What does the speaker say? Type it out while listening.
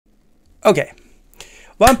Okay,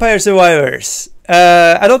 Vampire Survivors.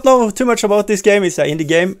 I don't know too much about this game. It's an indie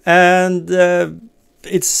game, and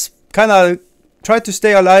it's kind of try to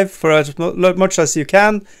stay alive for as much as you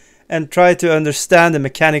can, and try to understand the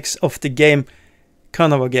mechanics of the game,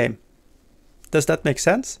 kind of a game. Does that make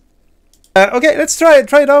sense? Okay, let's try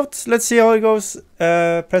it out. Let's see how it goes.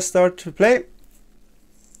 Press start to play.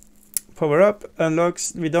 Power up,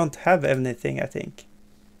 unlocks. We don't have anything, I think.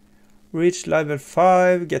 Reach level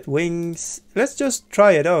 5, get wings. Let's just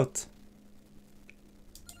try it out.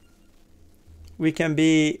 We can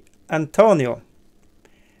be Antonio.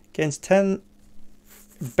 Gains 10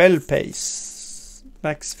 bell pace.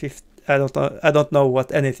 Max 50. I don't know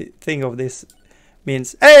what anything of this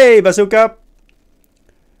means. Hey, bazooka!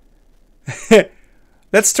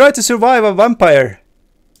 Let's try to survive a vampire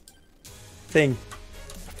thing.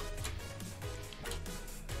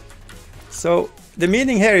 So the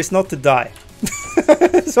meaning here is not to die.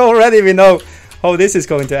 So already we know how this is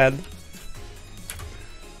going to end.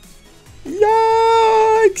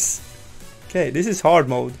 Yikes! Okay, this is hard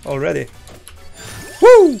mode already.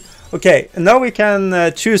 Woo! Okay, and now we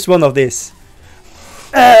can choose one of these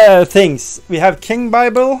things. We have King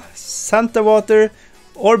Bible, Santa Water,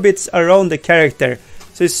 orbits around the character.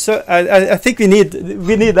 So it's I think we need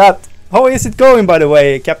that. How is it going, by the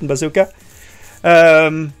way, Captain Bazooka?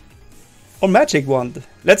 Or magic wand.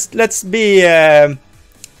 Let's be Harry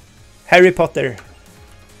Potter.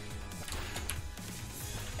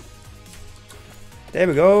 There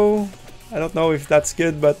we go. I don't know if that's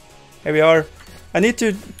good, but here we are. I need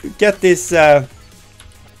to get these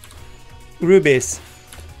rubies.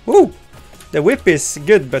 Woo! The whip is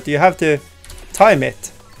good, but you have to time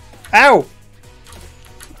it. Ow!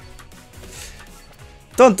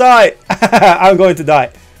 Don't die! I'm going to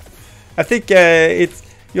die. I think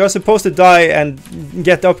you are supposed to die and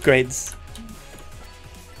get upgrades.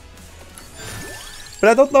 But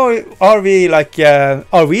I don't know, are we like,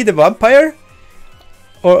 are we the vampire?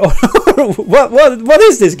 Or what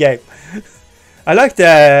is this game? I like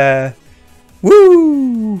the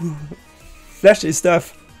woo flashy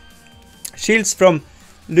stuff. Shields from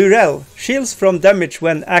Lurel. Shields from damage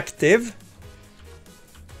when active.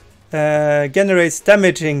 Generates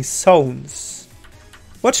damaging zones.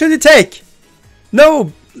 What should it take?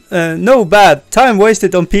 No, no bad. Time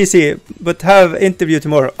wasted on PC, but have interview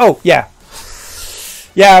tomorrow. Oh yeah.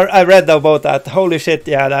 Yeah, I read about that. Holy shit,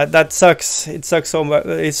 yeah, that sucks. It sucks so much.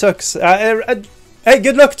 It sucks. Hey,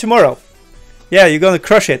 good luck tomorrow. Yeah, you're gonna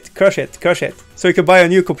crush it. So you can buy a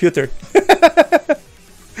new computer.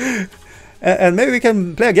 And maybe we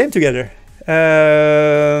can play a game together.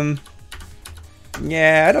 Yeah,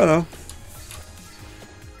 I don't know.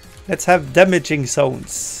 Let's have damaging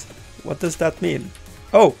zones. What does that mean?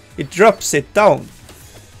 Oh, it drops it down.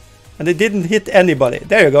 And it didn't hit anybody.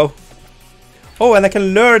 There you go. Oh, and I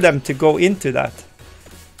can lure them to go into that.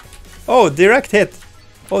 Oh, direct hit.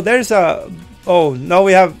 Oh, there's a... Oh, now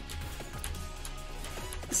we have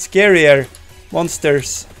scarier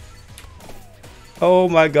monsters. Oh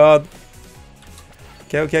my god.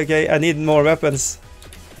 Okay. I need more weapons.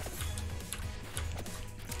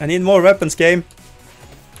 I need more weapons, game.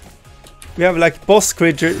 We have like boss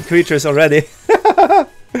creatures already.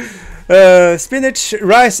 Spinach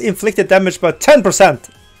rise inflicted damage by 10%.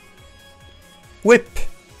 Whip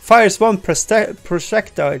fires 1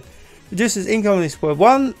 projectile. Reduces incoming by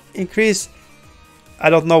 1. Increase. I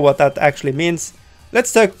don't know what that actually means.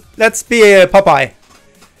 Let's be Popeye.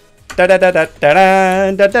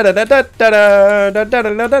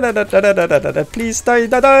 Please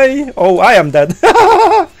die. Oh, I am dead.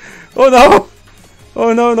 Oh no.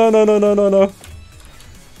 Oh no.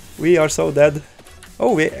 We are so dead.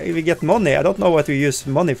 Oh, we get money. I don't know what we use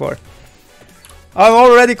money for. I'm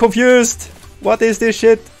already confused. What is this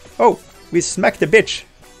shit? Oh, we smacked the bitch.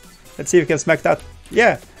 Let's see if we can smack that.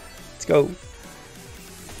 Yeah. Let's go.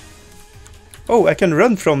 Oh, I can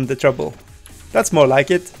run from the trouble. That's more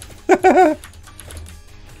like it.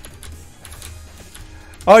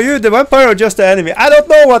 Are you the vampire or just the enemy? I don't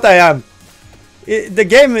know what I am.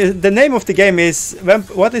 The name of the game is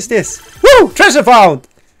what is this? Woo! Treasure found!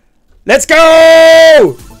 Let's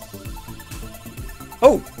go!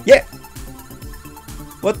 Oh, yeah.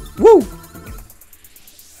 What? Woo!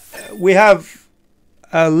 We have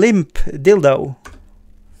a limp dildo.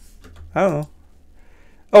 I don't know.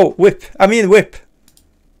 Oh, whip. I mean whip.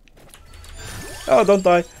 Oh, don't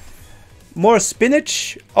die. More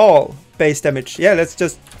spinach. All base damage. Yeah, let's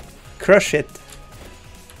just crush it.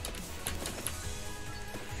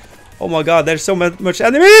 Oh my god, there's so much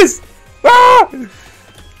enemies! Ah!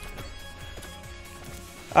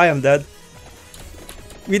 I am dead.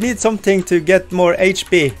 We need something to get more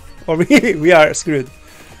HP or we are screwed.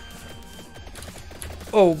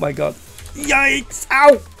 Oh my god. Yikes!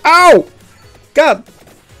 Ow! Ow! God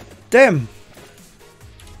damn.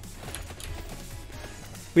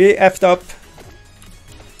 We effed up.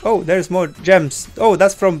 Oh, there's more gems. Oh,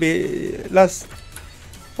 that's from the last...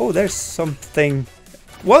 Oh, there's something.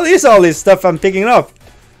 What is all this stuff I'm picking up?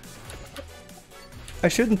 I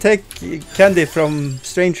shouldn't take candy from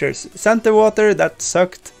strangers. Santa water, that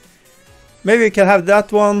sucked. Maybe we can have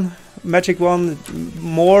that one. Magic one.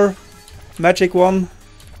 More magic one.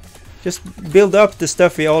 Just build up the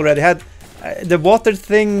stuff we already had. The water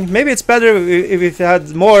thing, maybe it's better if we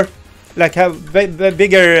had more, like have a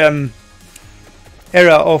bigger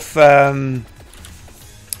area of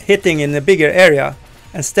hitting in a bigger area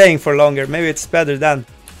and staying for longer. Maybe it's better then.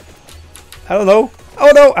 I don't know.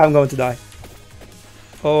 Oh no, I'm going to die.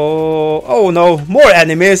 Oh no, more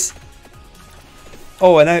enemies.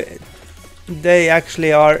 Oh, and they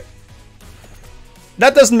actually are...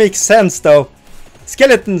 That doesn't make sense though.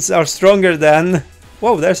 Skeletons are stronger than...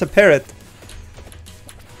 Whoa, there's a parrot.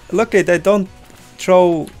 Luckily they don't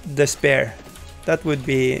throw the spear. That would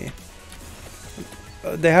be...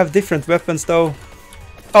 They have different weapons though.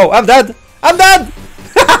 Oh, I'm dead! I'm dead!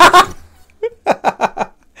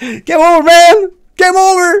 Game over, man! Game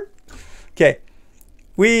over! Okay.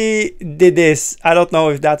 We did this. I don't know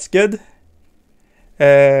if that's good.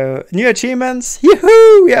 New achievements.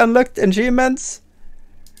 Yoo-hoo! We unlocked achievements.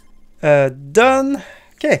 Done.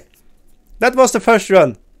 Okay. That was the first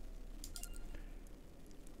run.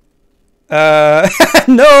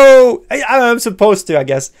 No! I'm supposed to, I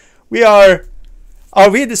guess. We are... Are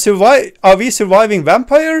we surviving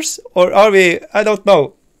vampires? Or are we... I don't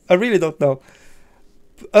know. I really don't know.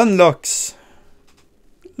 Unlocks.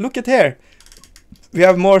 Look at here. We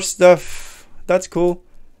have more stuff. That's cool.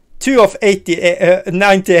 2 of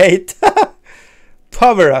 98.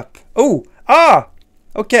 Power up. Oh! Ah!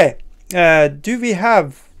 Okay. Do we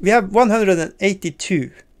have... We have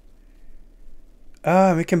 182.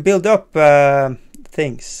 We can build up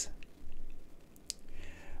things.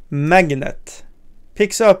 Magnet.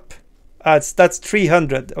 Picks up. That's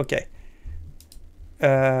 300. Okay.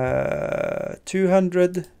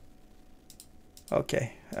 200.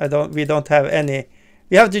 Okay. We don't have any.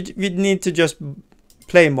 We need to just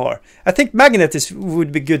play more. I think magnet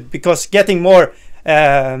would be good because getting more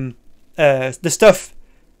the stuff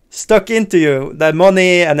stuck into you, the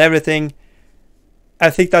money and everything. I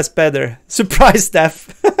think that's better. Surprise stuff.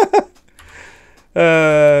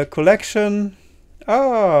 Collection.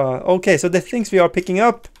 Ah, okay. So the things we are picking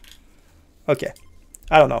up. Okay.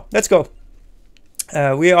 I don't know. Let's go.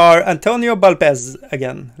 We are Antonio Balpez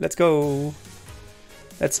again. Let's go.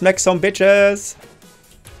 Let's smack some bitches.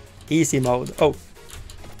 Easy mode. Oh.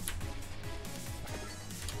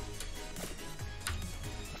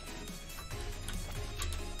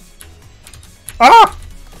 Ah!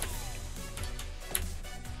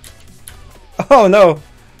 Oh no.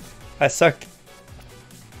 I suck.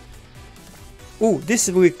 Ooh, this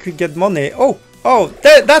we could get money. Oh,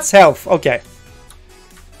 that's health. Okay.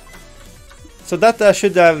 So that I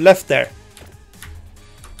should have left there.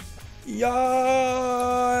 Yikes!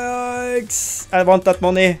 I want that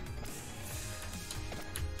money.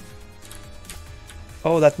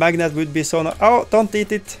 Oh, that magnet would be so... Oh, don't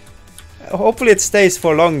eat it. Hopefully it stays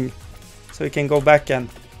for long. So we can go back and...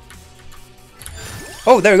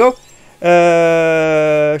 Oh, there we go.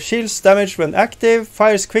 Shields damage when active.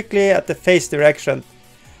 Fires quickly at the face direction.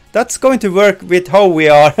 That's going to work with how we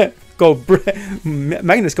are.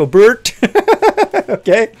 Magnets go Bert.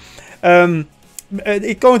 Okay.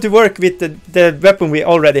 It's going to work with the weapon we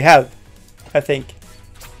already have. I think.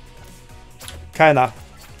 Kinda.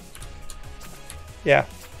 Yeah.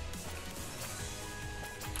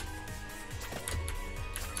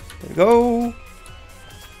 There we go.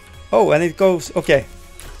 Oh, and it goes... Okay.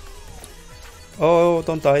 Oh,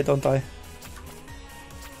 don't die, don't die.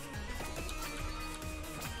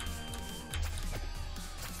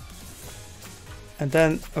 And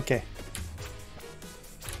then, okay.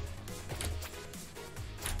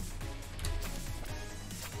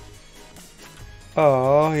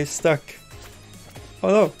 Oh, he's stuck. Oh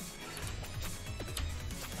no.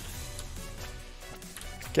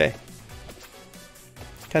 Okay.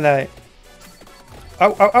 Can I...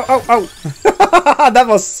 Ow, ow, ow, ow, ow! That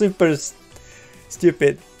was super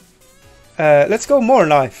stupid. Let's go more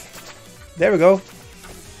knife. There we go.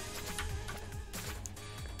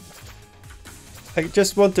 I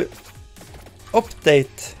just want to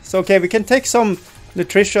update. So okay, we can take some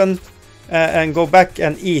nutrition and go back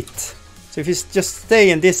and eat. So if we just stay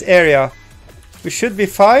in this area, we should be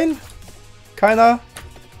fine. Kinda.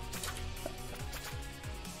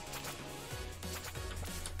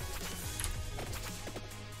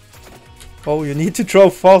 Oh, you need to throw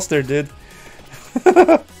faster, dude.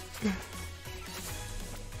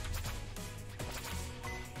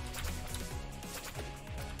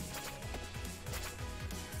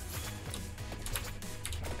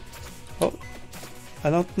 Oh, I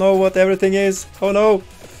don't know what everything is. Oh no.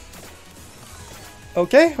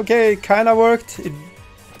 Okay, okay, it kinda worked. It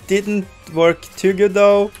didn't work too good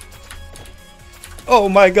though. Oh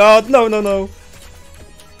my god, no, no, no.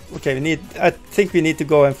 Okay, I think we need to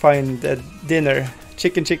go and find dinner.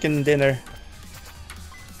 Chicken dinner.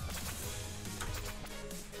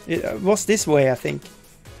 It was this way, I think.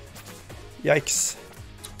 Yikes.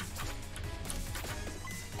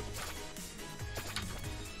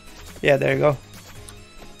 Yeah, there you go.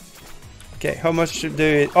 Okay, how much do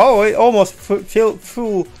it? Oh, it almost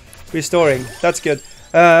full restoring. That's good.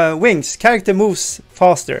 Wings. Character moves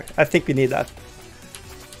faster. I think we need that.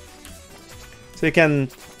 So you can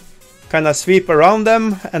kind of sweep around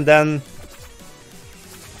them and then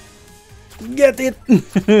get it.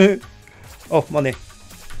 Oh, money.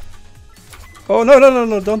 Oh, no, no, no,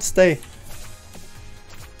 no, don't stay.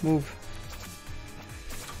 Move.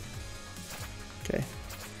 Okay.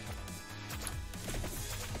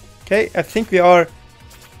 Okay, I think we are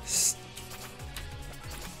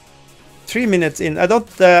 3 minutes in. I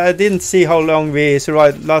didn't see how long we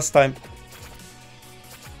survived last time.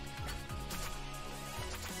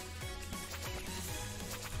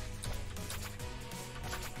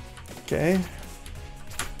 Okay.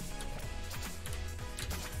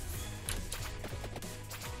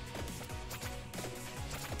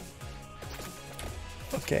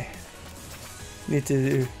 Okay. Need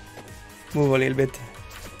to move a little bit.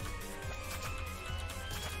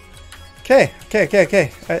 Okay, okay, okay,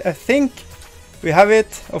 okay. I think we have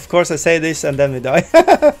it. Of course I say this and then we die.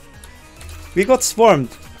 We got swarmed.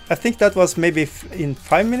 I think that was maybe in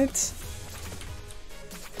 5 minutes.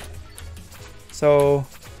 So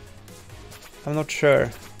I'm not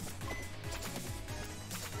sure.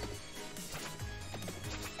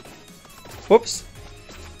 Whoops.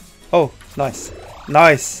 Oh, nice.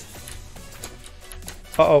 Nice.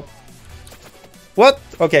 Uh-oh. What?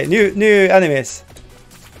 Okay, new enemies.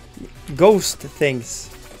 Ghost things.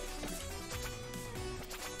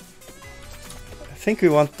 I think we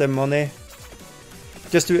want the money.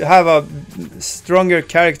 Just to have a stronger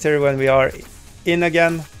character when we are in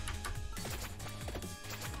again.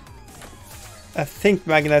 I think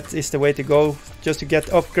magnet is the way to go, just to get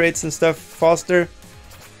upgrades and stuff faster.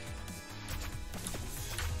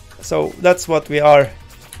 So that's what we are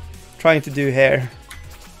trying to do here.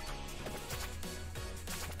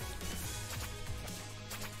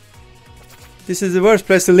 This is the worst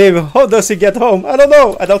place to live. How does he get home? I don't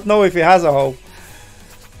know. I don't know if he has a home.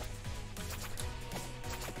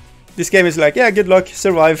 This game is like, yeah, good luck,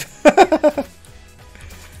 survive.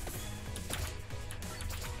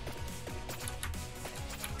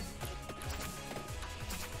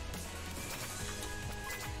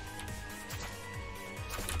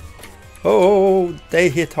 Oh, they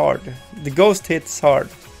hit hard. The ghost hits hard.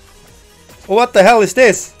 Oh, what the hell is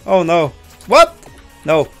this? Oh no. What?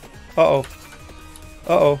 No. Uh-oh.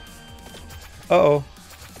 Uh-oh. Uh-oh.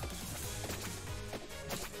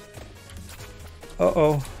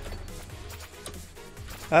 Uh-oh.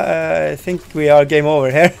 I think we are game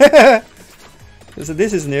over here. So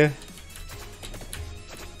this is new.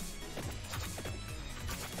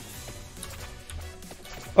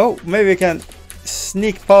 Oh, maybe we can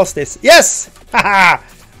sneak past this. Yes! Haha!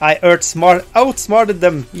 I outsmarted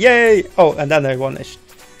them. Yay! Oh, and then I vanished.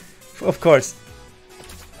 Of course.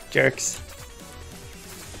 Jerks.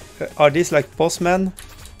 Are these like boss men?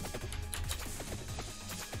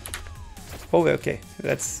 Oh, okay.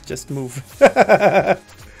 Let's just move.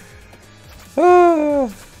 Oh.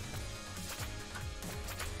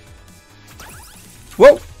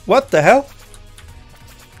 Whoa! What the hell?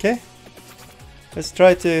 Okay. Let's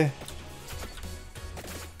try to...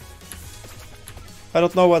 I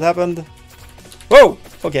don't know what happened. Whoa!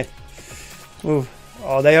 Okay. Move.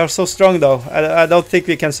 Oh, they are so strong though. I don't think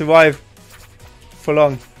we can survive for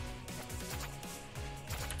long.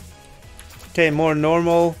 Okay, more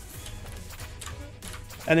normal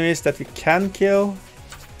enemies that we can kill.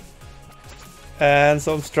 And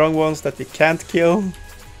some strong ones that we can't kill.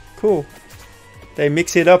 Cool. They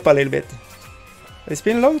mix it up a little bit. It's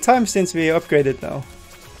been a long time since we upgraded now.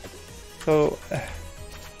 So...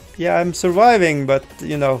 yeah, I'm surviving, but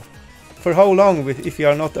you know, for how long if you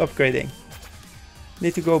are not upgrading?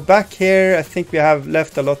 Need to go back here. I think we have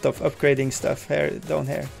left a lot of upgrading stuff here, down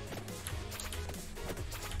here.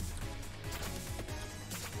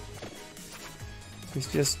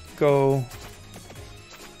 Let's just go.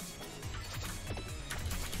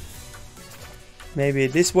 Maybe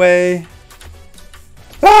this way.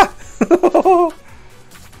 Ah!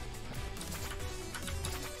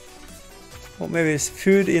 Or maybe there's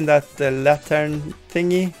food in that lantern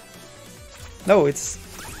thingy. No, it's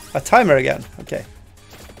a timer again. Okay.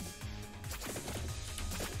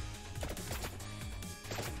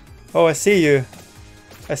 Oh, I see you.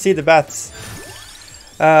 I see the bats.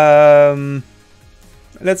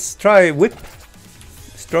 Let's try whip.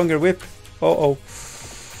 Stronger whip. Oh, oh.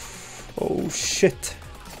 Oh, shit.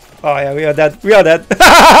 Oh, yeah, we are dead. We are dead.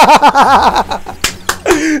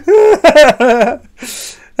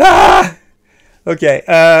 Ah! Okay.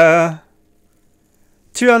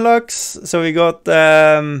 2 unlocks. So we got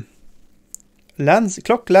clock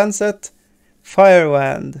lancet, fire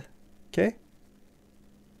wand. Okay.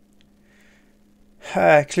 I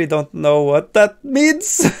actually don't know what that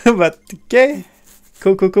means, but okay.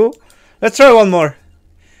 Cool, cool, cool. Let's try one more.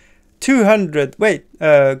 200. Wait,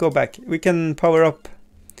 go back. We can power up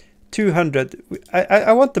 200.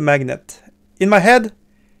 I want the magnet. In my head?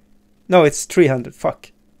 No, it's 300.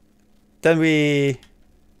 Fuck. Then we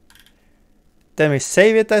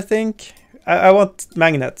save it, I think. I want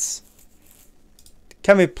magnets.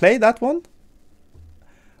 Can we play that one?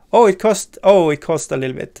 Oh, it cost a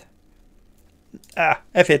little bit. Ah,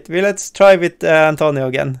 F it. Let's try with Antonio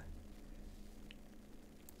again.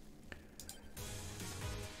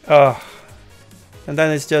 Oh. And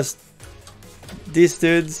then it's just these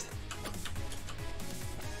dudes.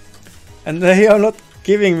 And they are not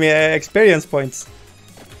giving me experience points.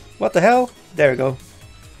 What the hell? There we go.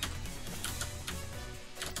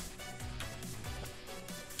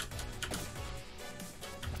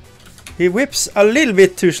 He whips a little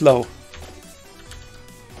bit too slow.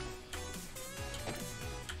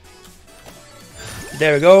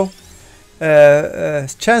 There we go.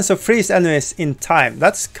 Chance of freeze enemies in time.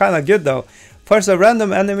 That's kind of good though. First, a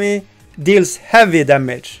random enemy deals heavy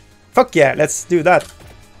damage. Fuck yeah, let's do that.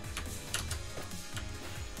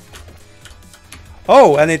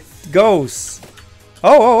 Oh, and it goes.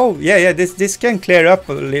 Oh, yeah. This can clear up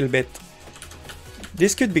a little bit.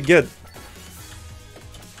 This could be good.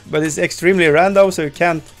 But it's extremely random, so you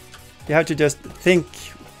can't. You have to just think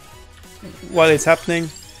while it's happening.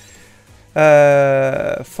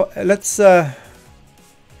 Let's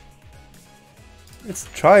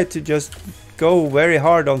try to just go very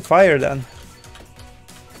hard on fire then.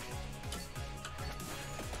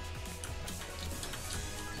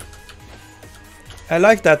 I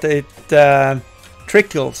like that it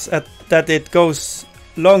trickles, that it goes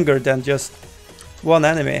longer than just one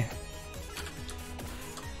enemy.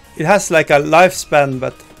 It has like a lifespan,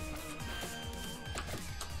 but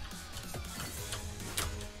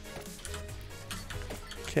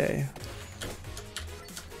okay.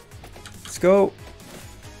 Let's go.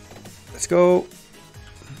 Let's go.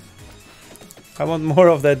 I want more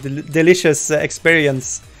of the delicious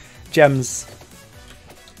experience gems.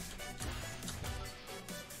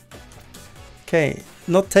 Okay,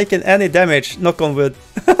 not taking any damage, knock on wood.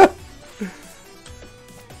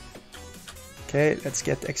 Okay, let's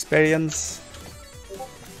get experience.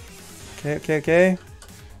 Okay.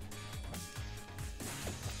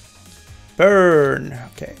 Burn.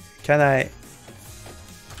 Okay, can I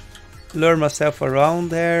lure myself around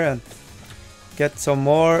there and get some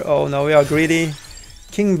more? Oh no, we are greedy.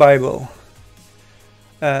 King Bible.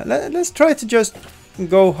 Let's try to just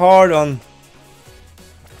go hard on.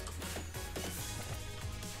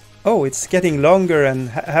 Oh, it's getting longer and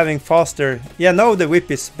having faster. Yeah, no, the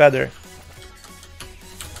whip is better.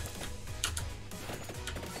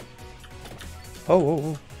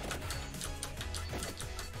 Oh.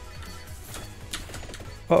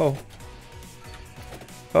 Uh-oh.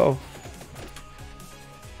 Uh-oh.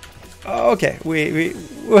 Okay, we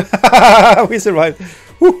we survived.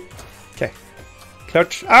 Woo. Okay.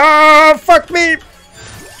 Clutch. Ah, fuck me!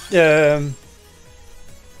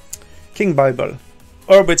 King Bible.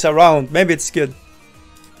 Orbits around. Maybe it's good.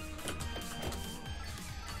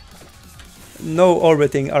 No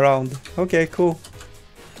orbiting around. Okay, cool.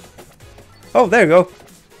 Oh, there you go.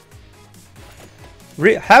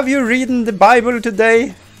 Have you read the Bible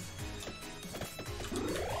today?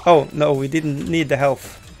 Oh, no, we didn't need the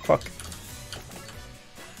health. Fuck.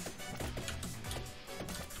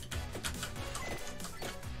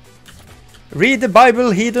 Read the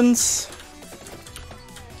Bible, heathens.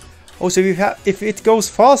 Oh, so if it goes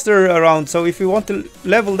faster around, so if you want to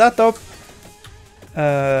level that up,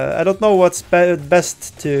 I don't know what's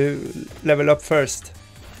best to level up first.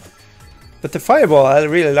 But the fireball, I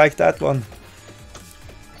really like that one.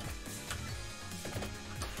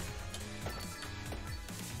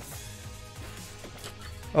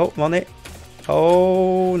 Oh, money.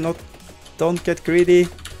 Oh, not don't get greedy.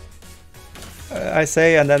 I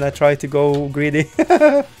say, and then I try to go greedy.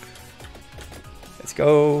 Let's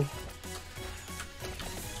go.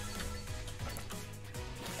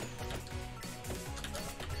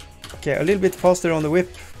 Okay, a little bit faster on the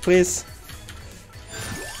whip, please.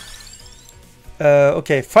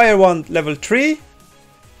 Okay, fire wand level 3.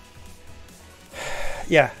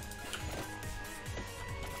 Yeah.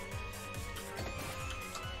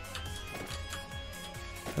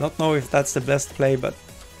 I don't know if that's the best play, but...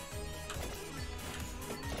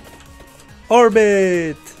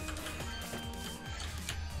 Orbit!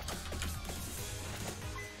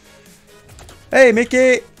 Hey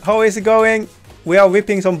Mickey, how is it going? We are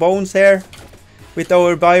whipping some bones here with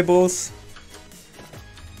our Bibles.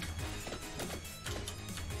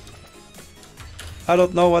 I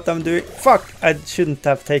don't know what I'm doing. Fuck! I shouldn't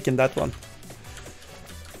have taken that one.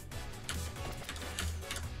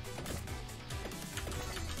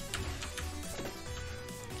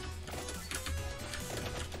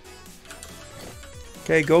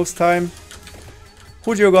 Okay, ghost time.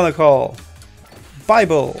 Who you gonna call?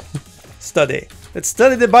 Bible study. Let's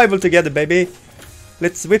study the Bible together, baby.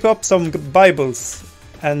 Let's whip up some Bibles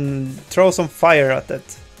and throw some fire at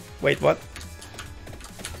it. Wait, what?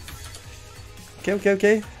 Okay, okay,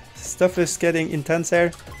 okay. Stuff is getting intense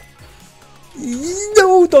here.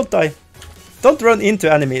 No, don't die. Don't run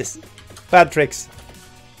into enemies. Bad tricks.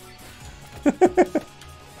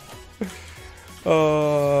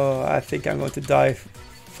 Oh, I think I'm going to die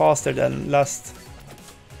faster than last.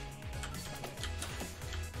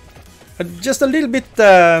 Just a little bit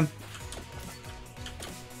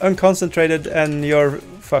unconcentrated and you're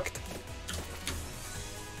fucked.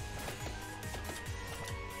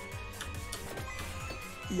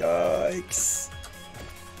 Yikes.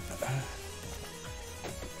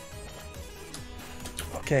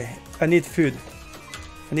 Okay, I need food.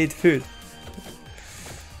 I need food.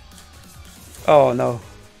 Oh no.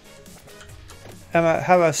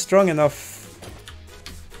 Have I strong enough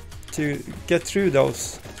to get through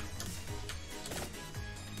those?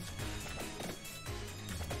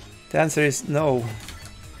 The answer is no.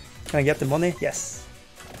 Can I get the money? Yes.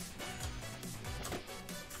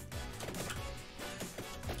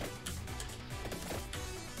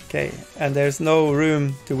 Okay, and there's no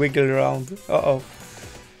room to wiggle around. Uh-oh.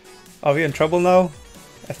 Are we in trouble now?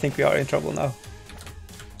 I think we are in trouble now.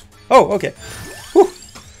 Oh, okay. Whew.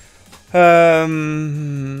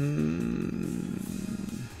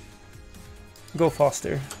 Go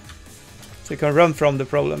faster. So you can run from the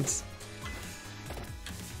problems.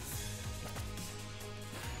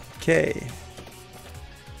 Okay.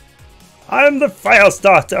 I'm the fire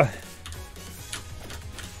starter!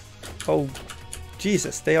 Oh,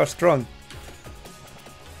 Jesus, they are strong.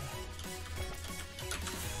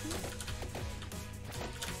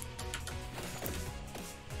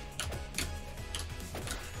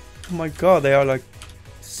 Oh my god, they are like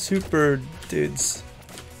super dudes.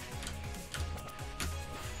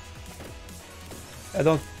 I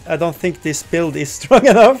don't think this build is strong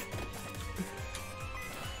enough.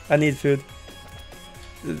 I need food.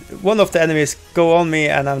 One of the enemies go on me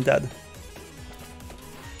and I'm dead.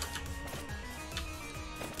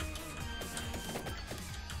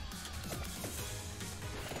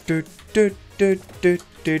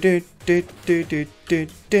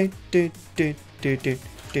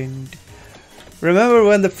 Remember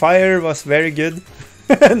when the fire was very good?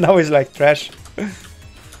 Now it's like trash. It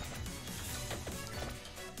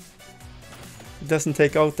doesn't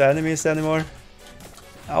take out the enemies anymore.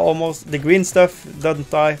 Almost. The green stuff doesn't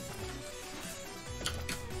die.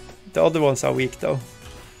 The other ones are weak though.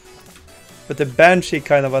 But the banshee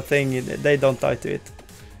kind of a thing, they don't die to it.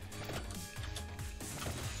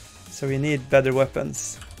 So we need better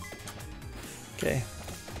weapons. Okay.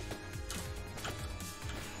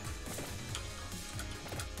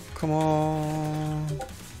 Come on.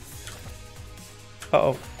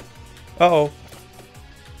 Uh-oh. Uh-oh.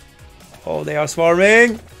 Oh, they are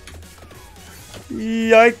swarming.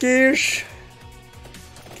 Yikes.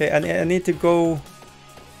 Okay, I need to go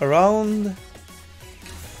around.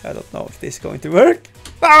 I don't know if this is going to work.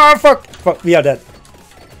 Ah, fuck! Fuck, we are dead.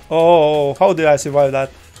 Oh, how did I survive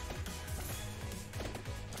that?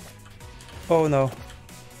 Oh no.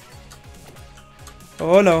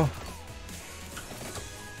 Oh no.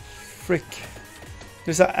 Frick.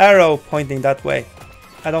 There's an arrow pointing that way.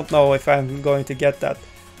 I don't know if I'm going to get that.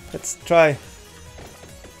 Let's try.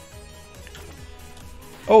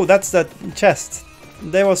 Oh, that's that chest.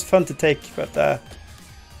 That was fun to take, but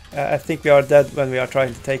I think we are dead when we are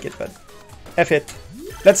trying to take it, but F it.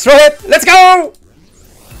 Let's try it! Let's go!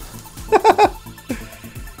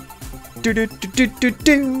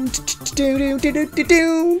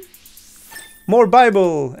 More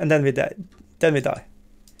Bible, and then we die. Then we die.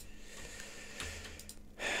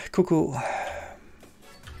 Cuckoo.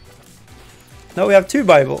 Now we have 2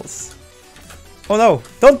 Bibles. Oh no!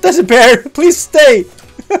 Don't disappear! Please stay!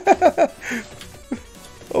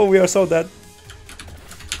 Oh, we are so dead.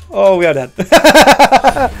 Oh, we are dead.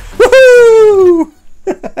 Woohoo!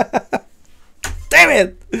 Damn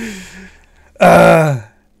it!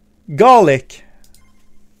 Garlic.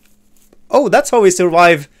 Oh, that's how we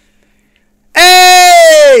survive.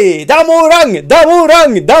 Hey! Damorang!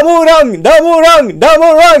 Damorang! Damorang! Damorang!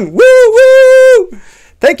 Damorang! Woo woo!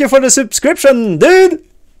 Thank you for the subscription, dude!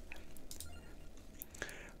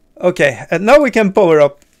 Okay, and now we can power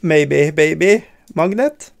up, maybe, baby.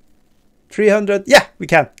 Magnet? 300? Yeah, we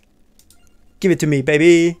can. Give it to me,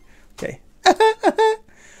 baby. Okay.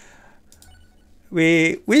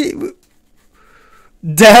 we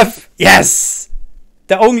Death! Yes!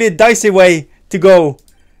 The only dicey way to go.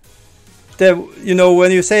 You know,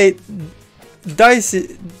 when you say dice,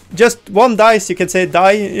 just one dice, you can say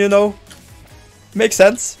die, you know. Makes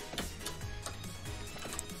sense.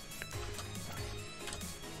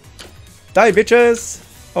 Die, bitches!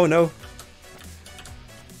 Oh no.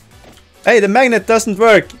 Hey, the magnet doesn't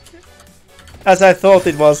work as I thought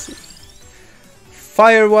it was.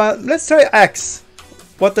 Fire one. Let's try axe.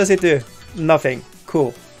 What does it do? Nothing.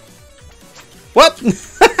 Cool. What?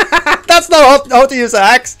 That's not how to use an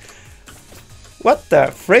axe. What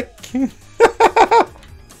the frick?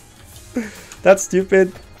 That's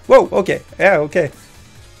stupid. Whoa, okay. Yeah, okay.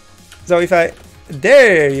 So if I...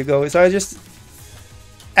 There you go. So I just...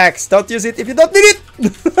 Axe. Don't use it if you don't need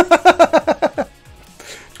it!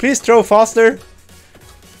 Please throw faster.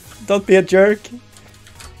 Don't be a jerk.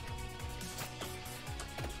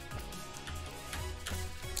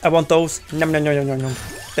 I want those. Nom, nom, nom, nom, nom, nom.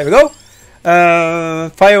 There we go.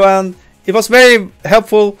 Fire one. It was very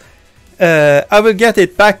helpful. I will get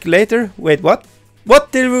it back later. Wait, what?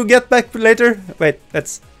 What did we get back later? Wait,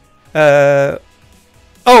 let's... hello,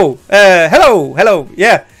 hello,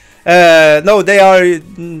 yeah. No, they are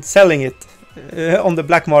selling it on the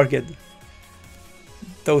black market.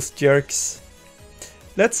 Those jerks.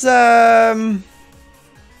 Let's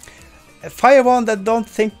fire one that don't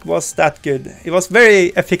think was that good. It was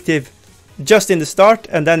very effective just in the start,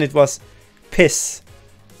 and then it was piss.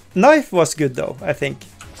 Knife was good though, I think.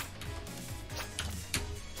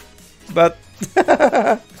 But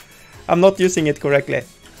I'm not using it correctly.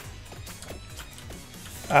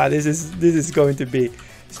 Ah, this is going to be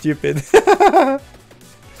stupid.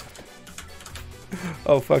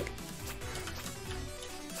 Oh fuck.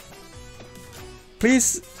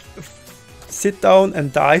 Please sit down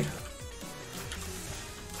and die.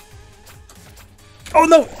 Oh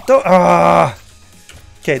no! Don't,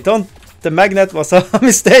 okay, don't. The magnet was a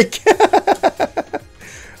mistake.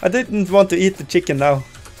 I didn't want to eat the chicken now.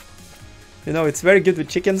 You know, it's very good with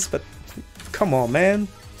chickens, but come on, man.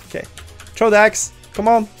 Okay, throw the axe. Come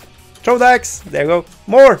on, throw the axe. There you go.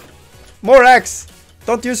 More axe.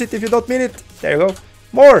 Don't use it if you don't mean it. There you go.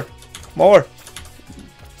 More.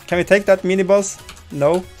 Can we take that mini boss?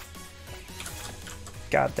 No.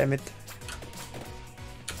 God damn it.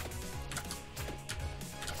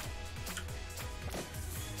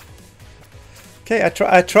 Okay, I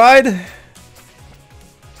tried,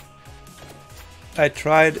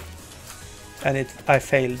 and I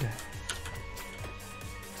failed.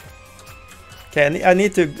 Okay, I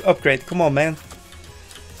need to upgrade. Come on, man.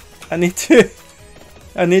 I need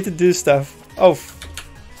to do stuff. Oh,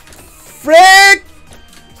 frick!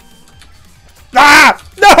 Ah!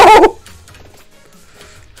 No!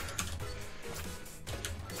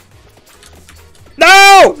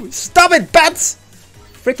 No! Stop it, bats!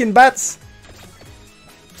 Freaking bats!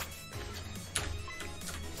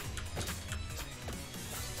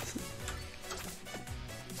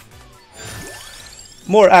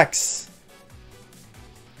 More axe.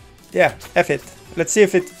 Yeah, F it. Let's see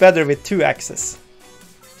if it's better with 2 axes.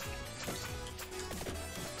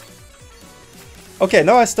 Okay,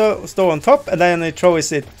 now I stow on top and then it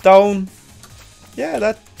throws it down. Yeah,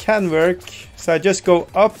 that can work. So I just go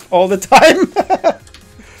up all the time.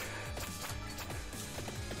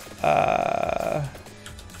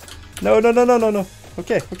 No.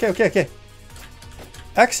 Okay.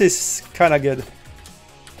 Axe is kinda good.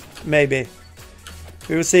 Maybe.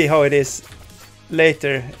 We will see how it is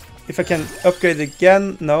later. If I can upgrade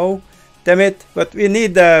again, no. Damn it. But we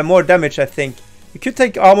need more damage, I think. We could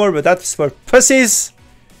take armor, but that's for pussies.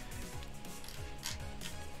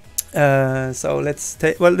 So let's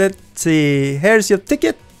take... Well, let's see. Here's your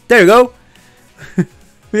ticket. There you go.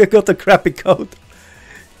 We got a crappy code.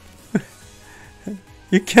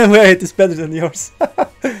 You can wear it, it's better than yours.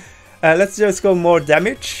 Let's just go more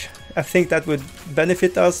damage. I think that would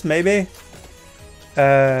benefit us, maybe.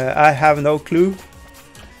 I have no clue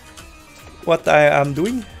what I am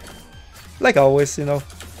doing. Like always, you know.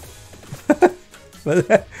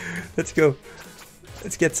 But let's go.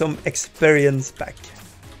 Let's get some experience back.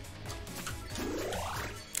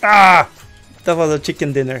 Ah! That was a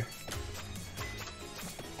chicken dinner.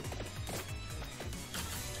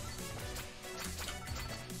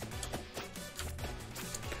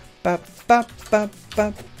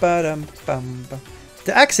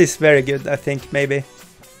 The axe is very good, I think, maybe.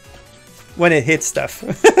 When it hits stuff.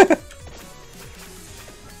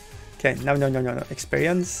 Okay, no.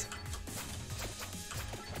 Experience.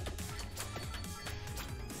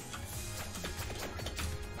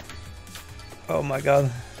 Oh my god.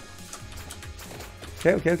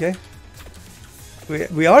 Okay.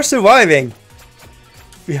 We are surviving.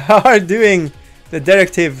 We are doing the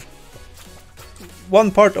directive. One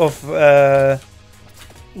part of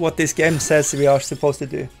what this game says we are supposed to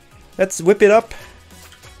do. Let's whip it up.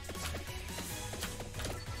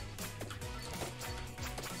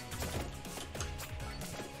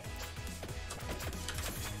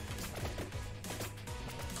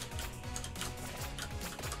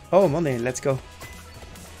 Oh, money, let's go.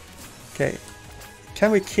 Okay.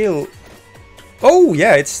 Can we kill... Oh,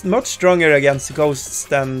 yeah, it's much stronger against ghosts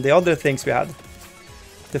than the other things we had.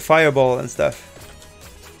 The fireball and stuff.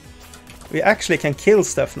 We actually can kill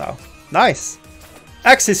stuff now. Nice.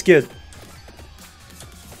 Axe is good.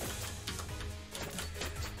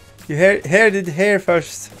 You heard it here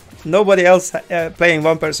first. Nobody else playing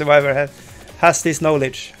Vampire Survivor has this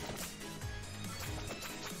knowledge.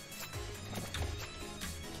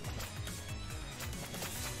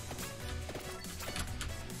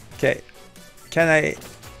 Okay. Can I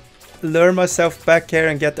lure myself back here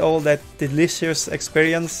and get all that delicious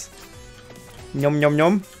experience? Yum yum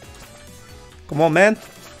yum. Come on, man.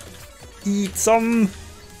 Eat some.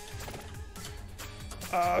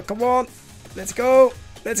 Come on. Let's go.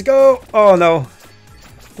 Let's go. Oh, no.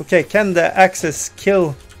 Okay, can the axes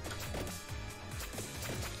kill?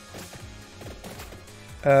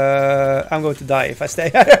 I'm going to die if I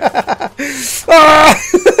stay. Ah!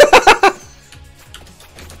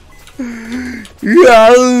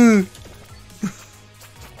 Yeah.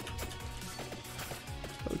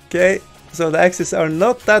 Okay, so the axes are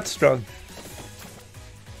not that strong.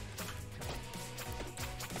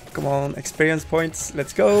 Come on, experience points.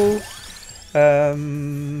 Let's go.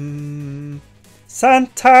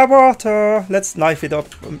 Santa water. Let's knife it up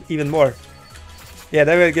even more. Yeah,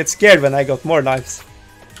 they will get scared when I got more knives.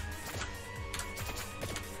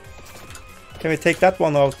 Can we take that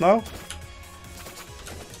one out now?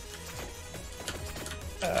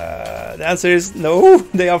 The answer is no.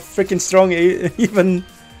 They are freaking strong even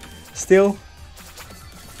still.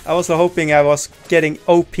 I was hoping I was getting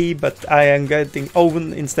OP, but I am getting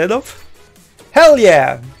Oven instead of. Hell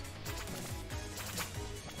yeah!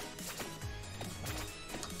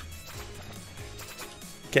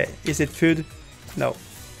 Okay, is it food? No.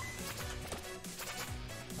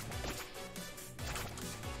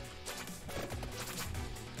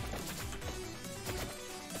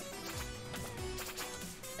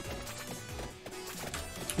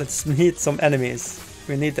 Let's meet some enemies.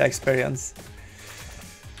 We need the experience.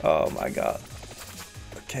 Oh my god.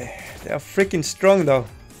 Okay, they are freaking strong though.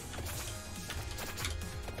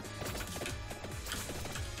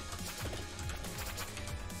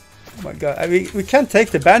 Oh my god, we can't take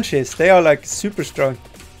the banshees. They are like super strong.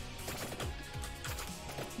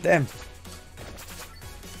 Damn.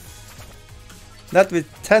 That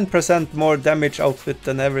with 10% more damage output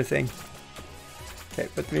than everything. Okay,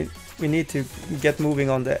 but we need to get moving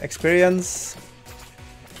on the experience.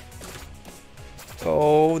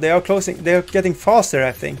 Oh, they are closing. They are getting faster,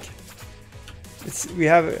 I think. We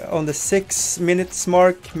have on the 6 minutes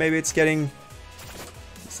mark. Maybe it's getting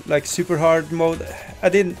like super hard mode. I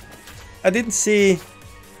didn't see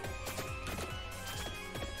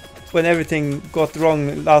when everything got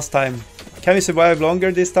wrong last time. Can we survive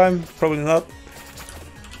longer this time? Probably not.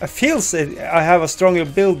 I feel I have a stronger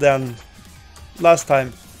build than last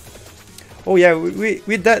time. Oh yeah,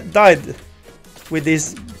 we died with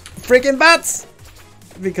these freaking bats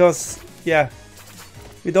because yeah,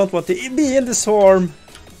 we don't want to be in the swarm.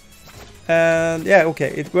 And yeah,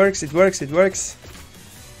 okay, it works.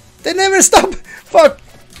 They never stop. Fuck.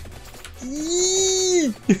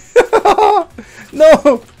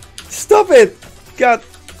 No, stop it. God,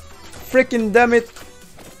 freaking damn it.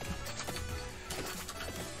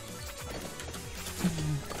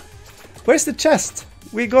 Where's the chest?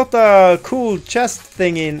 We got a cool chest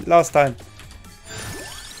thing in last time.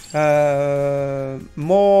 More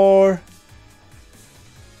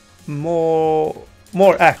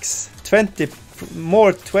axe. 20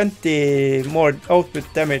 more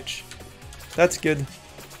output damage. That's good.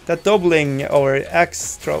 That doubling our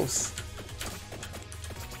axe throws.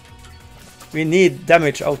 We need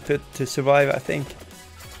damage output to survive, I think.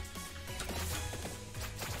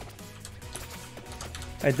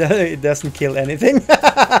 It doesn't kill anything.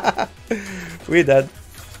 We're dead.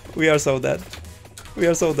 We are so dead. We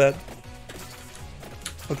are so dead.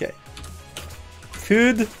 Okay.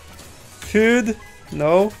 Food. Food.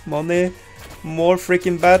 No. Money. More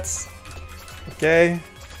freaking bats. Okay.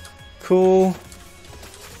 Cool.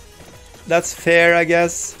 That's fair, I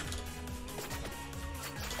guess.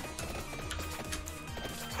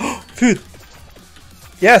 Food.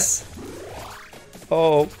 Yes.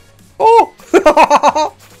 Oh. Oh.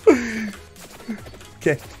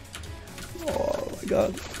 Okay. Oh my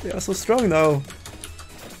god. They are so strong now.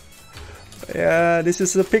 Yeah, this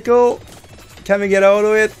is a pickle. Can we get out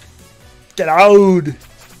of it? Get out.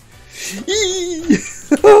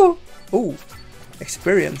 Oh.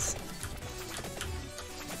 Experience.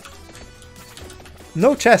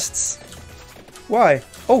 No chests. Why?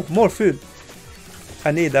 Oh, more food.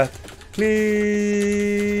 I need that.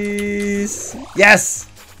 Please. Yes!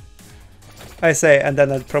 I say, and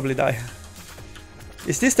then I'd probably die.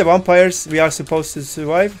 Is this the vampires we are supposed to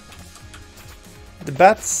survive? The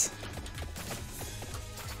bats?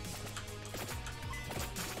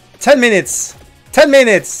 10 minutes! 10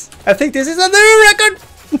 minutes! I think this is a new record!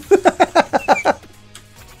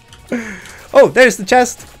 Oh, there's the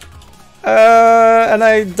chest! And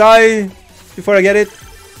I die before I get it.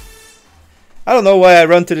 I don't know why I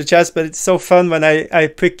run to the chest, but it's so fun when I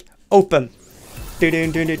pick open.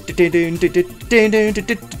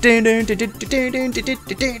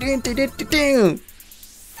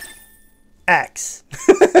 Axe.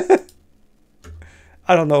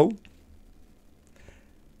 I don't know.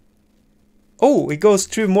 Oh, it goes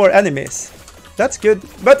through more enemies. That's good.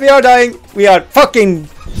 But we are dying. We are fucking.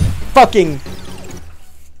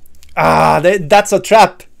 Ah, that's a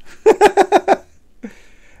trap.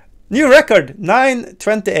 New record,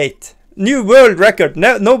 9:28. New world record.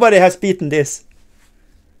 No, nobody has beaten this.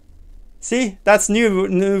 See, that's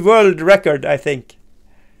new world record, I think.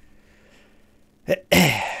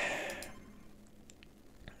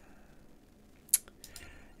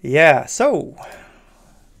 Yeah, so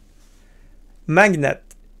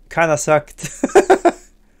magnet kinda sucked.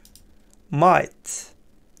 Might.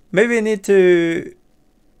 Maybe we need to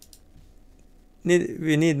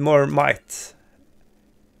we need more might.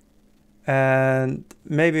 And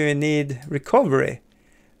maybe we need recovery.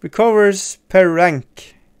 Recovers per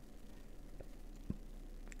rank.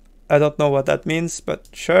 I don't know what that means, but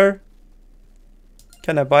sure.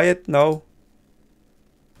 Can I buy it? No.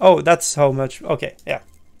 Oh, that's how much. Okay, yeah.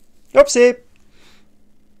 Oopsie.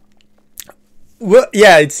 Well,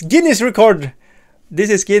 yeah, it's Guinness record. This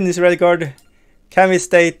is Guinness record. Can we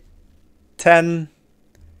stay 10?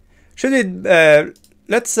 Should we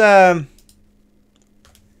let's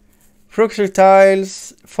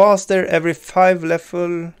projectiles faster every 5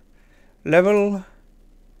 level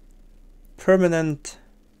permanent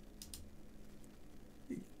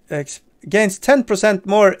gains 10%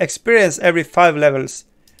 more experience every 5 levels.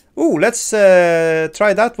 Ooh, let's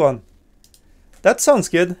try that one. That sounds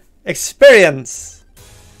good. Experience.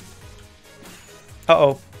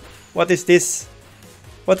 Uh-oh. What is this?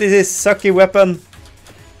 What is this sucky weapon?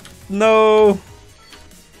 No.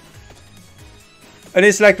 And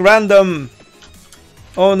it's like random.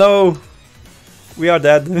 Oh no. We are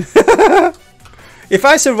dead. If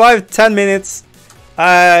I survive 10 minutes,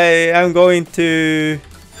 I am going to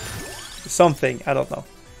something. I don't know.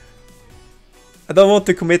 I don't want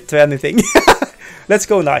to commit to anything. Let's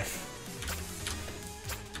go knife.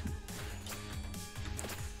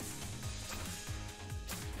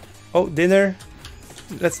 Oh, dinner.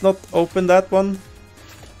 Let's not open that one.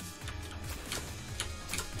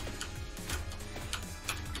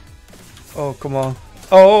 Oh, come on.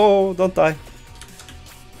 Oh, don't die.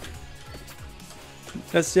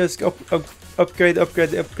 Let's just upgrade.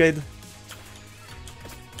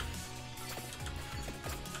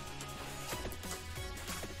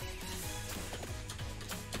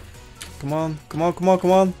 Come on.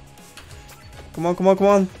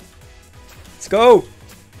 Let's go.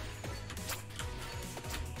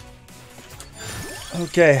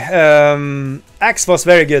 Okay, Axe was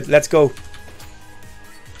very good. Let's go.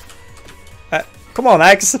 Come on,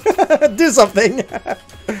 Axe. Do something.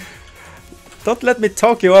 Don't let me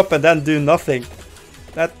talk you up and then do nothing.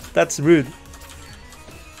 That's rude.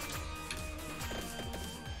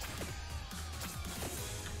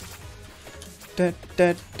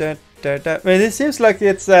 Well, it seems like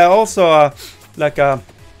it's also like a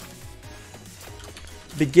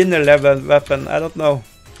beginner level weapon. I don't know.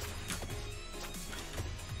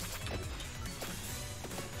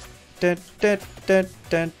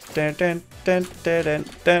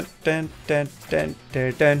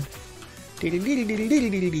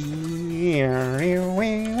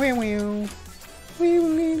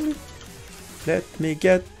 Let me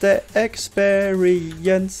get the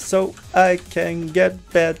experience so I can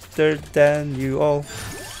get better than you all.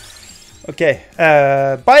 Okay,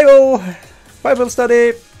 Bible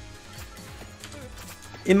study.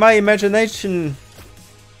 In my imagination,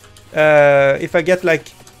 if I get like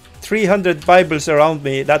 300 Bibles around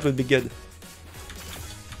me, that would be good.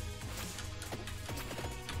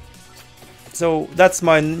 So that's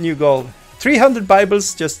my new goal. 300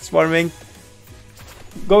 Bibles just swarming,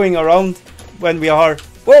 going around when we are...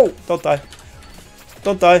 Whoa! Don't die.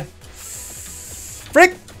 Don't die.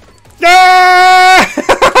 Frick!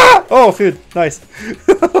 Ah! Oh, food. Nice.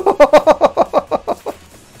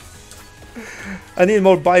 I need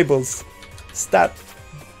more Bibles. Stat.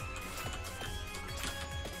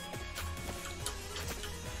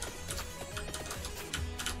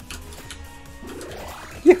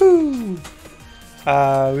 Yoo-hoo!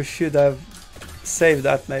 We should have saved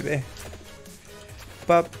that maybe.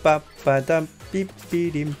 Ba ba ba dum beep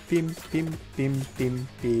beedim bim bim bim bim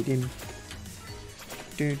beedim.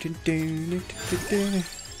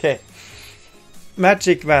 Okay.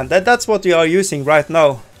 Magic wand. That's what we are using right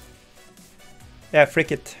now. Yeah,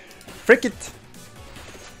 frick it. Frick it.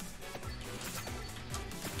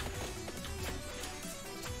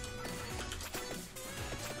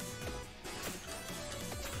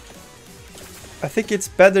 I think it's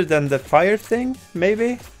better than the fire thing,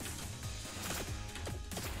 maybe?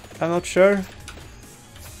 I'm not sure.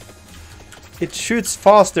 It shoots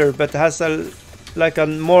faster, but has a like a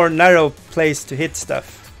more narrow place to hit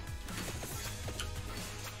stuff.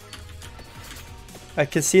 I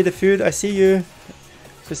can see the food, I see you.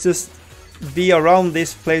 Let's just be around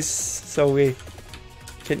this place so we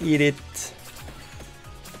can eat it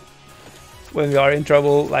when we are in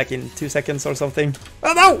trouble, like in 2 seconds or something.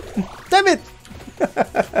 Oh no! Damn it!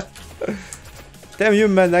 Damn you,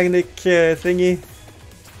 magnetic thingy.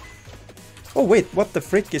 Oh wait, what the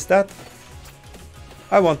frick is that?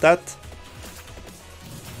 I want that.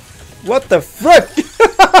 What the frick?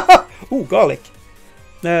 Ooh, garlic.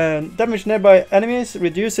 Damage nearby enemies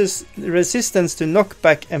reduces resistance to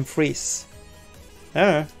knockback and freeze.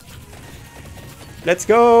 Let's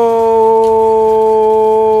go!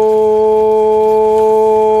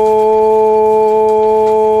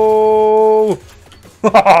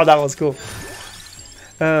 That was cool.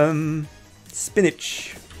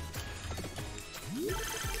 Spinach.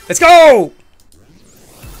 Let's go!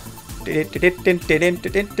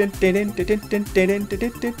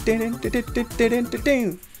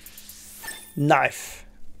 Knife.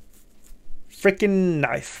 Freaking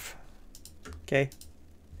knife. Okay.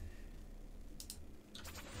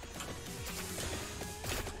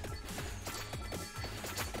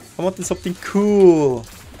 I wanted something cool.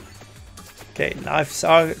 Okay, knives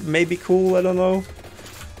are maybe cool, I don't know.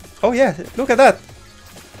 Oh yeah, look at that.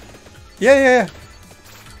 Yeah.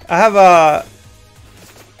 I have a...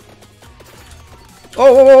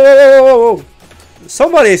 Oh!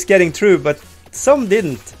 Somebody is getting through, but some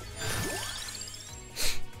didn't.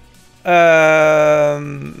 Yeah,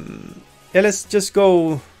 let's just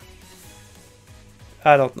go...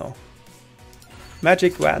 I don't know.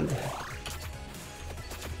 Magic wand.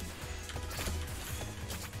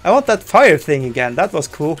 I want that fire thing again, that was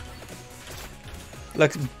cool.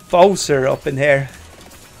 Like Bowser up in here.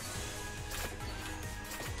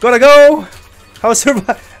 Gotta go! How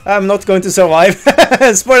survive? I'm not going to survive.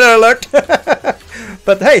 Spoiler alert!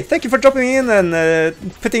 But hey, thank you for dropping in and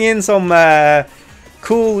putting in some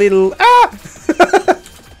cool little...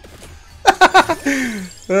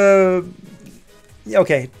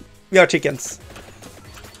 Okay, we are chickens.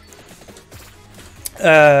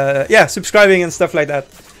 Yeah, subscribing and stuff like that.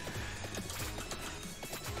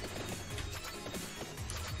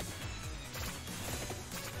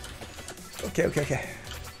 Okay.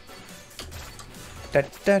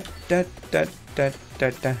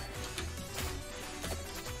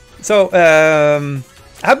 So,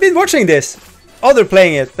 I've been watching this, other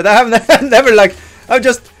playing it, but I have never like, I've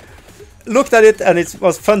just looked at it and it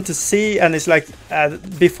was fun to see, and it's like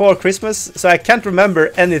before Christmas, so I can't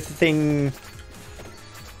remember anything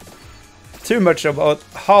too much about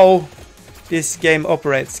how this game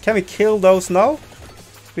operates. Can we kill those now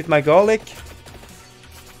with my garlic?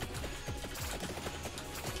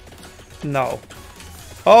 No.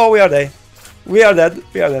 Oh, where are they? We are dead.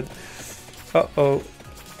 We are dead. Uh-oh.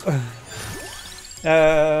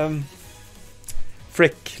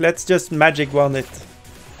 Frick. Let's just magic wand it.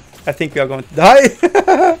 I think we are going to die.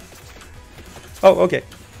 Oh, okay.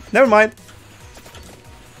 Never mind.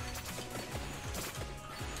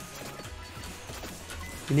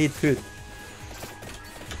 We need food.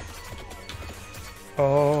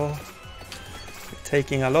 Oh. We're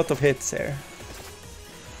taking a lot of hits here.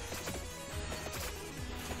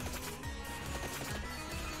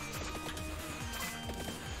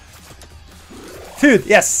 Food,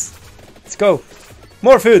 yes! Let's go.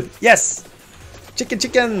 More food, yes! Chicken,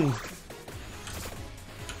 chicken!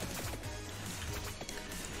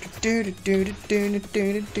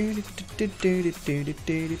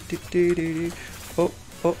 Oh,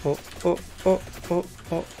 oh, oh, oh, oh, oh,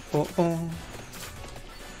 oh, oh, oh.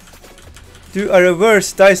 Do a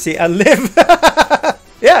reverse dicey and live.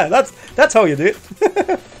 Yeah, that's how you do it.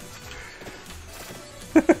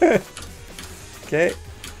 Okay,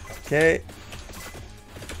 okay.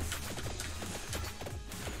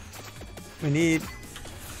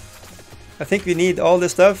 I think we need all the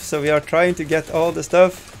stuff, so we are trying to get all the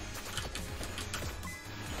stuff.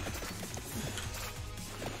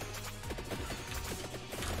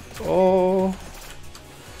 Oh.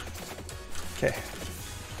 Okay.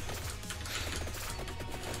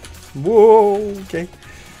 Whoa, okay.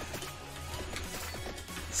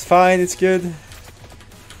 It's fine, it's good.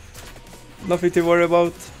 Nothing to worry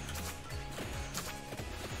about.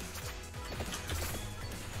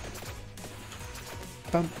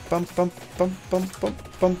 Bum bum bum bum bum bum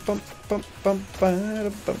bum bum bum bum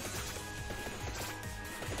bum bum.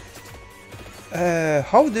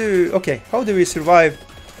 How do we survive?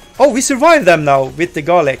 Oh, we survive them now with the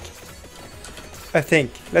garlic. I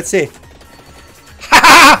think. Let's see.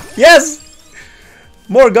 Yes!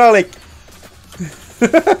 More garlic.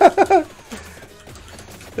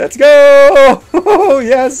 Let's go!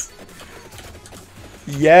 Yes!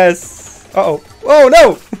 Yes! Uh-oh. Oh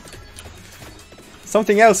no!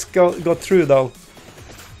 Something else got through though.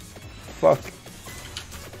 Fuck.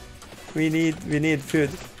 We need food.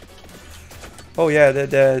 Oh yeah,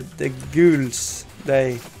 the ghouls,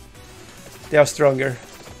 they are stronger.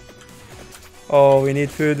 Oh, we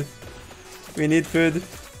need food. We need food.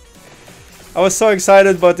 I was so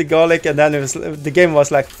excited about the garlic, and then the game was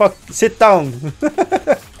like, fuck, sit down.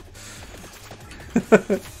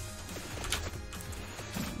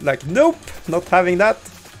 Like, nope, not having that.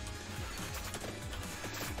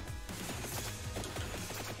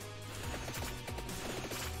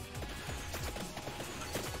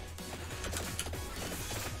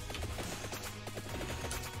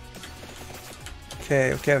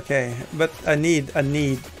 Okay. But I need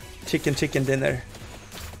chicken dinner.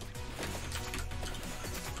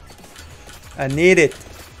 I need it.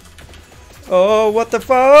 Oh, what the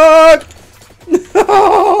fuck?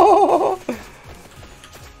 No!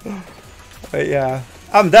 Yeah,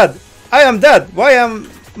 I'm dead. I am dead. Why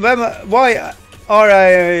are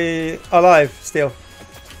I alive still?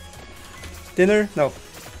 Dinner? No.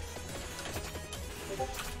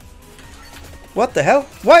 What the hell?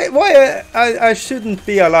 Why I shouldn't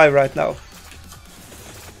be alive right now?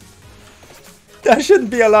 I shouldn't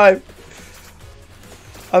be alive.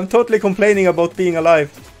 I'm totally complaining about being alive.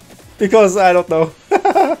 Because I don't know.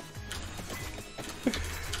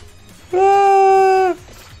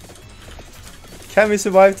 Can we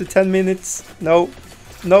survive to 10 minutes? No.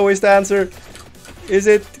 No is the answer. Is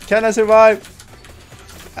it? Can I survive?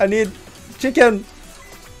 I need chicken.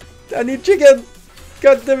 I need chicken.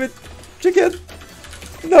 God damn it. Chicken.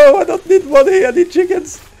 No, I don't need money. I need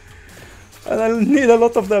chickens. And I need a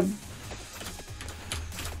lot of them.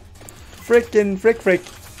 Frick.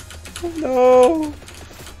 No.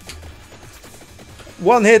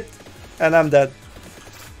 One hit and I'm dead.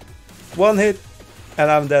 One hit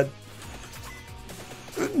and I'm dead.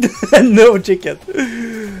 No chicken.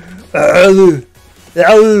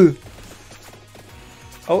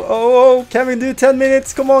 Oh, can we do 10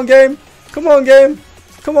 minutes? Come on, game. Come on, game.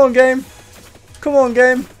 Come on, game. Come on,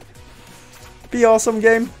 game. Be awesome,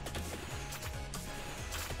 game.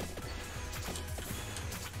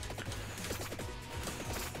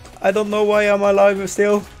 I don't know why I'm alive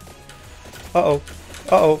still. Uh-oh.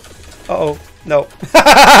 Uh-oh. Uh-oh. No.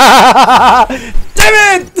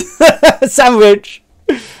 Damn it! Sandwich!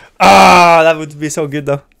 Ah, that would be so good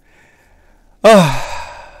though. Ah.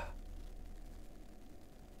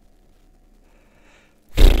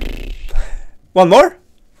 One more?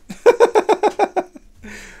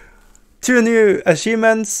 2 new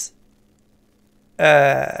achievements.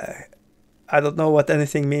 I don't know what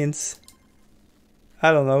anything means.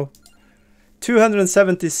 I don't know.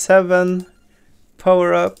 277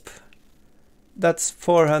 power up. That's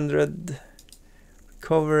 400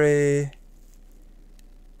 recovery.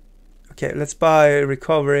 Okay, let's buy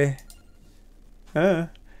recovery. And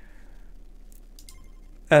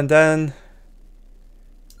then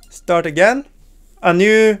start again.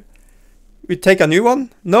 We take a new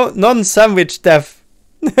one. No, non-sandwich death.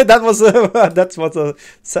 That was that's what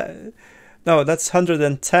no, that's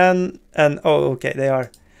 110 and oh, okay, they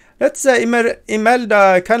are. Let's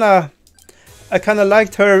Imelda I kind of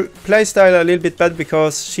liked her playstyle a little bit better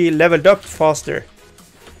because she leveled up faster.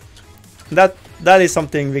 That is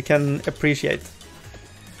something we can appreciate.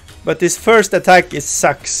 But this first attack, it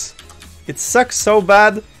sucks. It sucks so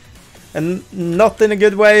bad, and not in a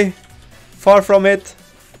good way. Far from it.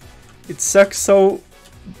 It sucks so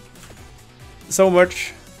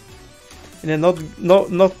much in a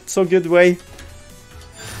not so good way.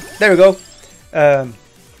 There we go.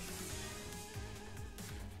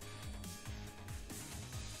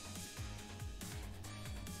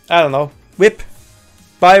 I don't know. Whip.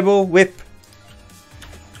 Bible, whip.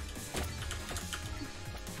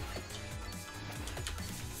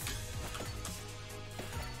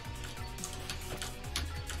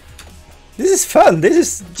 This is fun. This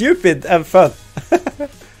is stupid and fun.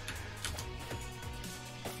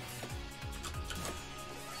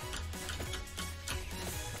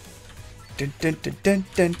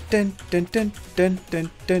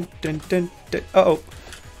 Uh-oh.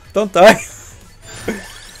 Don't die.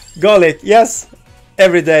 Garlic, yes.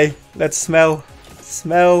 Every day. Let's smell.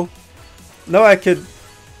 Now I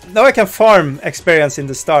can farm experience in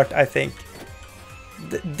the start, I think.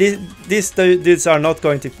 These dudes are not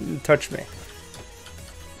going to touch me.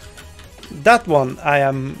 That one I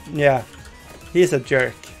am, yeah. He's a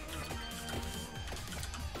jerk.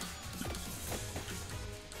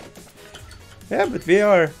 Yeah, but we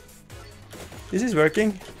are. This is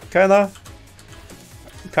working. Kinda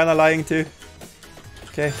lying too.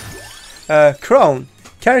 Okay. Crown.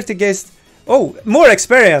 Character gains. Oh, more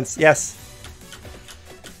experience. Yes.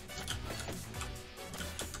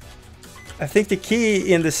 I think the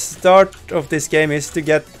key in the start of this game is to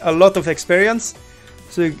get a lot of experience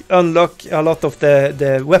to unlock a lot of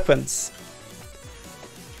the weapons.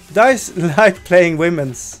 Guys like playing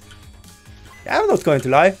women's. I'm not going to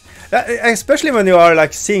lie. Especially when you are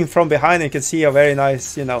like seeing from behind, you can see a very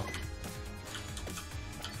nice, you know.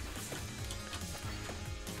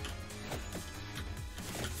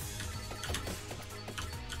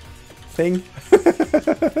 Thing.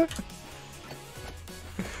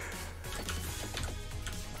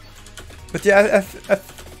 But yeah,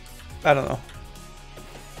 I don't know.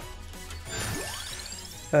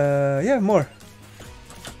 Yeah, more.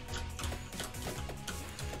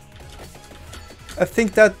 I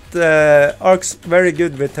think that arc's very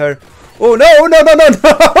good with her. Oh no!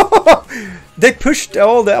 They pushed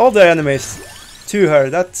all the enemies to her.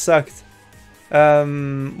 That sucked.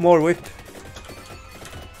 More whip.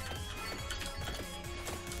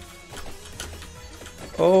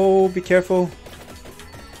 Oh, be careful.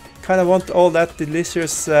 Kind of want all that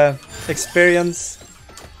delicious experience.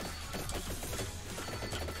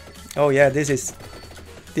 Oh yeah, this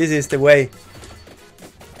is the way.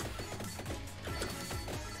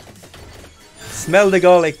 Smell the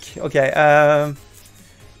garlic. Okay,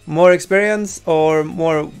 more experience or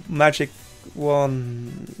more magic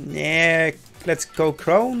one? Yeah, let's go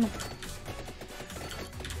crown.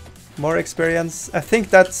 More experience. I think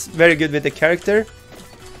that's very good with the character.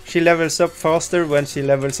 She levels up faster when she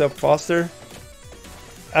levels up faster.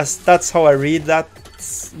 As that's how I read that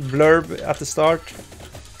blurb at the start.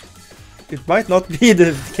 It might not be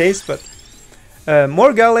the case, but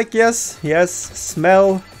more garlic, yes.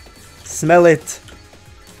 Smell it.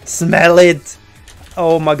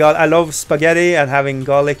 Oh my god, I love spaghetti and having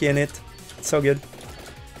garlic in it. It's so good.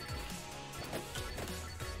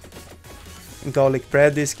 Garlic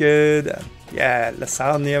bread is good. Yeah,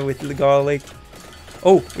 lasagna with the garlic.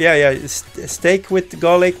 Oh, yeah, steak with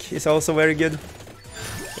garlic is also very good.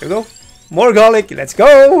 There we go. More garlic, let's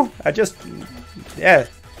go! Yeah.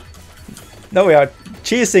 Now we are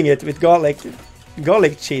cheesing it with garlic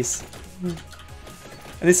cheese.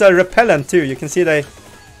 And it's a repellent too, you can see they...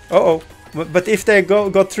 Uh-oh. But if they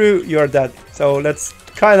go through, you're dead. So let's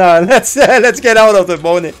get out of the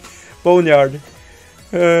boneyard.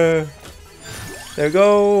 There we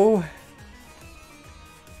go.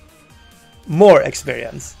 More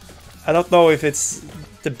experience. I don't know if it's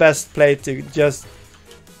the best play to just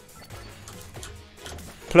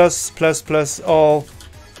plus all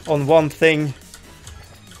on one thing.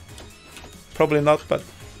 Probably not, but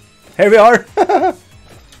here we are.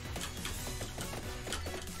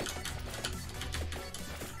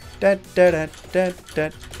 Da, da, da, da, da,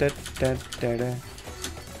 da, da, da, da.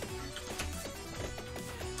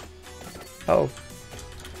 Oh.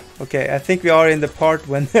 Okay, I think we are in the part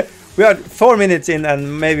when we are 4 minutes in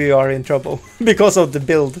and maybe we are in trouble because of the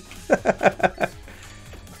build. I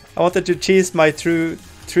wanted to cheese my through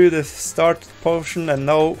the start portion and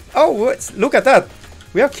no. Oh, look at that!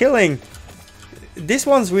 We are killing. These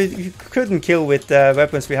ones we couldn't kill with the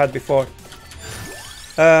weapons we had before.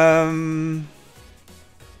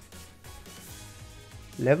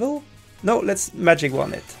 Level? No, let's magic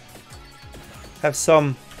one it. Have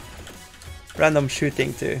some random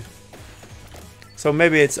shooting too. So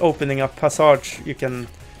maybe it's opening a passage you can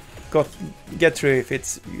get through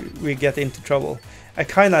if we get into trouble. I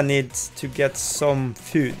kinda need to get some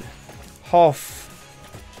food. Half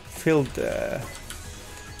filled.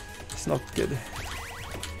 It's not good.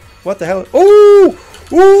 What the hell? Oh!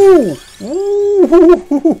 Ooh!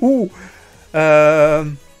 Ooh!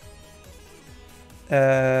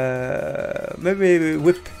 Maybe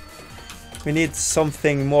whip. We need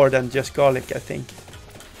something more than just garlic, I think.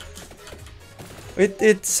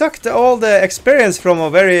 It sucked all the experience from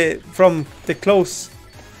the close.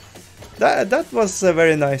 That was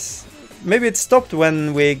very nice. Maybe it stopped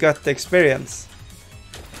when we got the experience.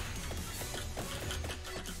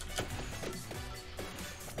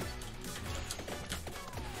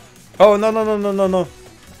 Oh no no no no no no!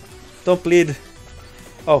 Don't bleed.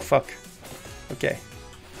 Oh fuck. Okay.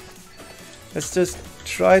 Let's just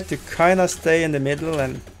try to kinda stay in the middle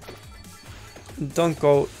and don't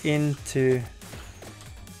go into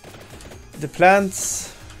the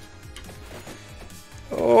plants.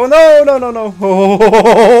 Oh no no no no!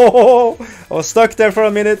 Oh, I was stuck there for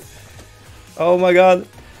a minute. Oh my god.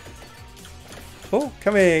 Oh,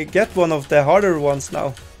 can we get one of the harder ones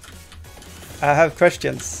now? I have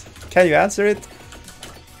questions. Can you answer it?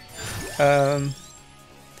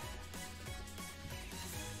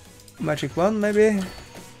 Magic one, maybe?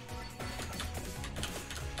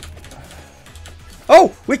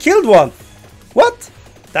 Oh! We killed one! What?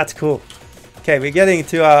 That's cool. Okay, we're getting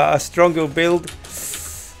to a stronger build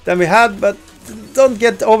than we had, but don't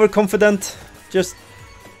get overconfident. Just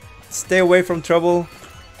stay away from trouble.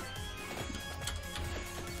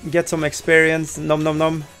 Get some experience. Nom nom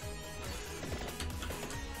nom.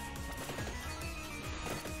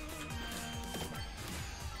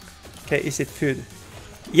 Okay, is it food?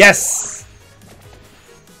 Yes!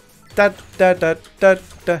 Da da da da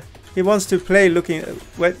da. He wants to play looking.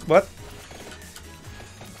 Wait, what?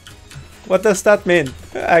 What does that mean?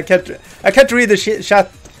 I can't read the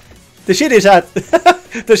chat. The shitty chat.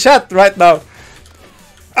 The chat right now.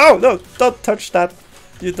 Oh no! Don't touch that.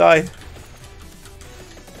 You die.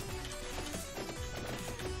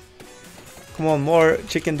 Come on, more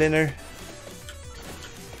chicken dinner.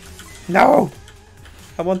 No!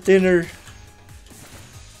 I want dinner.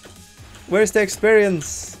 Where's the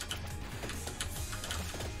experience?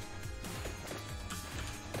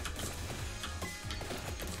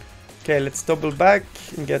 Okay, let's double back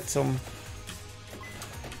and get some.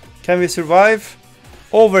 Can we survive?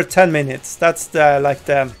 Over 10 minutes. That's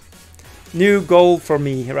the new goal for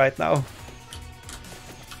me right now.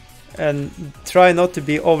 And try not to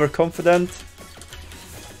be overconfident.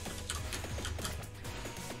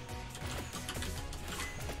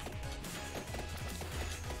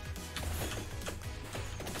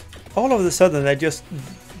 All of a sudden I just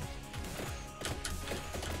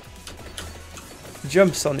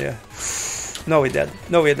jumps on you. No, we're dead.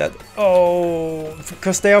 No, we're dead. Oh,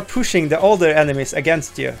 because they are pushing the older enemies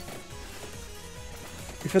against you.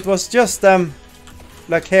 If it was just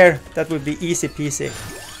like here, that would be easy peasy.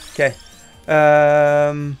 Okay.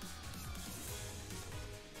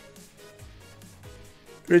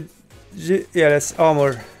 Yeah, that's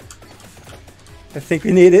armor. I think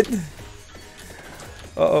we need it.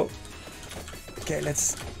 Uh-oh. Okay,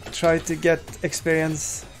 let's try to get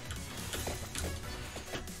experience.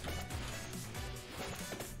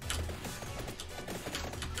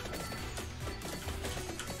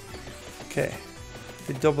 Okay,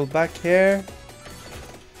 we double back here.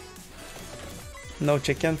 No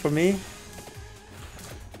chicken for me.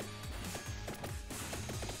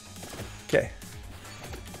 Okay.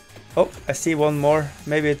 Oh, I see one more.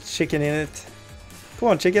 Maybe it's chicken in it. Come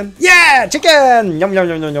on, chicken. Yeah, chicken! Yum, yum,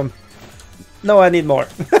 yum, yum, yum. No, I need more.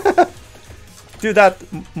 Do that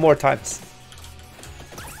more times.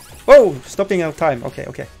 Oh, stopping out time. Okay,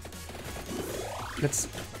 okay. Let's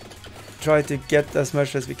try to get as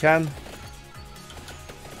much as we can.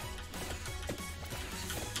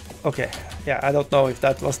 Okay, yeah, I don't know if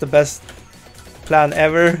that was the best plan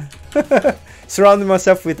ever. Surrounding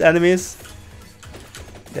myself with enemies.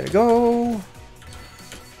 There we go.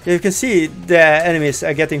 You can see the enemies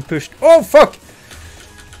are getting pushed. Oh fuck!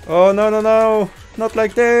 Oh no no no! Not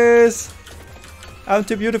like this! I'm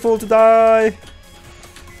too beautiful to die!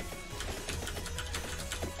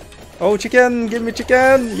 Oh chicken! Give me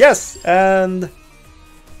chicken! Yes! And...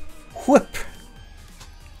 whoop!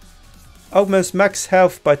 Almost max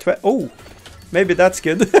health by 20. Oh! Maybe that's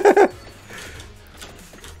good.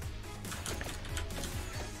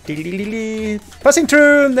 Passing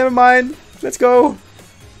through! Never mind! Let's go!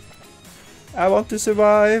 I want to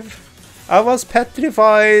survive. I was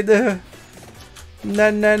petrified.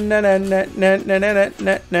 Na na na na na na na na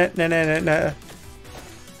na na na na na.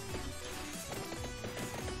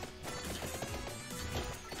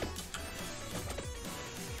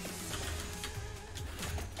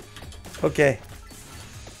 Okay.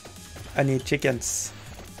 I need chickens.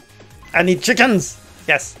 I need chickens!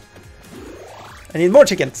 Yes! I need more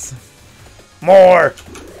chickens! More!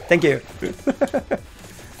 Thank you.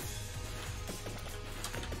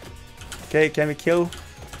 Okay, can we kill?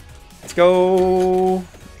 Let's go!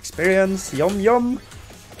 Experience, yum yum!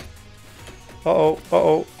 Uh-oh,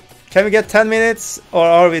 uh-oh. Can we get 10 minutes? Or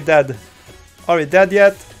are we dead? Are we dead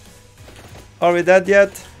yet? Are we dead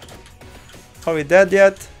yet? Are we dead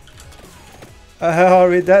yet? Are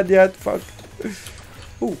we dead yet? Fuck.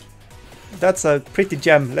 Ooh. That's a pretty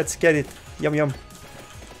gem. Let's get it. Yum yum.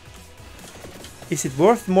 Is it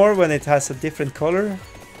worth more when it has a different color?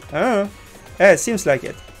 I don't know. Yeah, it seems like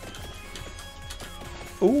it.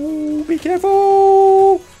 Ooh, be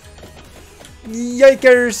careful!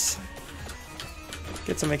 Yikers!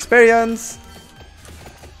 Get some experience.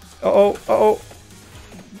 Uh-oh, uh-oh.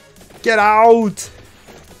 Get out!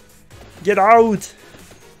 Get out!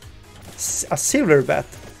 A silver bat.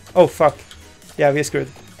 Oh, fuck. Yeah, we're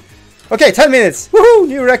screwed. Okay, 10 minutes! Woohoo!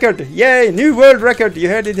 New record! Yay! New world record! You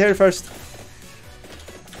heard it here first.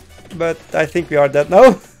 But I think we are dead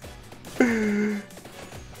now.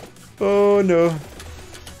 Oh no.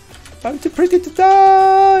 I'm too pretty to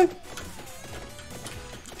die!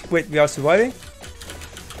 Wait, we are surviving?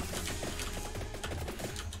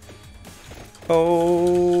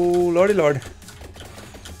 Oh, lordy lord.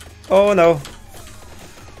 Oh no.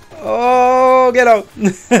 Oh, get out!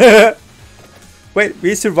 Wait,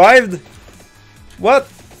 we survived? What?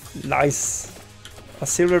 Nice. A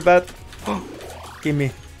silver bat. Oh,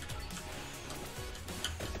 gimme.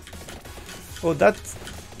 Oh, that...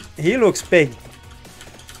 he looks big.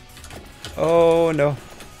 Oh no.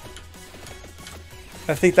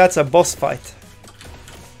 I think that's a boss fight.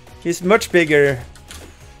 He's much bigger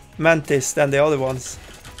mantis than the other ones.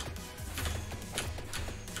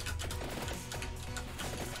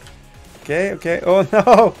 Okay, okay. Oh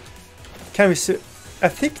no! Can we I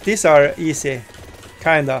think these are easy.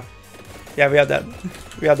 Kinda. Yeah, we are dead.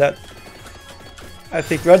 We are dead. I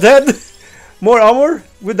think we are dead. More armor?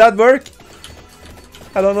 Would that work?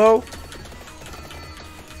 I don't know.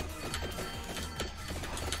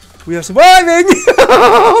 We are surviving!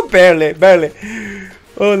 Barely, barely.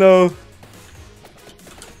 Oh no.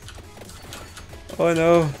 Oh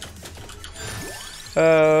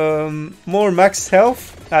no. More max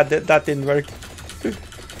health? Ah, that didn't work.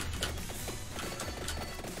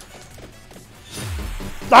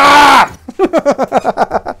 Ah!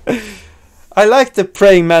 I like the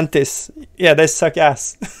praying mantis. Yeah, they suck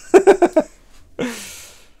ass.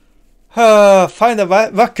 Find a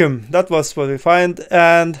vacuum. That was what we find.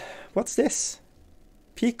 And what's this?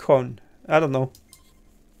 Peacorn. I don't know.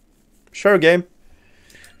 Sure game.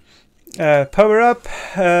 Power up.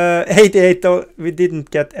 88. We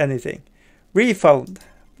didn't get anything. Refound.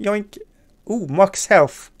 Yoink. Ooh, max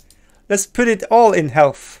health. Let's put it all in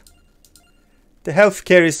health. The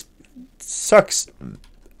healthcare is sucks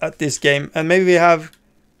at this game. And maybe we have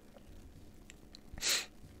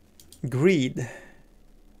greed.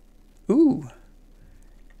 Ooh.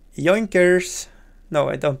 Yoinkers. No,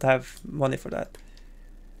 I don't have money for that.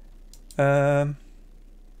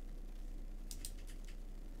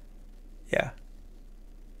 Yeah.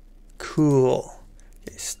 Cool.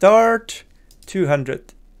 Okay, start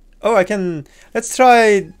 200. Oh, I can... let's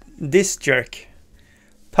try this jerk.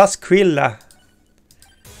 Pasquilla.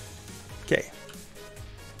 Okay.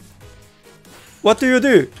 What do you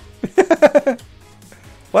do?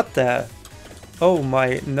 What the... oh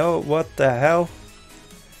my... no, what the hell?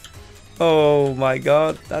 Oh my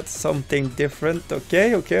god, that's something different.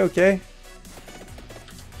 Okay, okay, okay.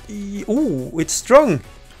 Ooh, it's strong!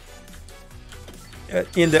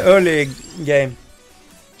 In the early game.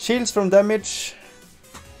 Shields from damage.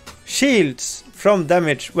 Shields from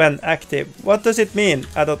damage when active. What does it mean?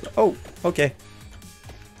 I don't... oh, okay.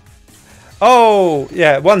 Oh,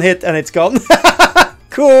 yeah, one hit and it's gone.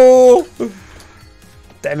 Cool!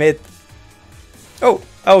 Damn it. Oh,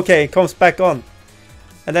 okay, it comes back on.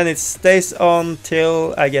 And then it stays on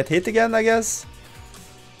till I get hit again, I guess.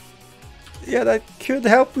 Yeah, that could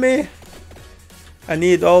help me. I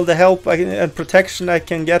need all the help and protection I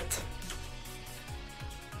can get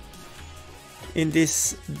in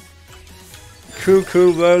this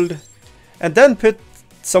cool world. And then put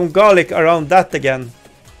some garlic around that again.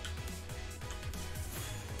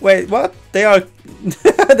 Wait, what? They are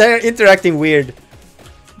they're interacting weird.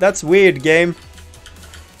 That's weird, game.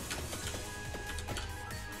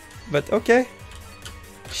 But okay.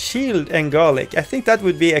 Shield and garlic. I think that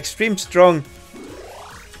would be extreme strong.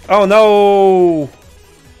 Oh no!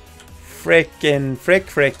 Frickin' frick.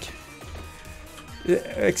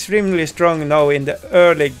 Extremely strong now in the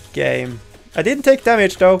early game. I didn't take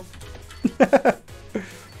damage though.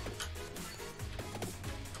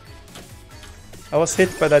 I was hit,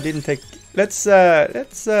 but I didn't take. Let's I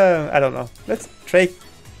don't know. Let's try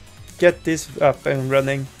get this up and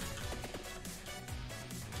running.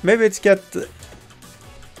 Maybe it's get.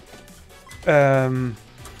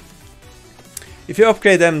 If you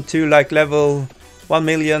upgrade them to like level 1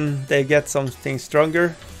 million, they get something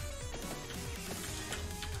stronger.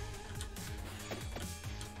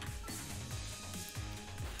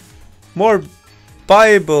 More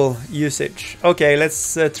Bible usage. Okay,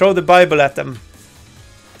 let's throw the Bible at them.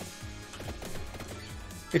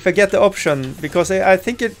 If I get the option, because I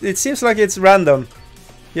think it seems like it's random.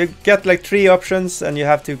 You get like 3 options and you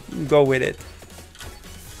have to go with it.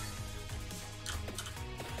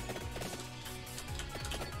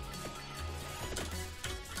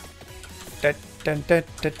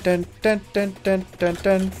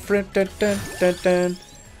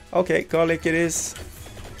 Okay, garlic it is.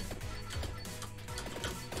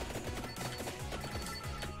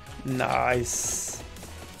 Nice.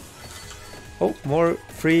 Oh, more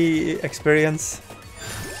free experience.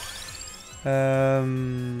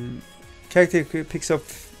 Character picks up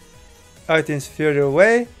items further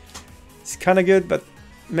away. It's kind of good, but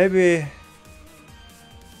maybe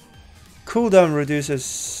cooldown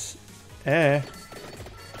reduces.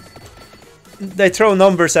 They throw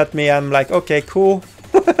numbers at me. I'm like, okay, cool.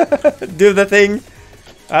 Do the thing.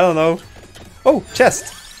 I don't know. Oh,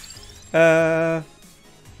 chest.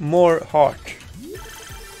 More heart.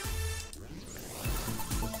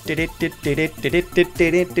 The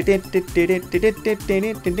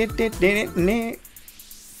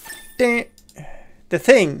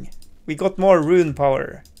thing. We got more rune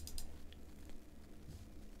power.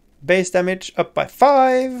 Base damage up by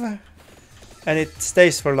 5. And it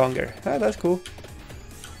stays for longer. Ah, that's cool.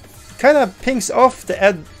 Kind of pings off the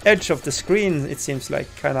edge of the screen, it seems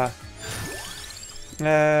like. Kind of.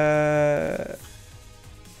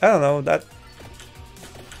 I don't know that.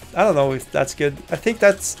 I don't know if that's good. I think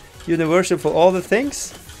that's universal for all the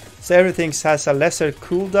things. So everything has a lesser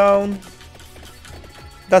cooldown.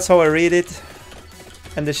 That's how I read it.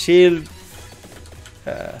 And the shield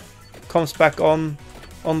comes back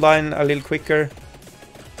online a little quicker.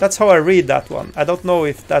 That's how I read that one. I don't know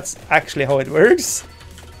if that's actually how it works.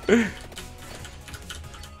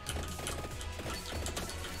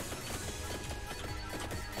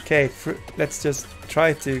 Okay, let's just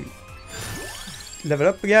try to level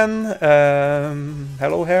up again.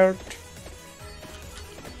 Hello, heart.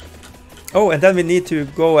 Oh, and then we need to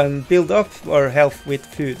go and build up our health with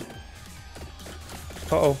food.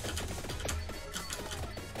 Uh-oh.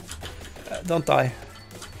 Don't die.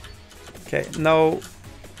 Okay, now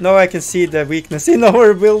I can see the weakness in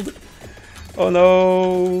our build. Oh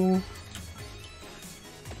no.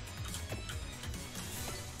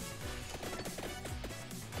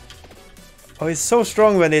 Oh, it's so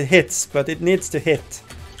strong when it hits, but it needs to hit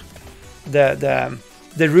the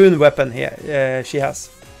rune weapon here she has.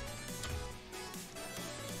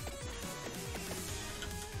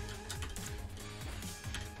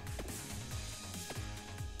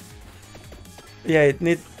 Yeah,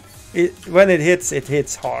 when it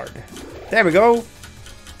hits hard. There we go.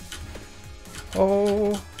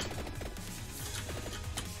 Oh.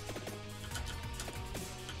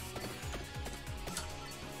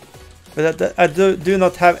 But I do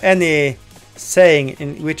not have any saying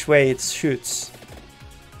in which way it shoots.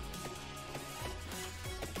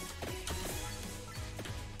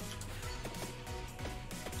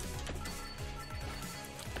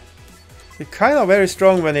 It's kind of very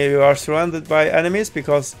strong when you are surrounded by enemies,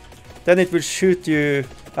 because then it will shoot you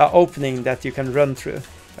an opening that you can run through,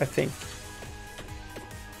 I think.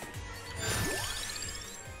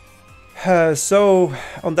 So,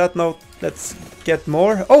 on that note, let's get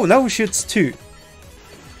more. Oh, now it shoots 2.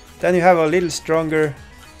 Then you have a little stronger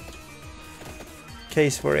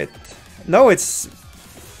case for it. No, it's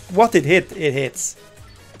what it hits.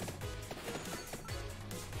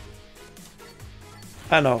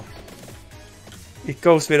 I know. It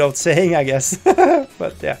goes without saying, I guess.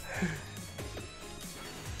 But yeah.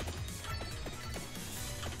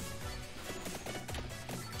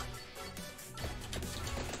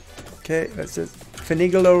 Okay, let's just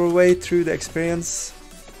finagle our way through the experience.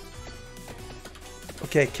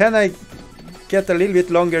 Okay, can I get a little bit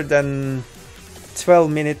longer than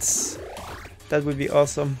 12 minutes? That would be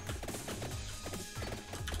awesome.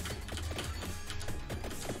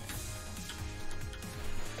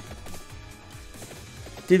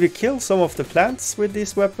 Did we kill some of the plants with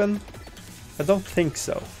this weapon? I don't think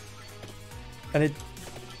so. And it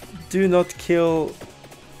do not kill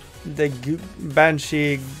the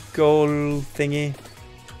Banshee goal thingy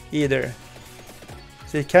either.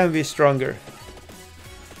 So it can be stronger.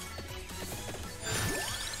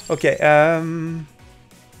 Okay,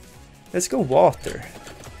 let's go water.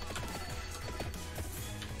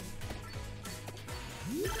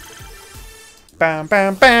 Bam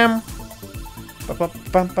bam bam.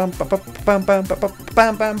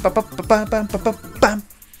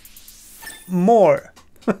 More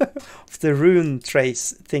of the rune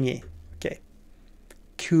trace thingy. Okay,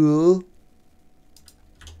 cool.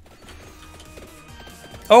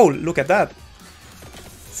 Oh, look at that.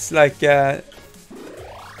 It's like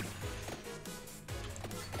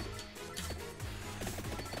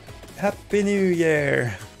Happy New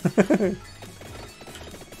Year.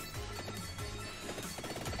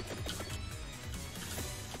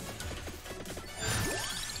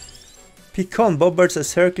 Pecan bobbers a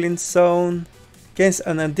circling zone, gains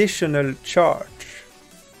an additional charge.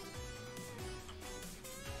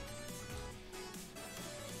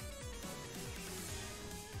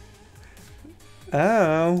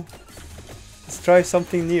 Oh, let's try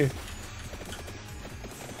something new.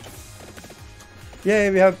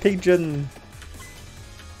 Yay, we have pigeon.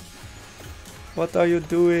 What are you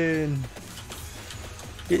doing?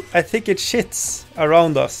 I think it shits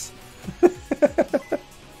around us.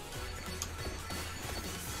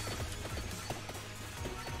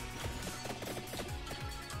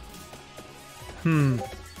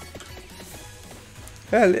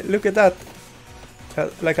 Yeah, look at that.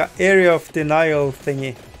 Like an area of denial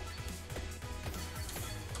thingy.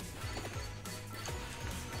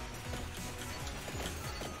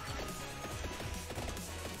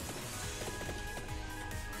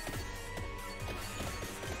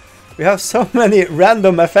 We have so many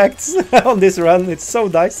random effects on this run. It's so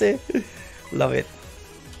dicey. Love it.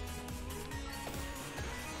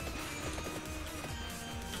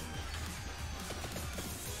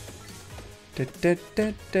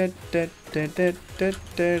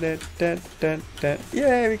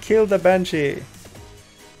 Yeah, we killed the Banshee.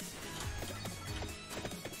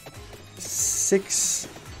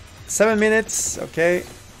 7 minutes. Okay.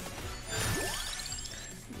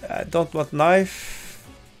 I don't want knife.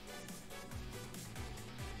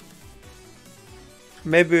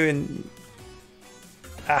 Maybe in...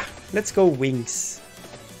 let's go wings.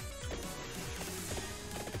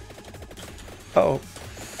 Uh-oh.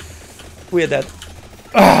 We're dead.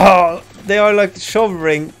 Oh, they are like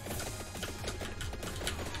showering,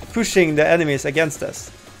 pushing the enemies against us.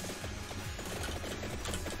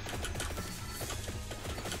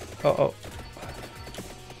 Oh.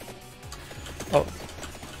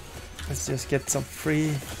 Let's just get some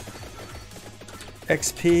free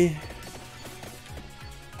XP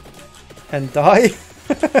and die.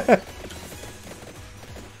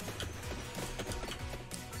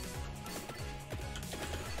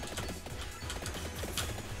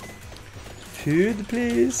 Food,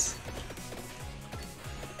 please.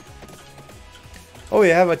 Oh, we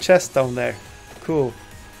have a chest down there. Cool.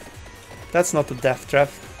 That's not a death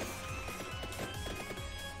trap.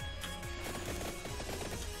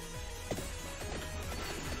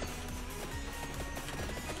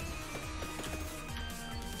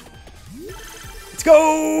 Let's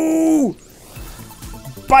go!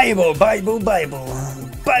 Bible, Bible, Bible.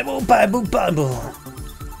 Bible, Bible, Bible.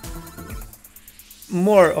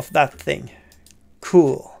 More of that thing.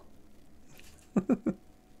 Cool.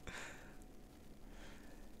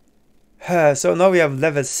 So now we have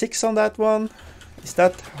level 6 on that one. Is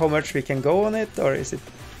that how much we can go on it, or is it...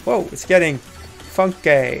 Whoa, it's getting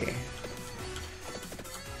funky.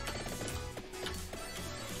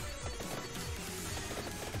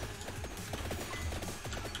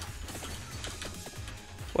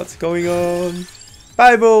 What's going on?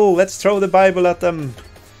 Bible! Let's throw the Bible at them.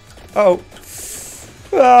 Oh.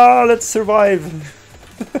 Let's survive.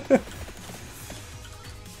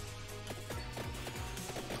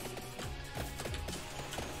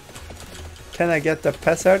 Can I get the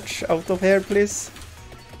passage out of here, please?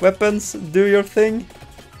 Weapons, do your thing.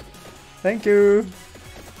 Thank you.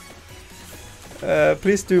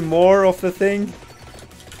 Please do more of the thing.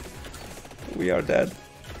 We are dead.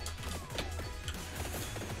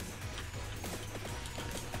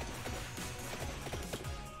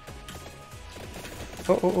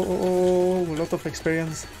 Oh, a lot of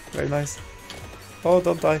experience. Very nice. Oh,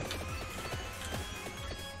 don't die.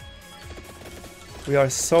 We are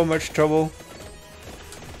so much trouble.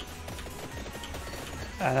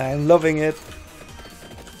 And I'm loving it.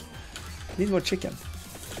 Need more chicken.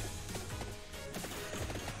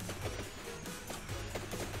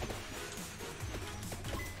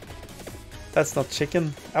 That's not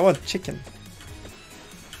chicken. I want chicken.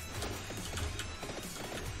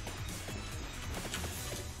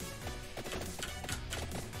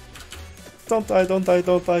 Don't die, don't die,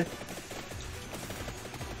 don't die.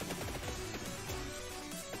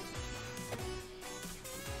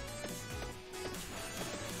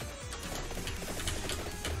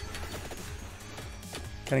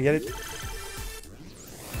 Can I get it?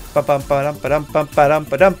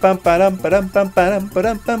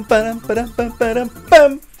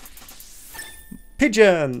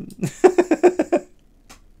 Pigeon!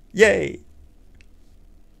 Yay!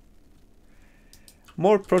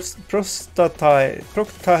 More proctails.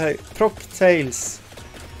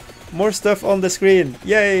 More stuff on the screen.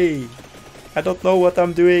 Yay! I don't know what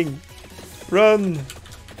I'm doing. Run!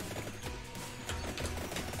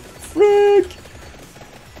 Frick!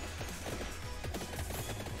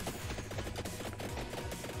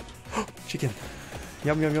 Chicken.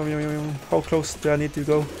 Yum, yum, yum, yum, yum, yum. How close do I need to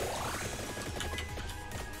go?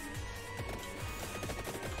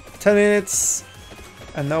 10 minutes.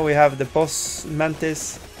 And now we have the boss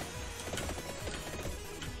mantis.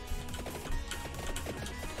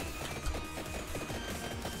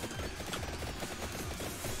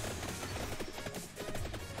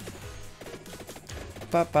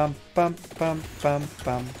 Bam, bam, bam, bam, bam,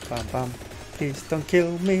 bam, bam, bam. Please don't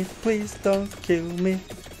kill me. Please don't kill me.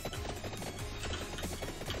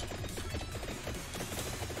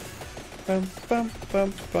 Bum bum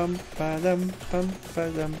bum bum badum bum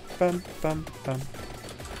badum bum bum bum.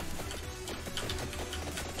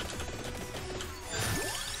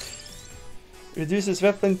 Reduces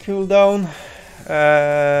weapon cooldown.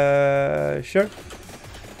 Sure.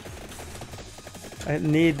 I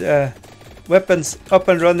need weapons up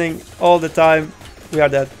and running all the time. We are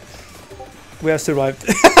dead. We have survived.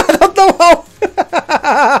 I don't know how.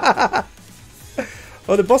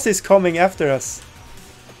 Oh, the boss is coming after us.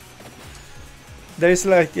 There is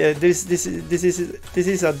like this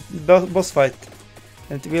is a boss fight,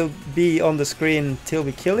 and it will be on the screen till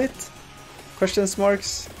we kill it. Questions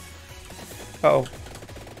marks. Uh oh.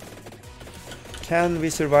 Can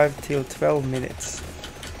we survive till 12 minutes?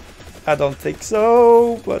 I don't think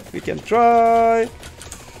so, but we can try.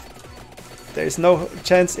 There is no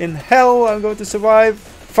chance in hell I'm going to survive.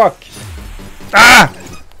 Fuck. Ah!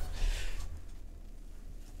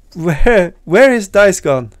 Where is dice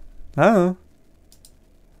gone? I don't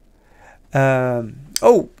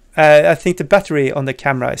know. I think the battery on the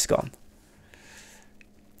camera is gone.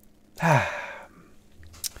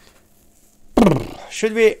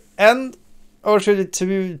 Should we end, or should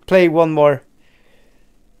we play one more?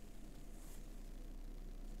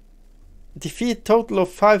 Defeat total of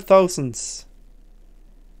 5,000.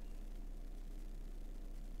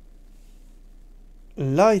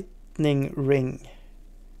 Lightning ring.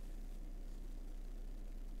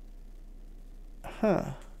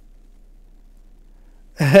 Huh.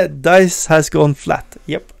 Dice has gone flat.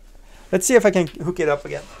 Yep. Let's see if I can hook it up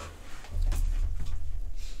again.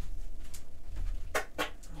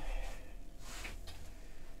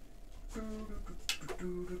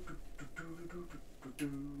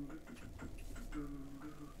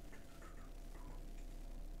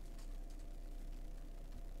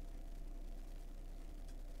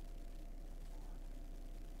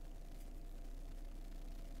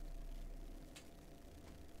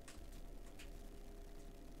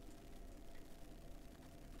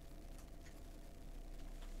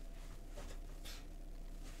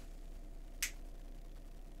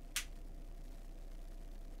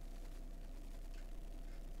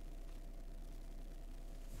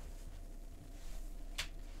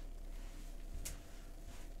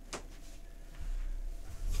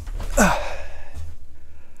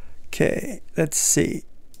 Okay, let's see.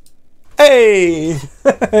 Hey!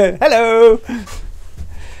 Hello!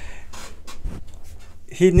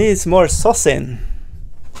 He needs more saucing.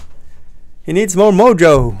 He needs more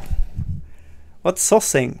mojo. What's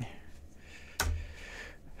saucing?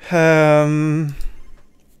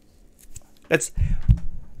 Let's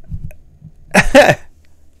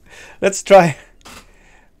let's try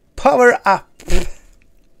power up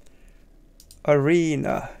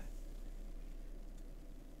arena.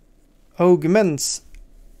 Augments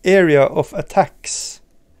area of attacks.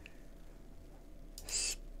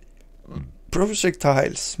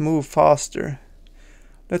 Projectiles move faster.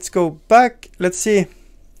 Let's go back. Let's see.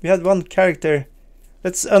 We had one character.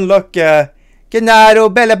 Let's unlock Gennaro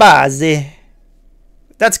Bellabasi.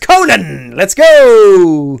 That's Conan! Let's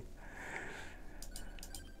go!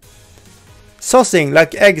 Saucing,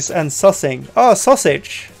 like eggs and saucing. Oh,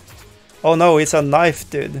 sausage! Oh no, it's a knife,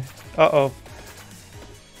 dude. Uh-oh.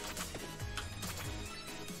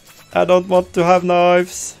 I don't want to have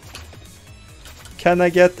knives. Can I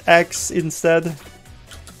get axe instead?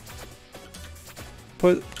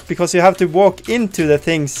 Because you have to walk into the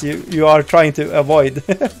things you are trying to avoid.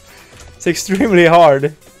 It's extremely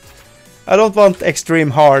hard. I don't want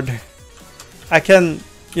extreme hard. I can,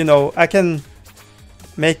 you know, I can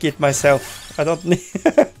make it myself. I don't need...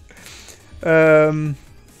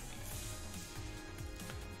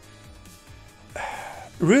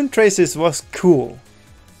 Rune Traces was cool.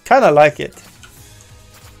 Kinda like it.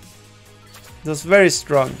 It was very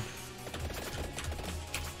strong.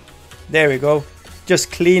 There we go.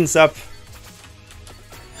 Just cleans up.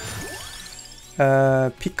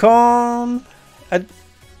 Pecan.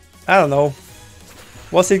 I don't know.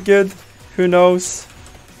 Was it good? Who knows?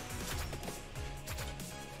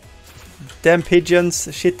 Damn pigeons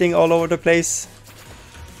shitting all over the place.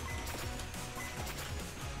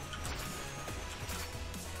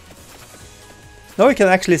 Now we can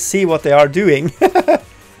actually see what they are doing.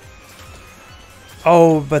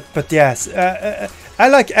 Oh, but yes. I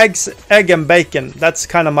like egg and bacon. That's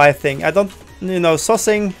kind of my thing. I don't, you know,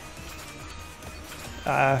 saucing.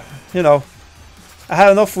 You know, I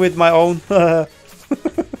have enough with my own.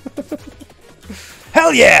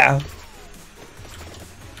 Hell yeah!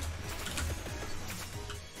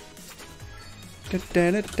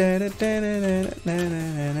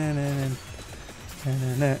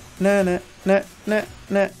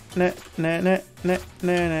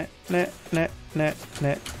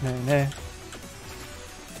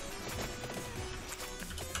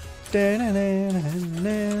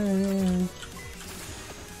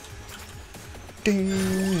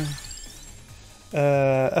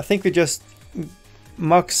 I think we just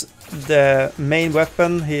max the main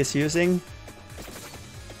weapon he is using.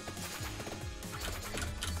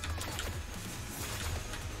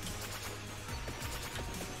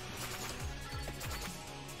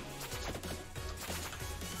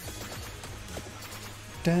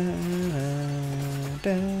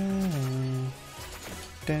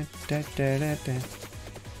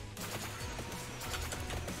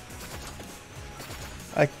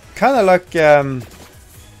 I kind of like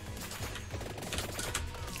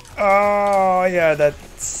oh yeah, that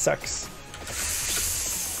sucks.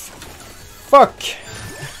 Fuck.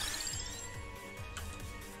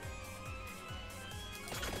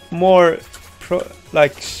 More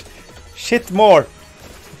shit more.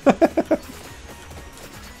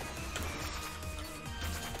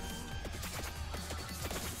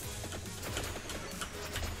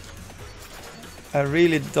 I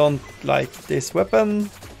really don't like this weapon,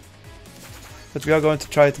 but we are going to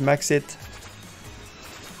try to max it.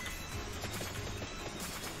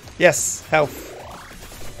 Yes, health.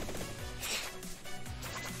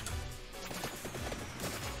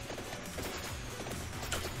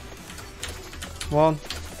 Come on.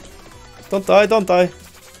 Don't die, don't die.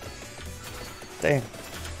 Damn.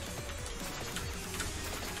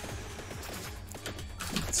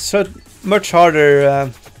 It's so much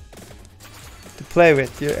harder to play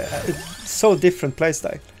with. It's so different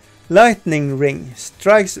playstyle. Lightning ring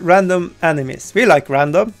strikes random enemies. We like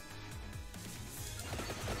random.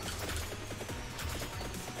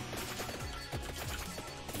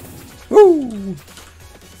 Woo!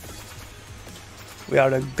 We are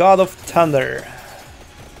the god of thunder.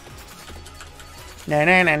 Na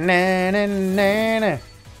na na na na na na.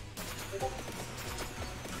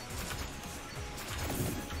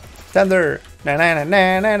 Thunder. Na na na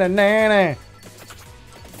na na na na.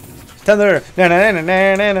 Thunder. Na na na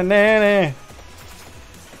na na na na.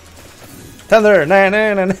 Thunder. Na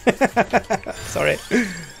na na na. Sorry.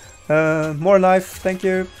 More knife, thank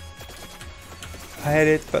you. I hate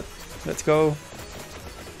it, but let's go.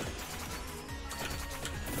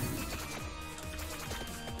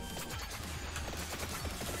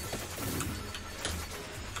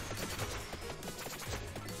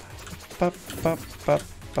 Pop, pop, pop,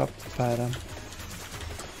 pop, padam.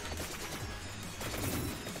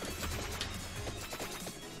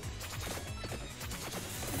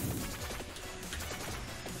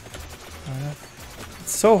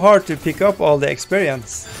 it's so hard to pick up all the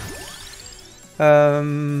experience.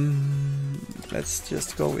 Let's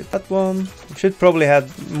just go with that one. Should probably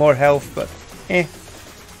have more health, but eh.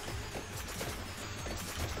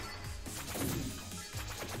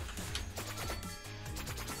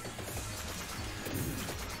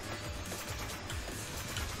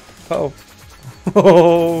 Oh.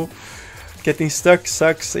 Oh, getting stuck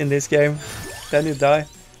sucks in this game. Then you die.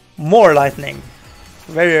 More lightning.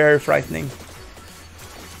 Very, very frightening.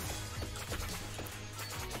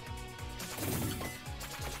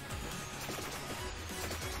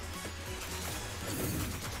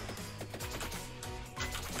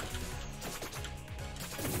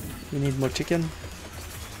 We need more chicken.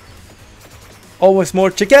 Always more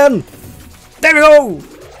chicken! There we go!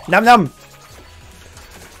 Nom nom!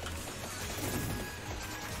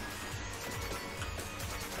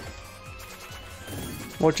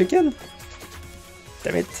 More chicken?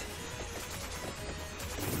 Damn it.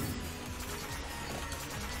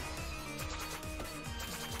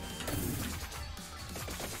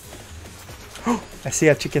 Oh, I see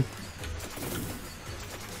a chicken.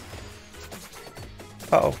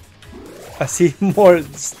 Uh-oh. I see more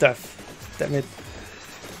stuff. Damn it.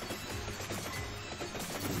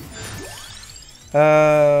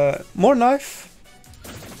 More knife.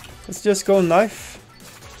 Let's just go knife.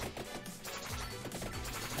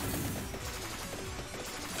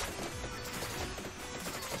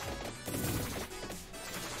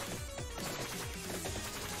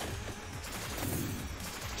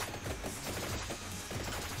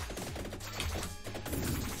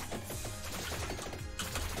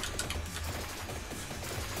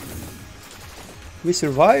 We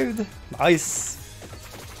survived. Nice.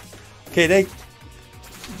 Okay,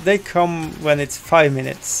 they come when it's 5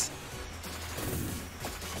 minutes.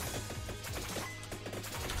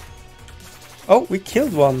 Oh, we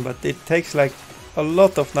killed one, but it takes like a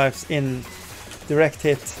lot of knives in direct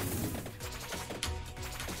hit.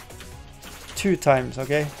 2 times,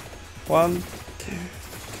 okay? 1, 2,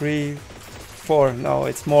 3, 4. No,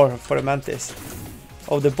 it's more for the mantis.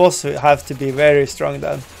 Oh, the boss will have to be very strong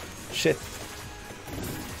then. Shit.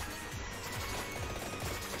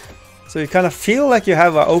 So you kind of feel like you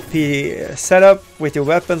have a OP setup with your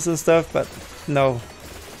weapons and stuff, but no.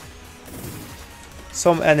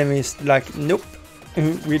 Some enemies like, nope,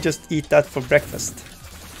 we just eat that for breakfast.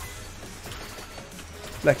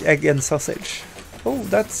 Like egg and sausage. Oh,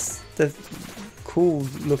 that's the cool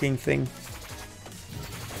looking thing.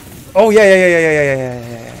 Oh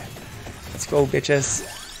yeah. Let's go, bitches.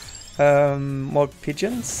 More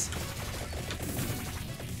pigeons.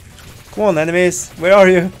 Come on, enemies, where are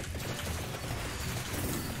you?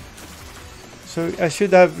 So I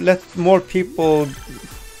should have let more people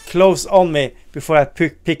close on me before I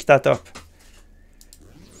pick that up.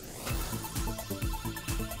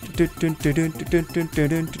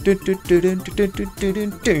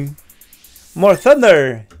 More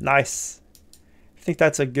thunder! Nice. I think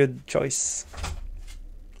that's a good choice.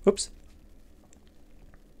 Oops.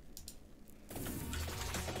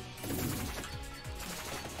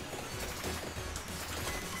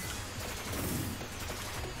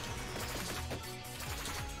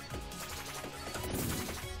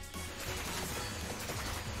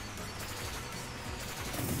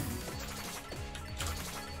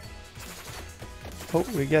 Oh,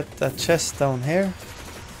 we get that chest down here.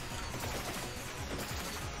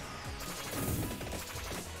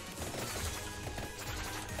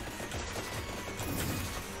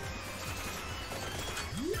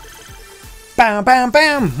 Bam, bam,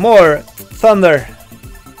 bam! More thunder.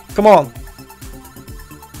 Come on.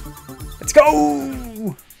 Let's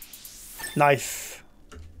go! Knife.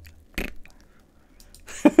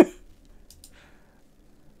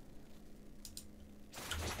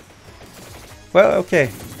 Well, okay.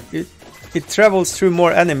 It travels through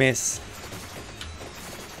more enemies.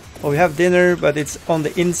 Oh, we have dinner, but it's on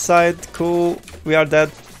the inside. Cool. We are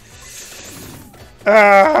dead.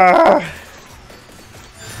 Ah!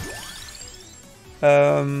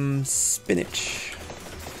 Spinach.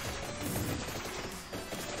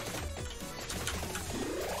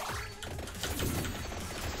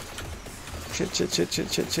 Shit.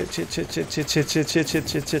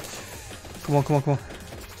 Come on.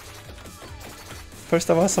 First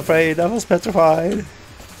I was afraid, I was petrified.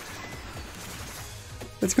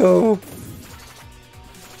 Let's go.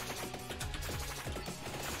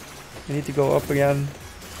 I need to go up again.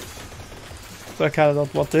 But I kinda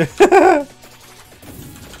don't want to.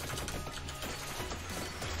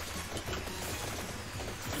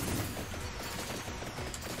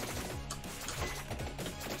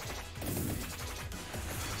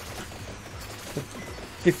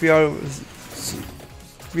 If we are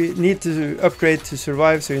we need to upgrade to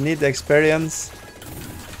survive, so you need the experience.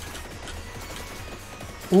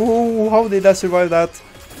 Ooh, how did I survive that?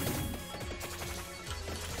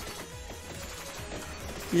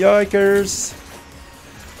 Yikers!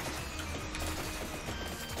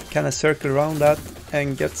 Can I circle around that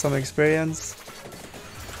and get some experience?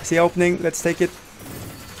 I see opening, let's take it.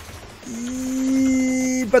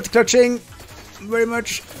 Butt clutching! Very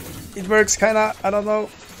much. It works kinda, I don't know.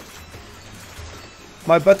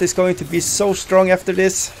 My butt is going to be so strong after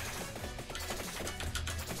this.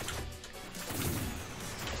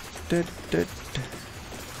 I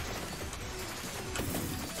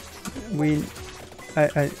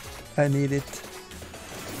need it.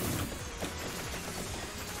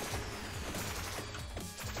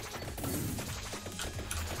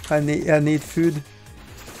 I need food.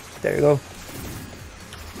 There you go.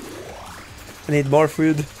 I need more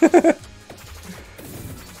food.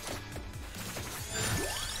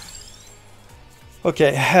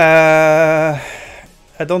 Okay.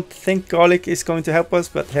 I don't think garlic is going to help us,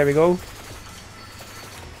 but here we go.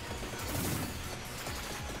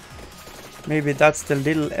 Maybe that's the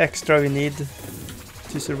little extra we need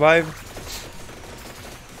to survive.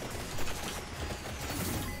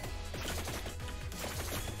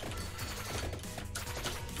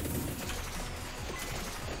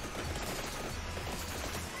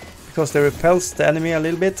 Because they repels the enemy a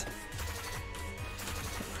little bit.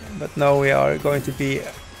 But now we are going to be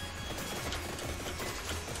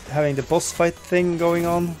having the boss fight thing going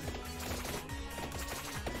on.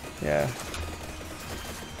 Yeah.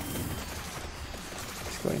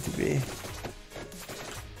 It's going to be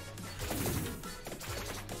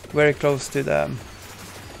very close to them.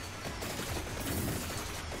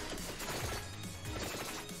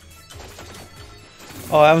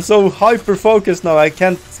 Oh, I'm so hyper focused now. I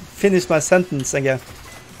can't finish my sentence again.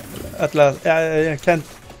 At last, I can't.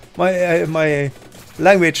 My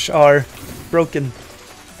language are broken.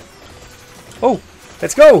 Oh,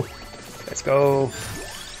 let's go! Let's go.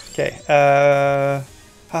 Okay.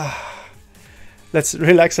 Let's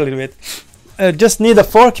relax a little bit. Just need a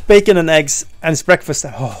fork, bacon, and eggs, and it's breakfast.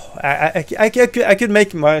 Oh, I could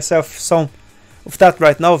make myself some of that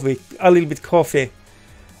right now with a little bit coffee.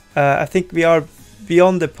 I think we are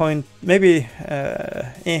beyond the point. Maybe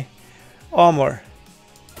armor.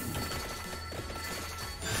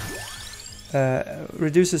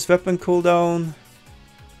 Reduces weapon cooldown.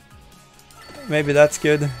 Maybe that's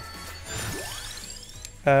good.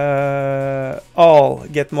 All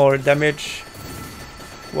get more damage.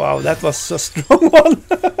 Wow, that was a strong one.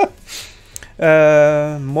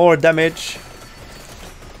 More damage.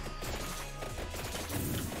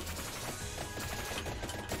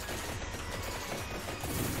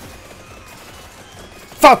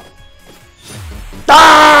 Fuck!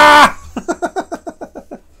 Ah!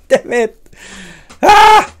 Damn it!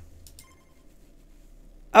 Ah!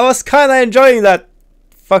 I was kinda enjoying that,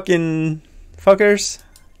 fucking fuckers.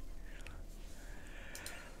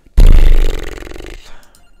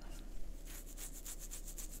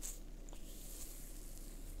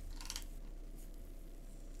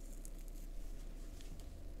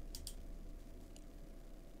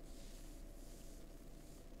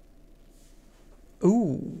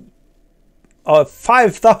 Ooh. Oh,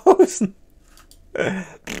 5,000!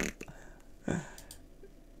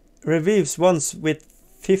 Revives once with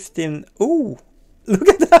 15. Ooh! Look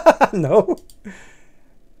at that! No!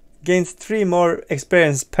 Gains 3 more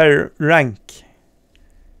experience per rank.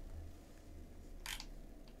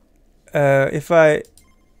 If I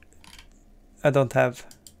don't have.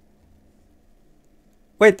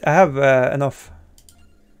 Wait, I have enough.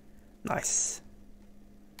 Nice.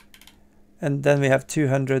 And then we have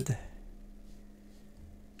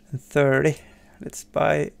 230. Let's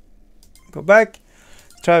buy. Go back.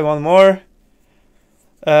 Try one more.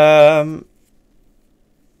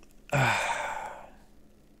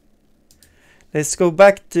 Let's go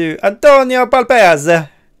back to Antonio Palpez.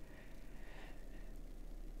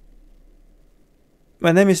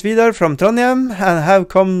 My name is Vidar from Trondheim and have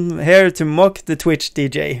come here to mock the Twitch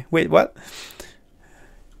DJ. Wait, what?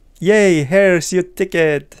 Yay, here's your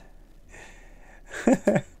ticket.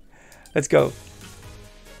 Let's go.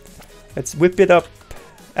 Let's whip it up.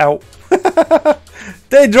 Ow.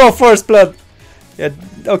 They draw first blood. Yeah,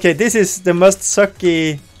 okay, this is the most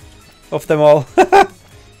sucky of them all.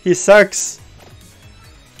 He sucks.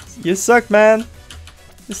 You suck, man.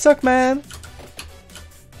 You suck, man.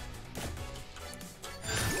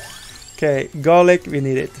 Okay, garlic, we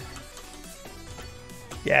need it.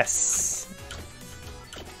 Yes.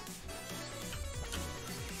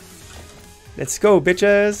 Let's go,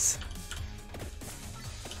 bitches.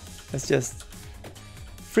 Let's just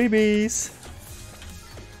Freebies.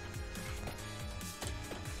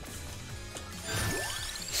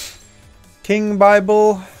 King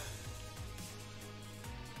Bible.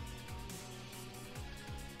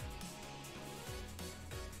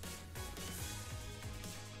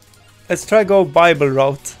 Let's try go Bible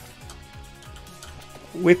route.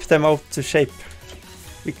 Whip them out to shape.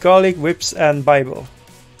 With garlic, whips and Bible.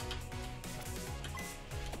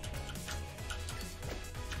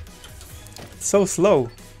 It's so slow.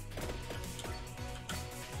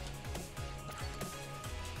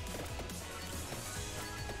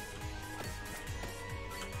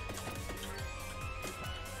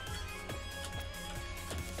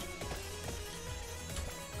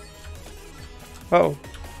 Oh,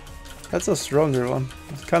 that's a stronger one.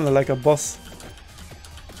 It's kind of like a boss.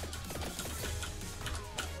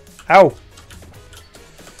 Ow!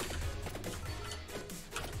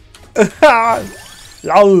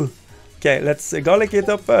 Lol! Okay, let's garlic it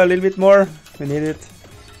up a little bit more. We need it.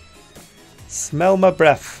 Smell my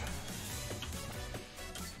breath.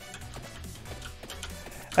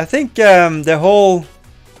 I think the whole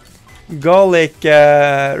garlic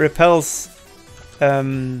repels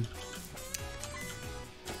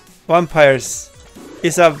vampires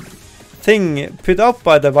is a thing put up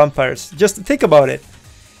by the vampires. Just think about it.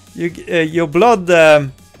 Your blood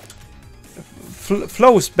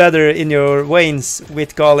flows better in your veins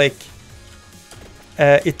with garlic.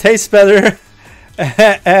 It tastes better,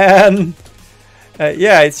 and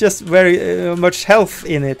yeah, it's just very much health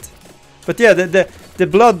in it. But yeah, the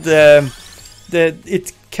blood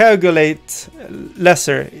it coagulates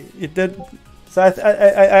lesser. So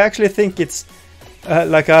I actually think it's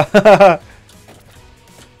like a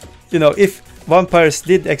you know, if vampires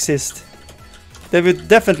did exist, they would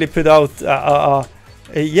definitely put out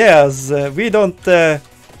yes, we don't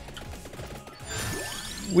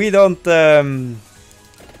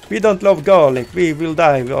love garlic, we will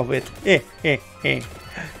die of it.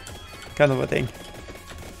 Kind of a thing.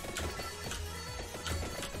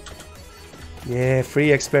 Yeah,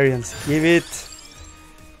 free experience. Give it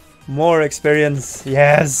more experience.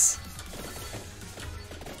 Yes.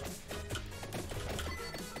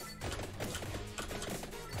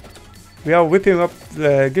 We are whipping up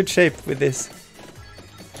the good shape with this.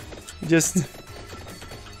 Just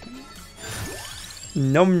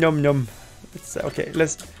nom nom nom. Okay,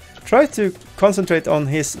 let's try to concentrate on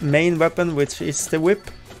his main weapon, which is the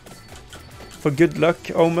whip. For good luck,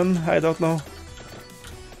 omen, I don't know.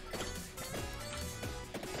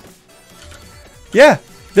 Yeah,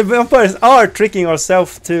 the vampires are tricking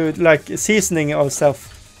ourselves to like seasoning ourselves.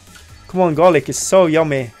 Come on, garlic is so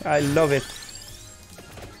yummy. I love it.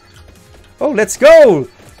 Oh, let's go!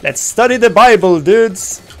 Let's study the Bible,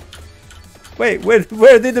 dudes. Wait,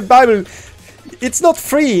 where did the Bible? It's not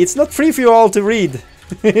free. It's not free for you all to read.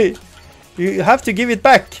 You have to give it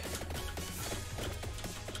back.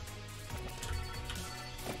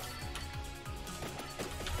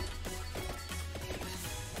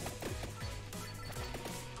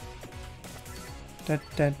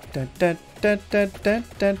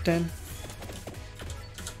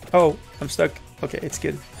 Oh, I'm stuck. Okay, it's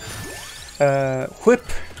good. Whip.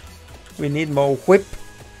 We need more whip.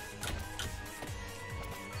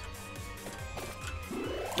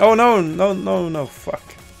 Oh no, no, no, no, fuck.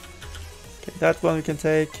 Okay, that one we can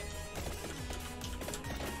take.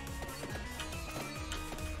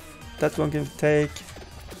 That one can take.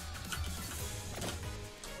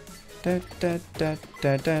 Dun, dun, dun,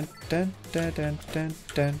 dun, dun, dun, dun, dun, dun,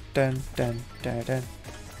 dun, dun, dun, dun, dun.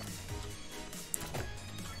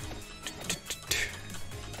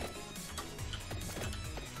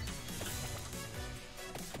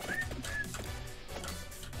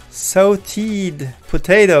 Sauteed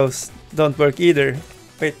potatoes don't work either.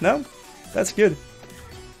 Wait, no? That's good.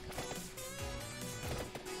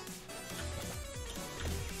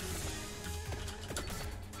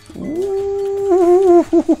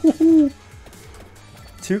 Ooh.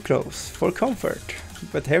 Too close for comfort,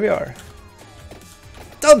 but here we are.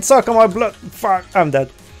 Don't suck on my blood! Fuck, I'm dead.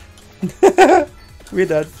 We're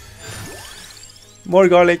dead. More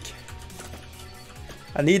garlic.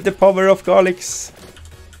 I need the power of garlics.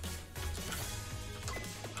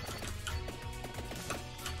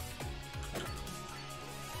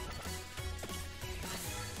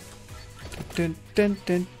 Dun, dun,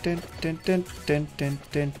 dun, dun, dun, dun, dun, dun,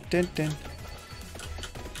 dun, dun, dun.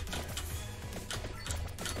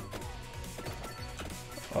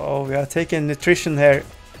 Oh, we are taking nutrition here.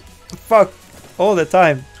 Fuck, all the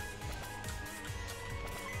time.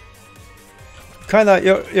 Kinda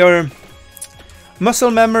your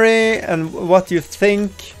muscle memory and what you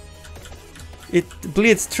think, it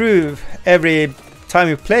bleeds through every time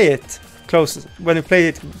you play it, when you play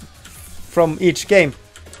it from each game.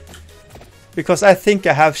 Because I think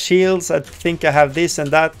I have shields, I think I have this and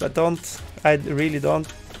that, but I really don't.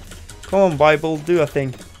 Come on, Bible, do a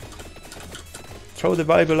thing. Throw the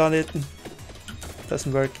Bible on it.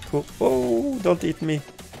 Doesn't work. Cool. Oh, don't eat me.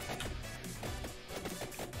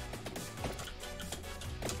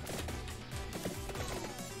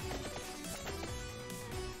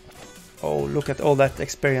 Oh, look at all that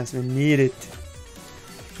experience. We need it.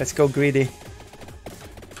 Let's go, greedy.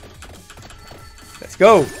 Let's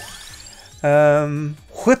go.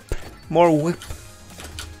 Whip. More whip.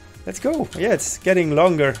 Let's go. Yeah, it's getting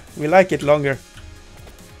longer. We like it longer.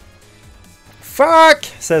 Fuck,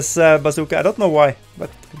 says Bazooka. I don't know why, but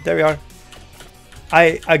there we are.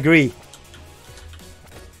 I agree.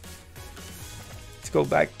 Let's go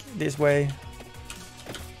back this way.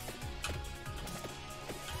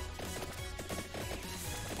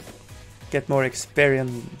 Get more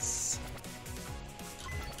experience.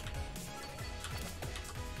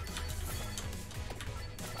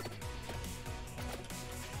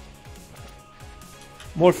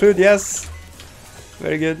 More food, yes.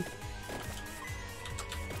 Very good.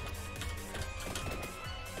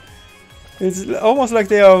 It's almost like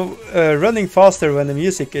they are running faster when the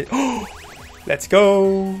music is... Let's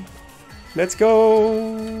go! Let's go!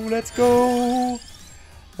 Let's go!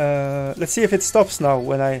 Let's see if it stops now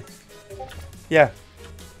when I... Yeah.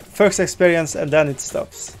 First experience and then it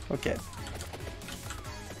stops. Okay.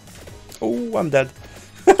 Oh, I'm dead.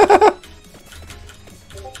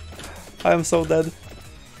 I am so dead.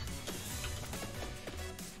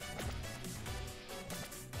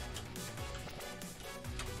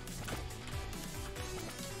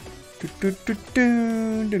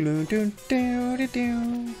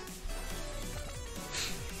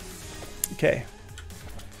 Okay.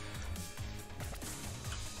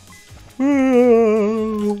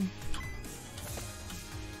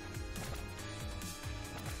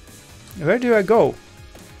 Where do I go?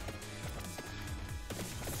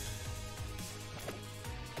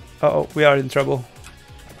 Uh-oh, we are in trouble.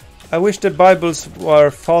 I wish the Bibles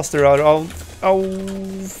were faster around. Oh,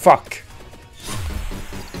 fuck.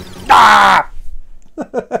 Ah!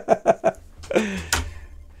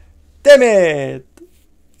 Damn it!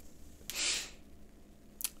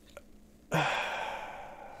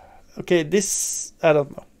 Okay, this... I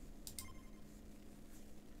don't know.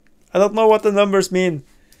 I don't know what the numbers mean.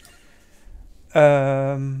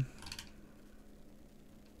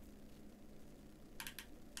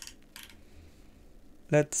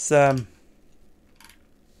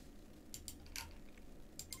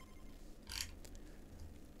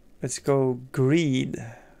 Let's go greed.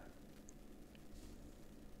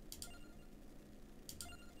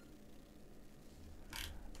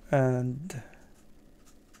 And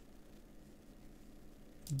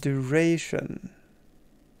duration.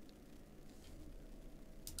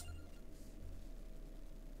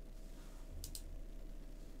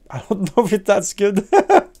 I don't know if that's good.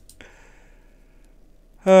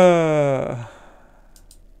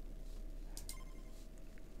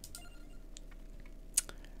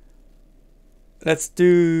 Let's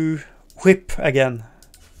do whip again.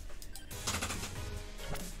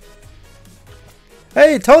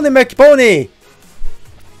 Hey, Tony McPony!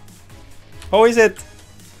 How is it?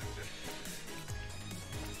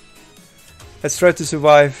 Let's try to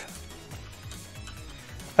survive.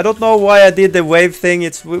 I don't know why I did the wave thing,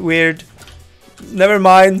 it's weird. Never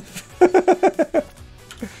mind.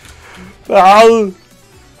 Ow!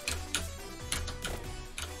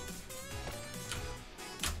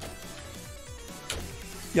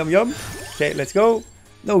 Yum yum. Okay, let's go.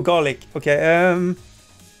 No garlic. Okay,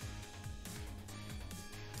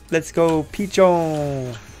 let's go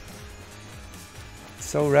pigeon.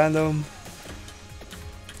 So random.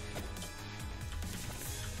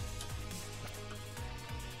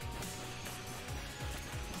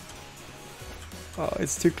 Oh,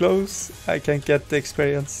 it's too close. I can't get the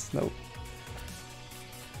experience. No.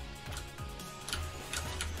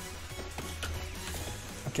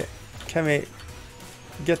 Okay, can we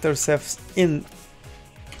get ourselves in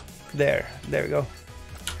there? There we go.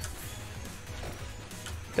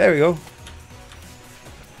 There we go.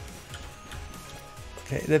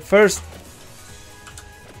 Okay, the first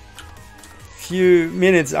few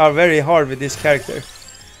minutes are very hard with this character.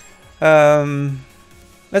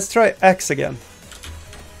 Let's try X again.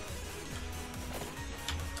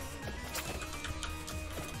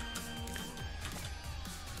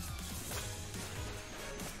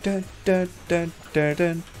 Dun, dun, dun, dun,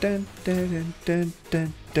 dun, dun, dun, dun,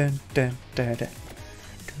 dun, dun, dun, dun, dun.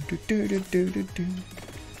 Do, do, do, do, do, do.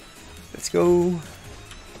 Let's go.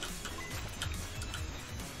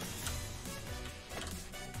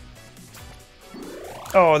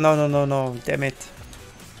 Oh, no, no, no, no. Damn it.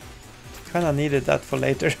 Kinda needed that for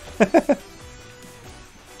later.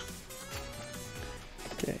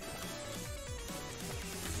 Okay.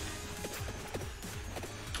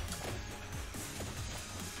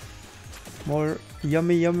 More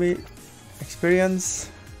yummy, yummy experience.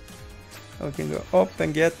 We can go up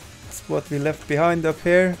and get what we left behind up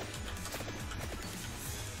here.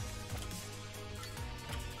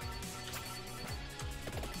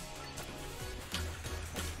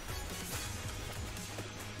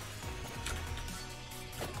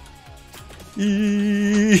 We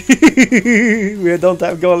don't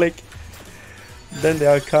have garlic. Then they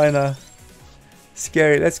are kinda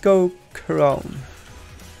scary. Let's go crown.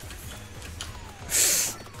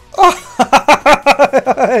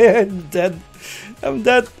 I'm dead. I'm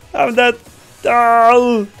dead. I'm dead.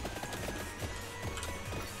 Oh!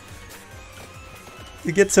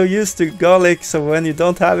 You get so used to garlic, so when you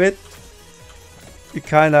don't have it, you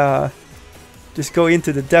kinda just go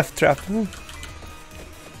into the death trap.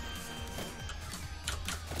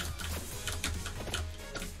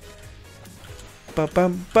 Bum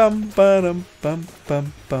bum bum bum bum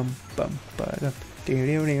bum bum bum bum.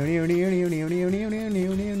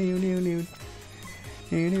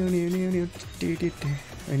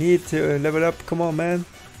 I need to level up. Come on, man.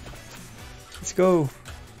 Let's go.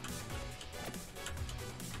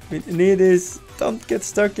 We need this. Don't get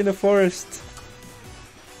stuck in the forest.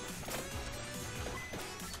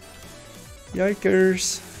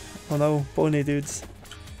 Yikers. Oh no, pony dudes.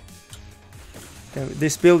 Yeah,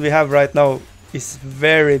 this build we have right now is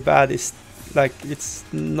very bad. It's like it's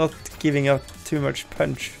not giving up too much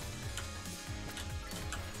punch.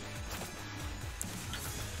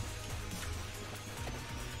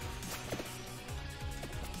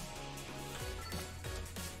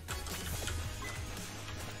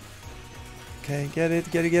 Okay, get it.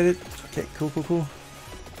 Okay, cool.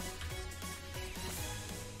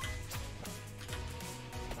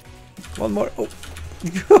 One more. Oh.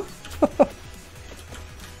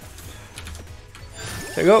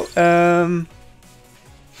 There you go.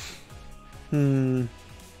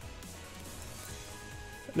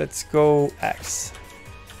 Let's go axe.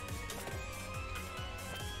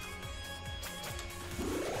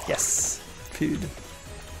 Yes. Food.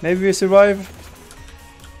 Maybe we survive.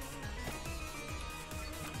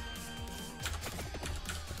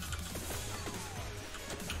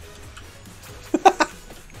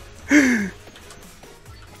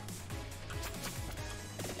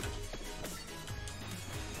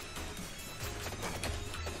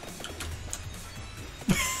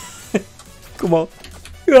 Come on.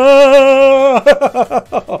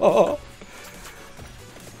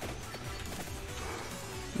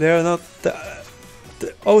 They are not. The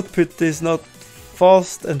output is not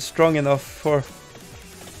fast and strong enough for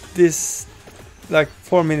this. Like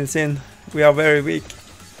 4 minutes in, we are very weak.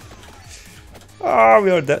 Ah,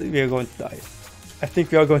 we are going to die. I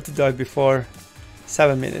think we are going to die before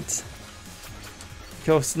 7 minutes.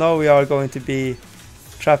 Because now we are going to be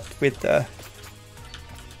trapped with the.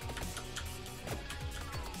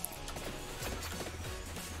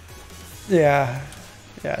 Yeah,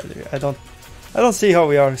 I don't see how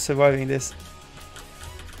we are surviving this.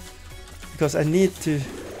 Because I need to,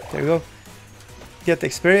 there we go, get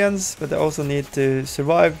experience, but I also need to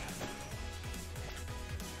survive.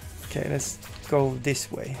 Okay, let's go this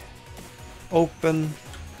way. Open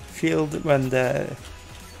field when the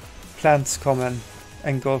plants come and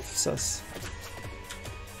engulfs us.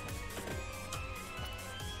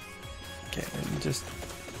 Okay, let me just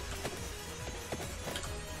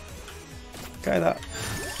kinda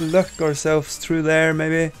luck ourselves through there,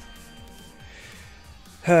 maybe.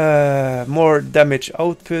 More damage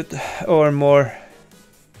output or more.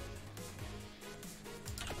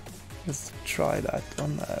 Let's try that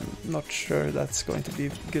one. I'm not sure that's going to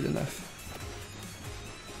be good enough.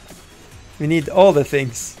 We need all the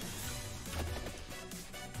things.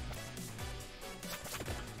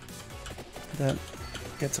 Then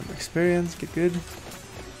get some experience, get good.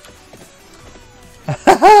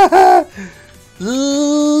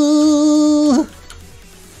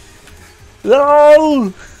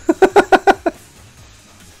 No!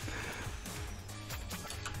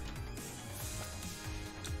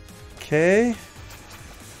 Okay.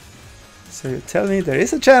 So you tell me there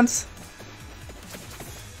is a chance.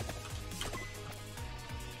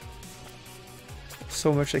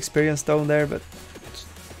 So much experience down there, but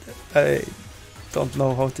I don't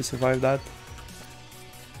know how to survive that.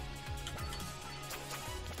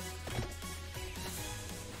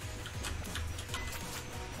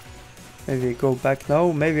 Maybe go back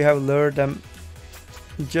now. Maybe have lured them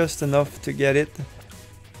just enough to get it.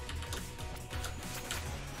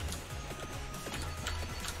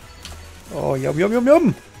 Oh, yum, yum, yum,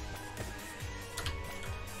 yum.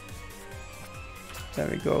 There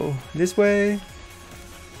we go. This way.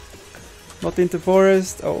 Not into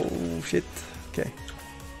forest. Oh, shit. Okay.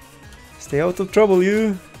 Stay out of trouble,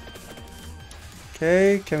 you.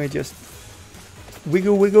 Okay, can we just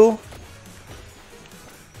wiggle, wiggle?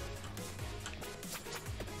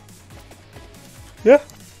 Yeah.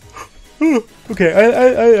 Okay.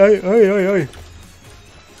 I.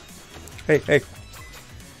 Hey.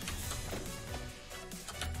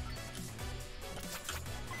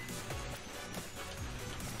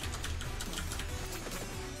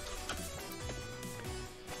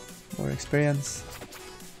 More experience.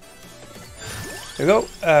 There we go.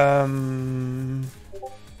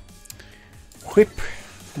 Whip.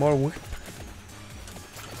 More whip.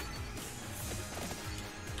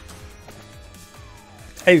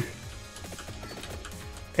 Hey.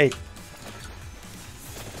 Hey.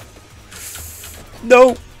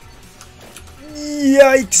 No.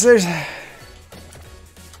 Yikes.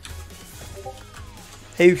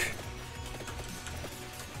 Hey.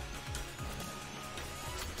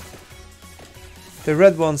 The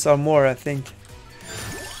red ones are more, I think.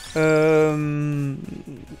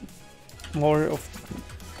 More of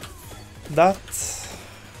that.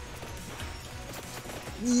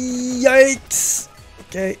 Yikes!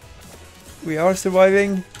 Okay, we are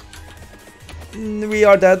surviving. We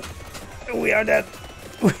are dead. We are dead.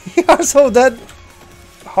 We are so dead.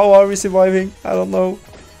 How are we surviving? I don't know.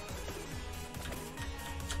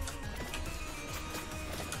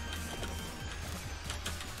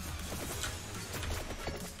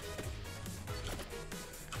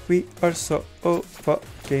 We are so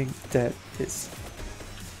fucking dead. This.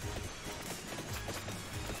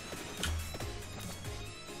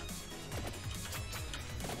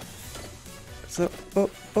 So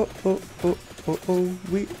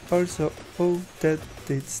we are so dead.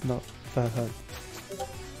 It's not bad.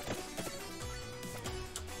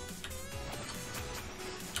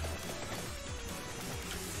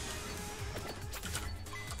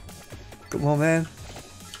 Come on, man.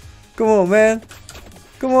 Come on, man.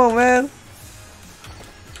 Come on, man.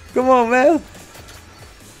 Come on, man.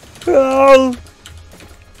 Oh.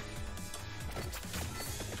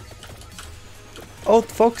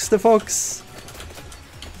 Outfox the fox.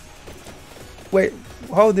 Wait,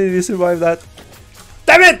 how did you survive that?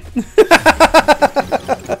 Damn it!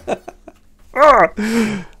 Ah.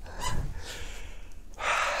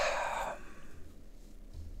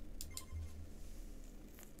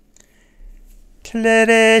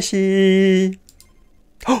 Clarishy.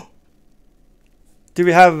 Do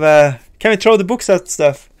we have can we throw the books at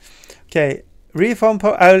stuff? Okay, reform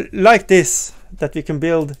power. I like this, that we can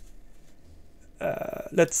build.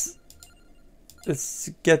 Let's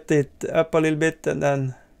get it up a little bit, and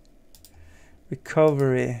then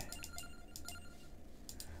recovery,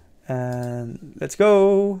 and let's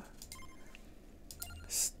go.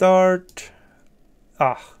 Start.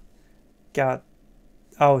 Ah, God.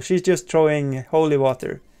 Oh, she's just throwing holy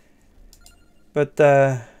water, but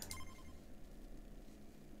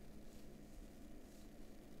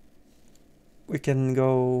we can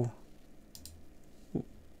go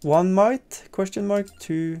 1 might, question mark,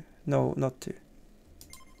 2, no, not 2.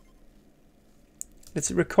 Let's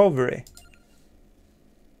recovery.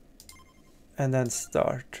 And then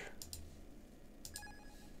start.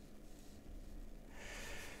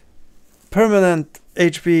 Permanent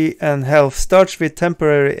HP and health starts with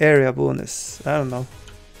temporary area bonus. I don't know.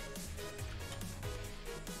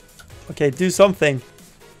 Okay, do something.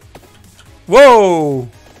 Whoa!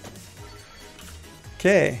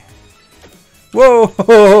 Okay.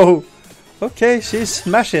 Whoa! Okay, she's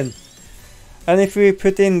smashing. And if we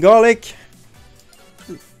put in garlic...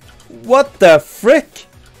 What the frick?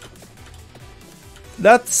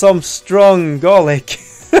 That's some strong garlic.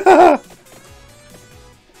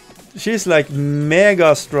 She's like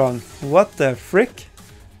mega strong. What the frick?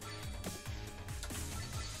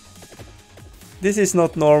 This is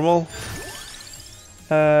not normal.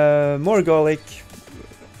 More garlic.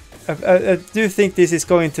 I do think this is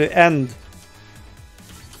going to end.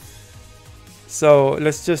 So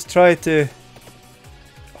let's just try to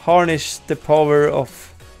harness the power of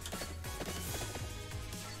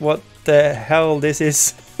what the hell this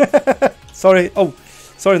is. Sorry. Oh,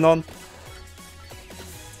 sorry, non.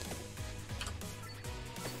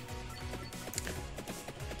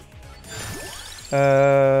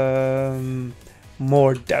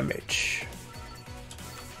 More damage.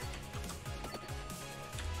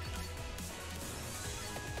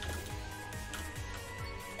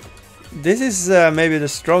 This is maybe the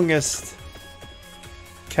strongest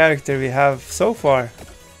character we have so far.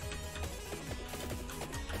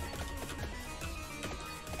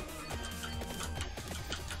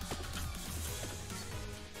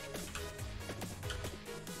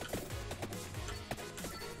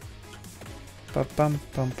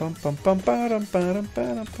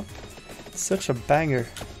 Such a banger.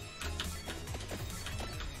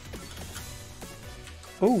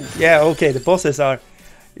 Oh, yeah, okay, the bosses are...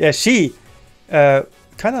 Yeah, she kind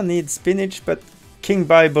of needs spinach, but King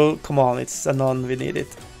Bible, come on, it's a non, we need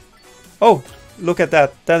it. Oh, look at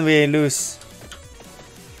that, then we lose.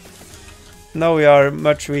 Now we are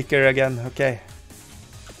much weaker again, okay.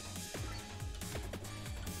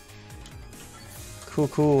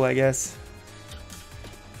 Cool, I guess.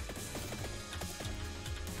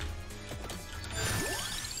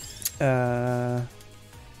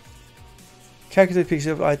 Calculate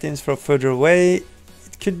picture of items from further away.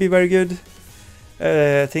 It could be very good.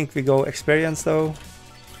 I think we go experience though.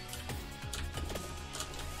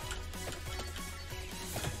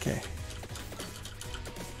 Okay.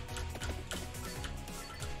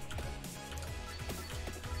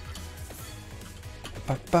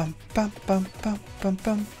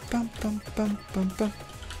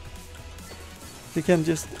 We can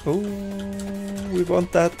just... Oh, we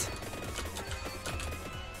want that.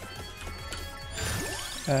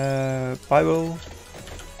 Bible.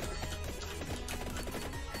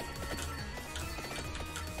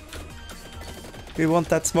 We want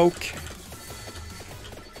that smoke.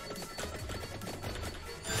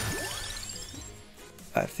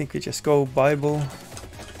 I think we just go Bible.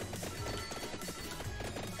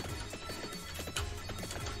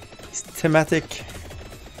 It's thematic.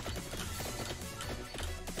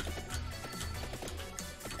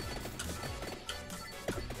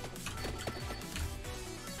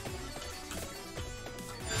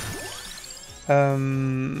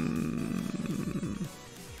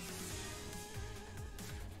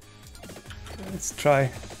 Let's try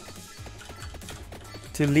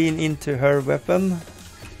to lean into her weapon.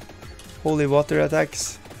 Holy water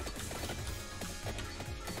attacks.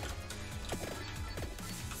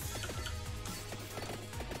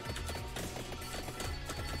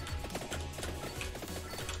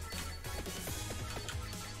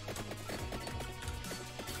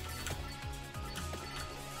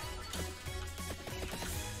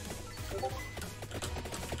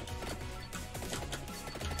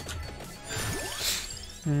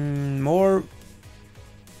 More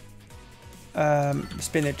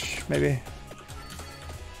spinach, maybe.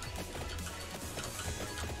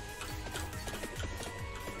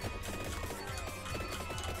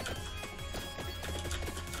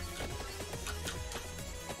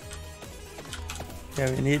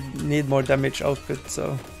 Yeah, we need more damage output,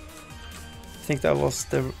 so I think that was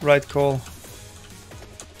the right call.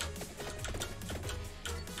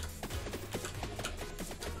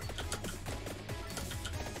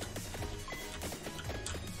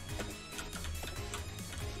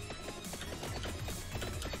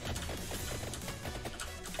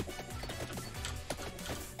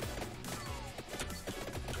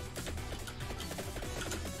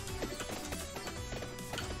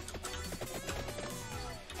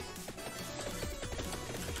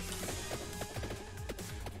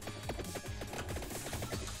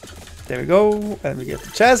 There we go, and we get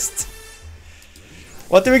the chest.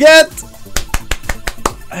 What do we get?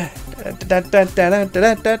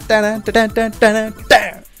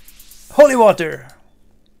 Holy water.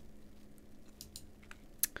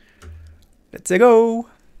 Let's go.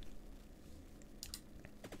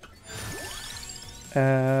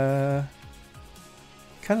 Kind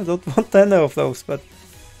of don't want any of those, but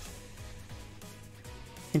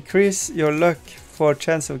increase your luck for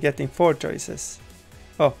chance of getting 4 choices.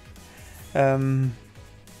 Oh.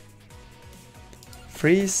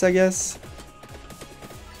 Freeze, I guess.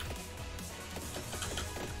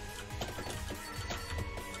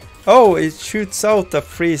 Oh, it shoots out a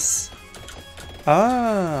freeze.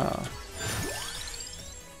 Ah.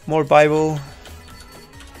 More Bible.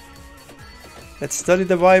 Let's study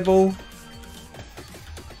the Bible.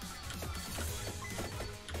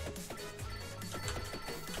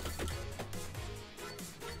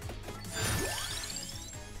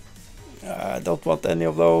 I don't want any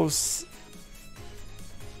of those.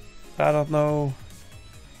 I don't know.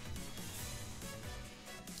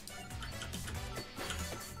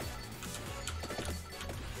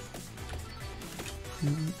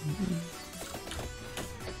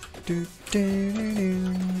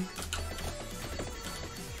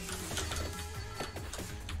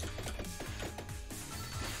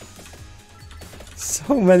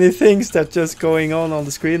 So many things that just going on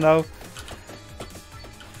the screen now.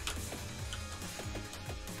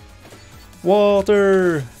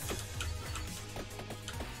 Water.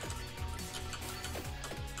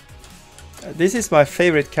 This is my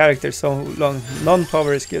favorite character so long.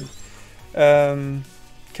 Non-power is good.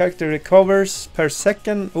 character recovers per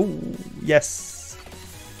second. Oh, yes.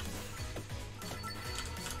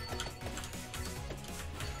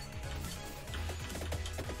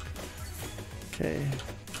 Okay.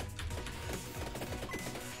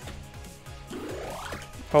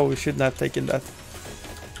 Oh, we should not have taken that.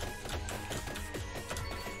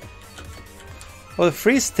 Well, the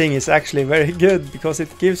freeze thing is actually very good because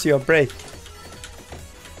it gives you a break.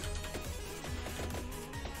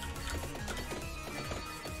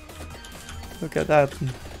 Look at that.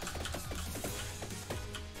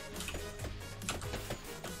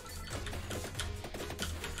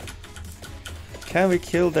 Can we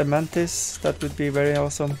kill the mantis? That would be very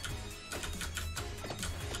awesome.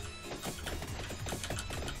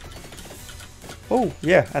 Oh,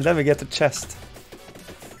 yeah, and then we get the chest.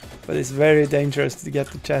 But it's very dangerous to get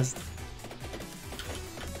the chest.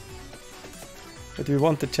 But we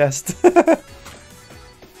want the chest.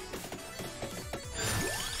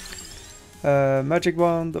 Magic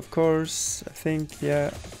wand, of course, I think,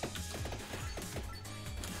 yeah.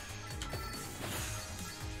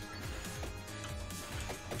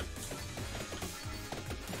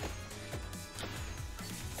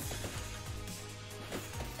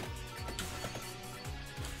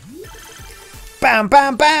 Bam,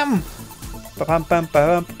 bam, bam! Bam, bam,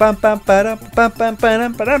 bam, bam, bam, bam, bam, bam, bam,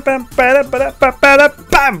 bam, bam, bam, bam,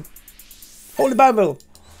 bam! Holy Bible!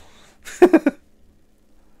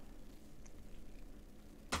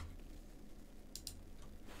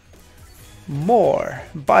 More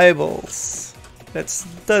Bibles. Let's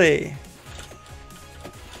study.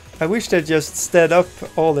 I wish they just stayed up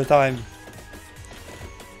all the time.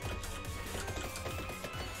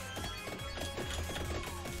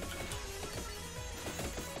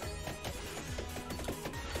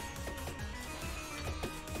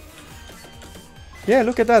 Yeah,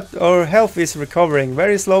 look at that. Our health is recovering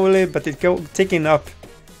very slowly, but it's ticking up.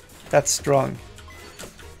 That's strong.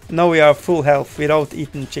 Now we are full health without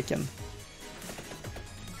eating chicken.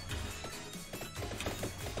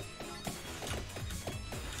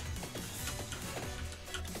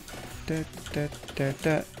 Da, da, da,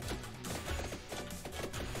 da.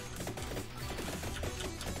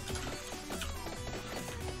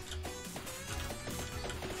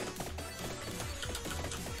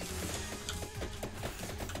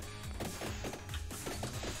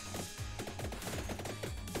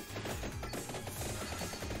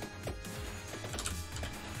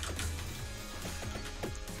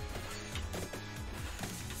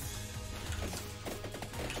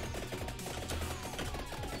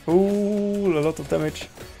 Ooh, a lot of damage.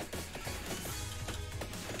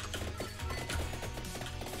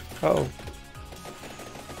 Uh-oh.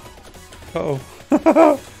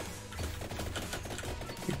 Uh-oh.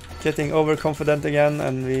 Getting overconfident again,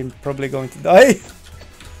 and we're probably going to die.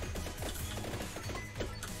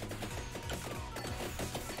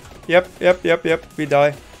 Yep, we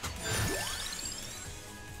die.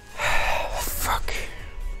 Fuck.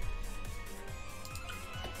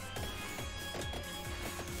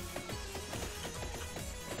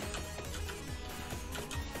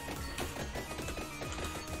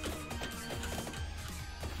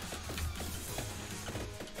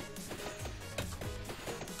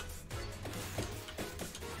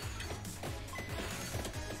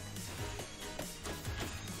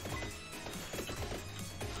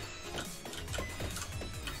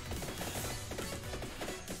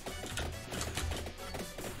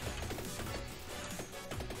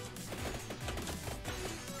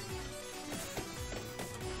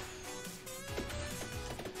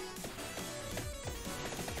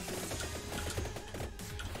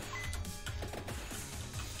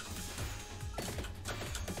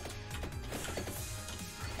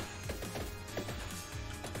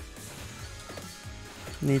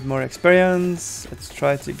 Need more experience. Let's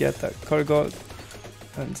try to get a cargo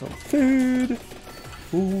and some food.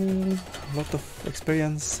 Ooh, a lot of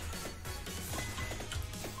experience.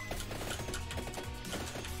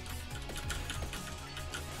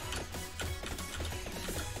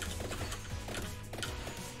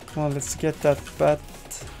 Come on, let's get that bat.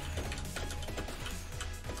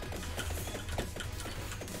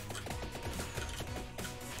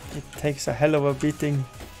 It takes a hell of a beating.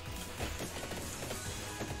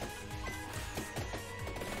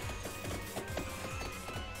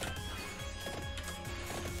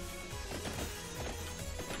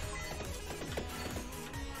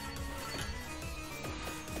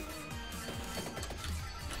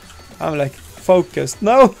 I'm like focused.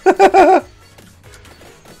 No!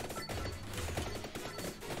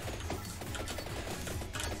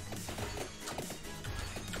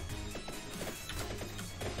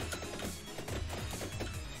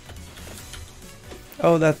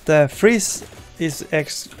 Oh, that freeze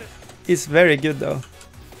is very good though.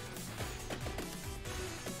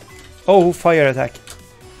 Oh, fire attack.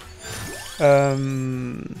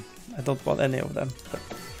 I don't want any of them. But.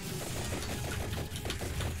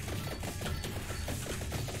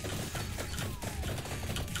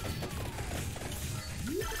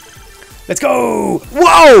 Let's go!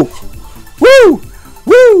 Whoa! Woo!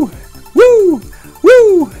 Woo! Woo!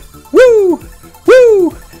 Woo! Woo!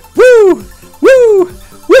 Woo! Woo! Woo!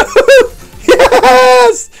 Woo!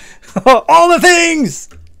 Yes! All the things!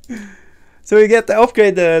 So we get to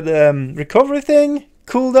upgrade the recovery thing.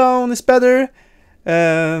 Cooldown is better.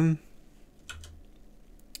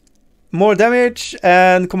 More damage.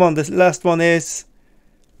 And come on, the last one is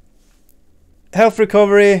health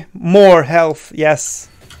recovery. More health. Yes.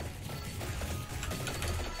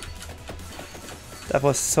 That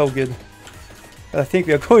was so good. I think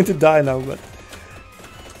we are going to die now, but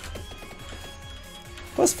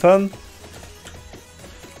it was fun.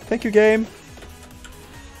 Thank you, game.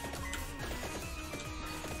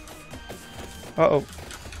 Uh-oh.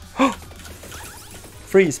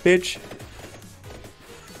 Freeze, bitch.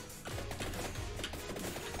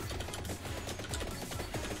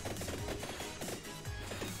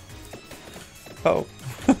 Uh-oh.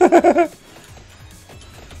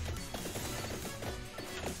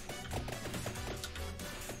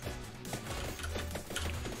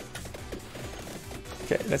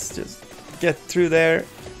 Okay, let's just get through there.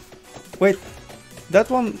 Wait, that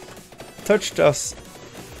one touched us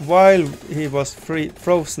while he was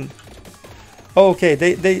frozen. Oh, okay,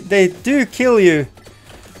 they do kill you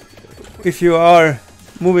if you are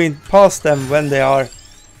moving past them when they are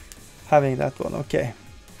having that one. Okay.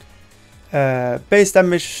 Base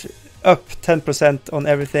damage up 10% on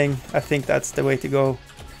everything. I think that's the way to go.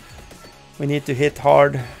 We need to hit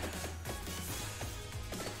hard.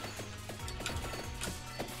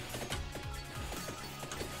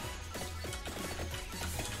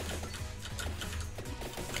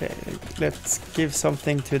 Okay, let's give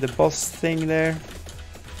something to the boss thing there.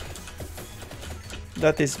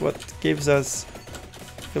 That is what gives us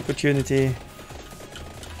the opportunity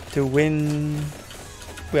to win.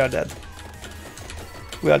 We are dead.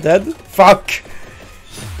 We are dead? Fuck!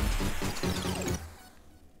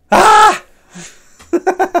 Ah!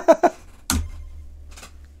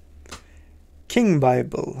 King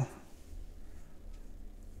Bible.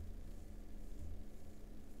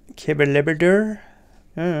 Kibberlibberdur.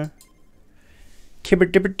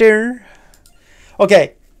 Kibberlibberdur.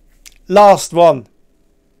 Okay. Last one.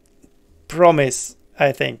 Promise,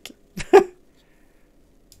 I think.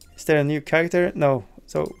 Is there a new character? No.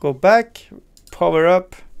 So go back. Power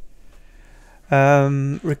up.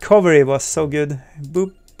 Recovery was so good.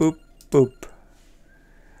 Boop, boop, boop.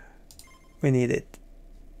 We need it.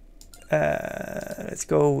 Let's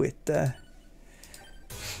go with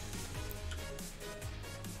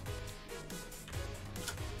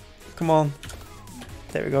come on.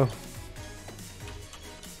 There we go.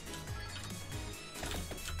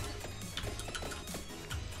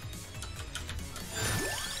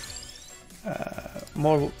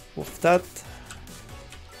 More of that.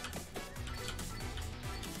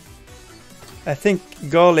 I think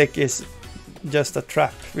garlic is just a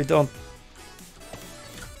trap. We don't.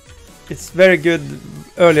 It's very good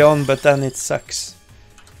early on, but then it sucks.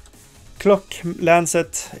 Clock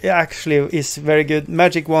Lancet actually is very good.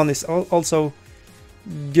 Magic one is also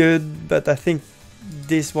good, but I think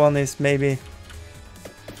this one is maybe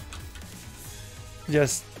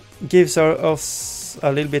just gives us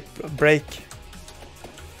a little bit break.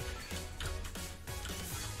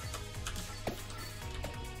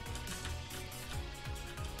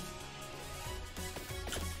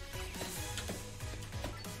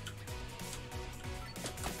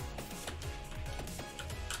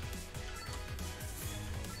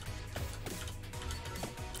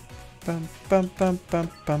 Bum, bum, bum, bum,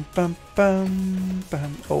 bum, bum, bum,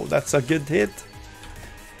 bum. Oh, that's a good hit.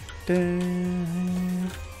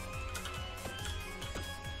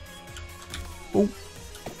 Oh.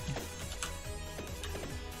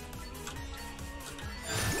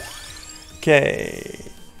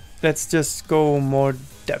 Okay, let's just go more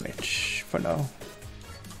damage for now.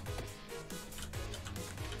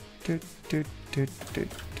 Doot, doot, doot, doot, doot.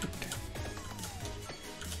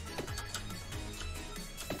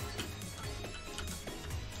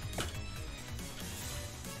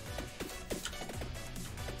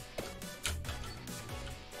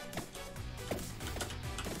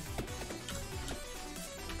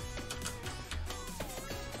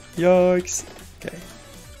 Yikes. Okay.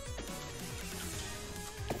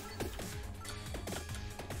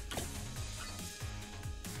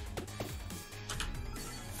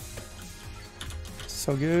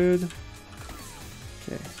 So good.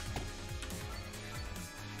 Okay.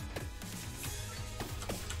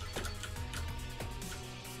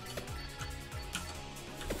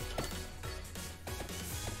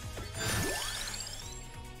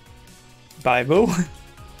 Bible.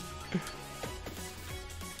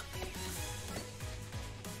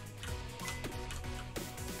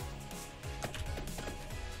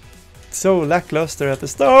 So lackluster at the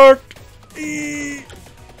start.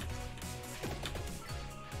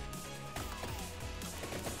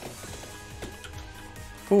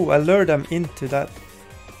 Oh, I lured them into that.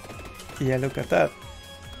 Yeah, look at that.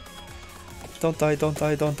 Don't die, don't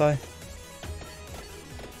die, don't die.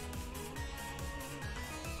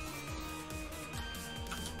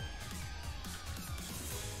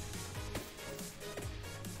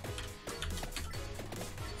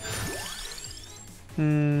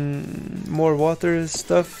 More water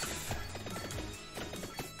stuff.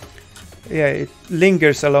 Yeah, it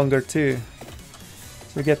lingers a longer too.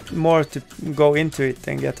 So we get more to go into it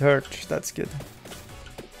and get hurt. That's good.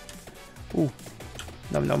 Ooh,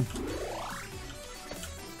 nom nom.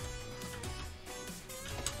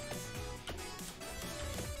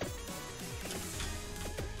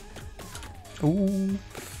 Ooh,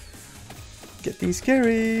 getting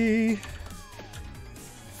scary.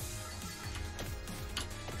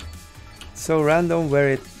 So random where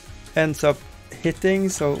it ends up hitting,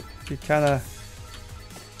 so you kind of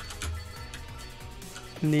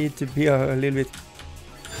need to be a little bit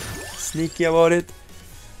sneaky about it.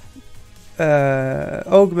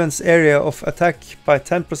 Augments area of attack by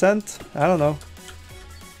 10%. I don't know.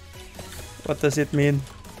 What does it mean?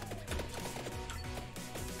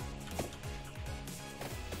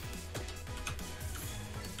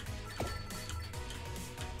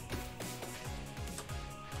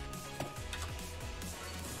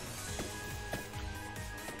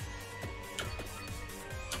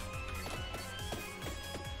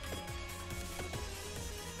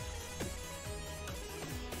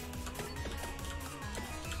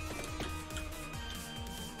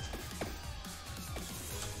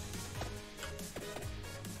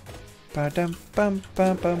 Ba-dum, bum,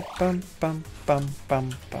 bum, bum, bum, bum, bum, bum,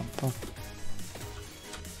 bum, bum.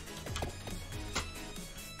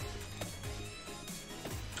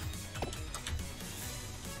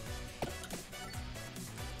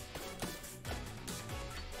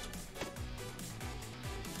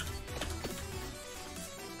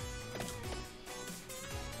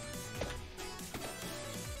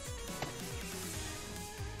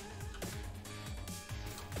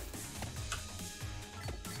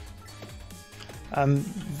 I'm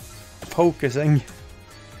focusing.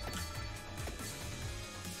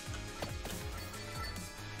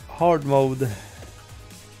 Hard mode.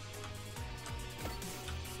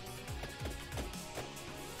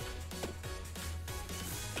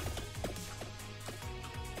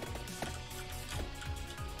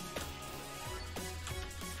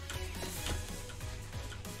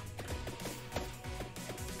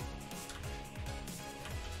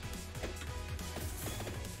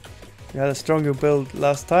 We had a stronger build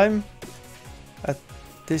last time at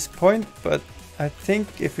this point, but I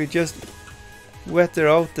think if we just weather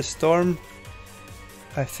out the storm,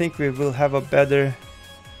 I think we will have a better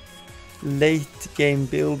late game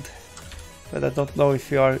build, but I don't know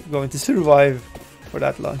if we are going to survive for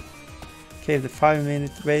that long. Okay, the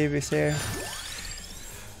 5-minute wave is here.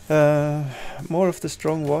 More of the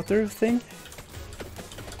strong water thing.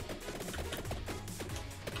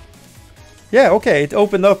 Yeah, okay, it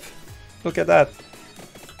opened up. Look at that.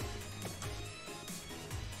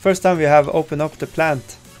 First time we have opened up the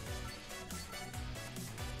plant.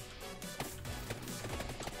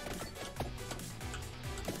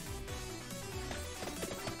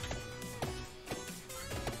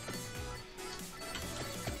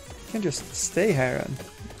 You can just stay here and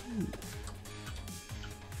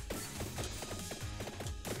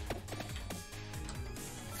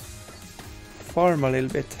farm a little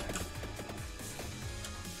bit.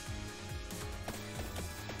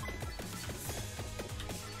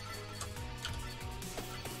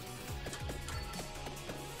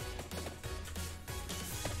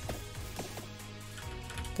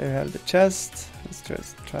 There we have the chest. Let's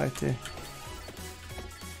just try to...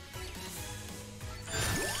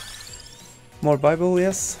 More Bible,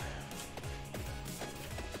 yes.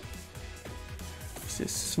 Let's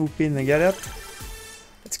just swoop in and get it.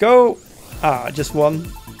 Let's go! Ah, just one.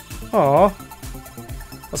 Aww.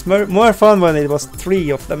 It was more fun when it was 3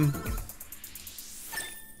 of them.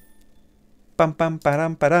 Pam pam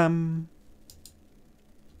param param.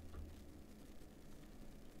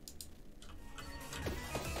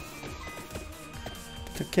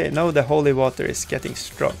 Okay, now the holy water is getting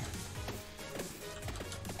strong.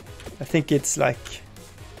 I think it's like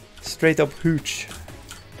straight up hooch.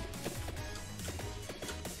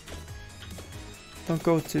 Don't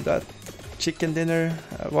go to that chicken dinner.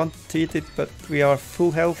 I want to eat it, but we are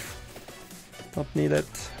full health. Don't need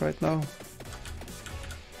it right now.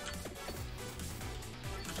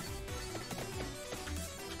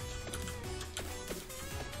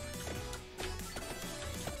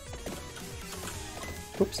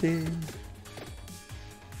 Oopsie.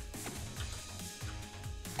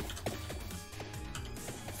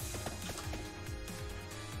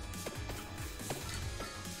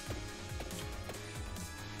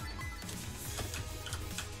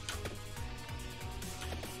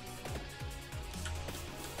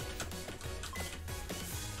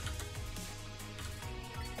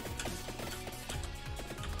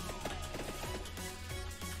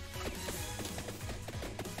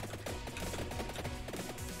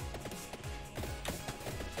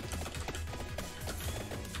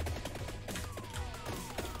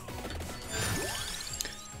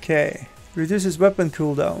 Okay, reduces weapon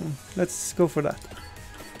cooldown. Let's go for that.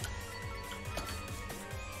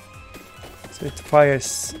 So it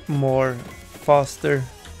fires more faster.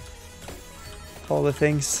 All the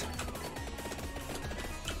things.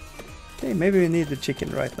 Okay, maybe we need the chicken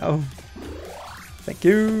right now. Thank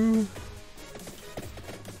you.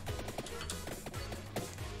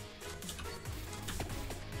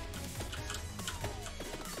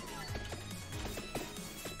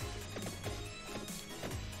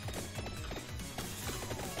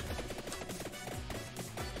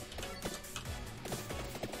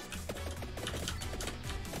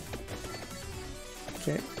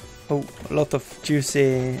 Okay. Oh, a lot of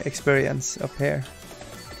juicy experience up here.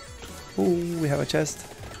 Oh, we have a chest.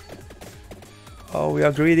 Oh, we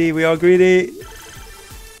are greedy, we are greedy.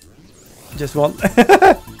 Just one.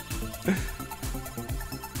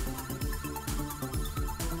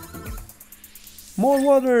 More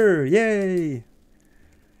water, yay!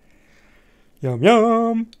 Yum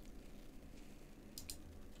yum!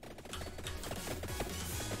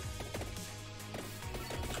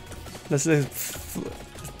 Let's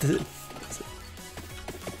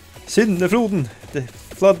Syndefloden, the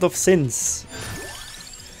flood of sins.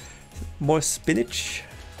 More spinach.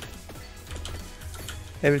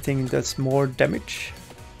 Everything does more damage.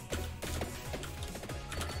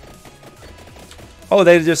 Oh,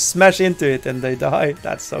 they just smash into it and they die.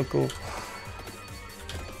 That's so cool.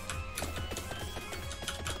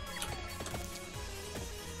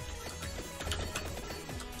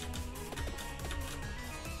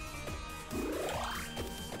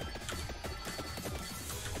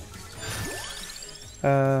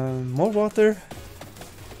 More water.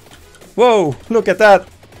 Whoa, look at that.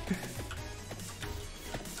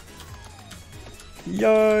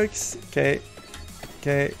 Yikes. Okay.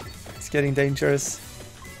 Okay. It's getting dangerous.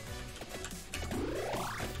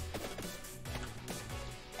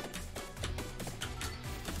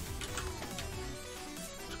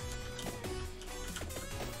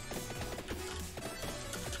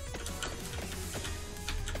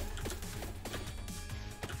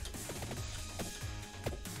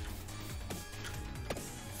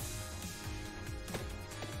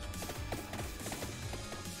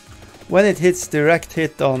 When it hits direct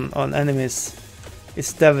hit on enemies,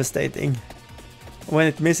 it's devastating. When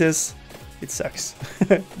it misses, it sucks.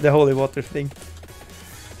 The holy water thing.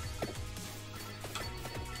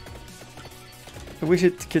 I wish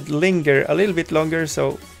it could linger a little bit longer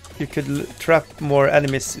so you could trap more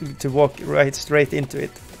enemies to walk right straight into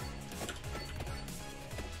it.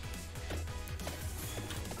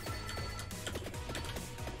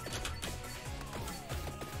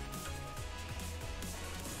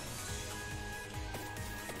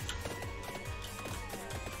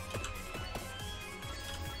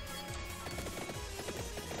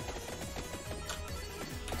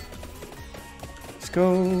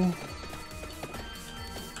 Go.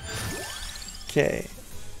 Okay.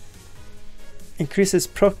 Increases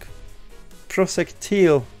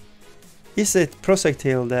projectile. Is it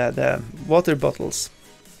projectile, the water bottles?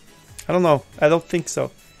 I don't know. I don't think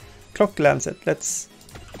so. Clock lancet. Let's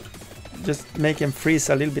just make him freeze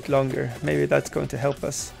a little bit longer. Maybe that's going to help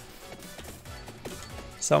us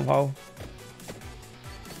somehow.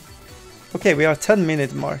 Okay, we are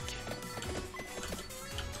 10-minute mark.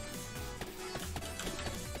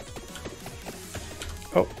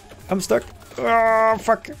 Oh, I'm stuck. Oh,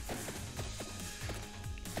 fuck.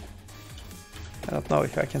 I don't know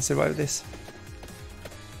if I can survive this.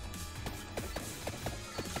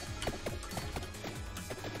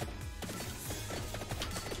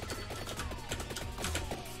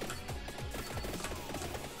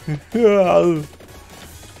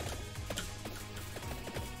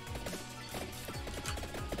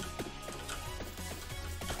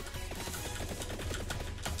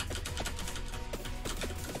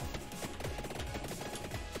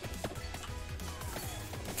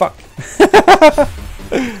 Fuck.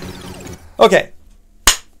 Okay.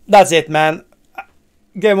 That's it, man.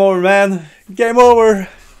 Game over, man. Game over.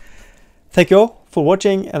 Thank you all for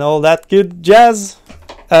watching and all that good jazz.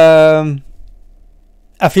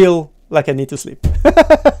 I feel like I need to sleep.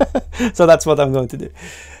 So that's what I'm going to do.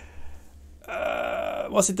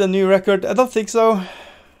 Was it a new record? I don't think so.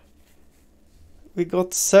 We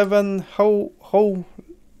got 7. How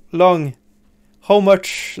long? How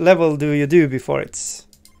much level do you do before it's...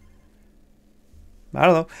 I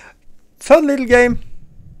don't know. Fun little game.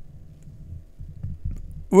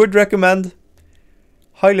 Would recommend.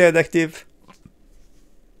 Highly addictive.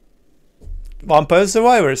 Vampire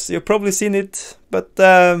Survivors. You've probably seen it, but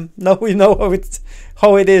now we know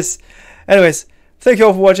how it is. Anyways, thank you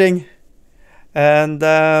all for watching, and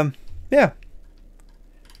yeah,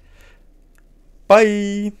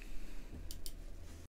 bye.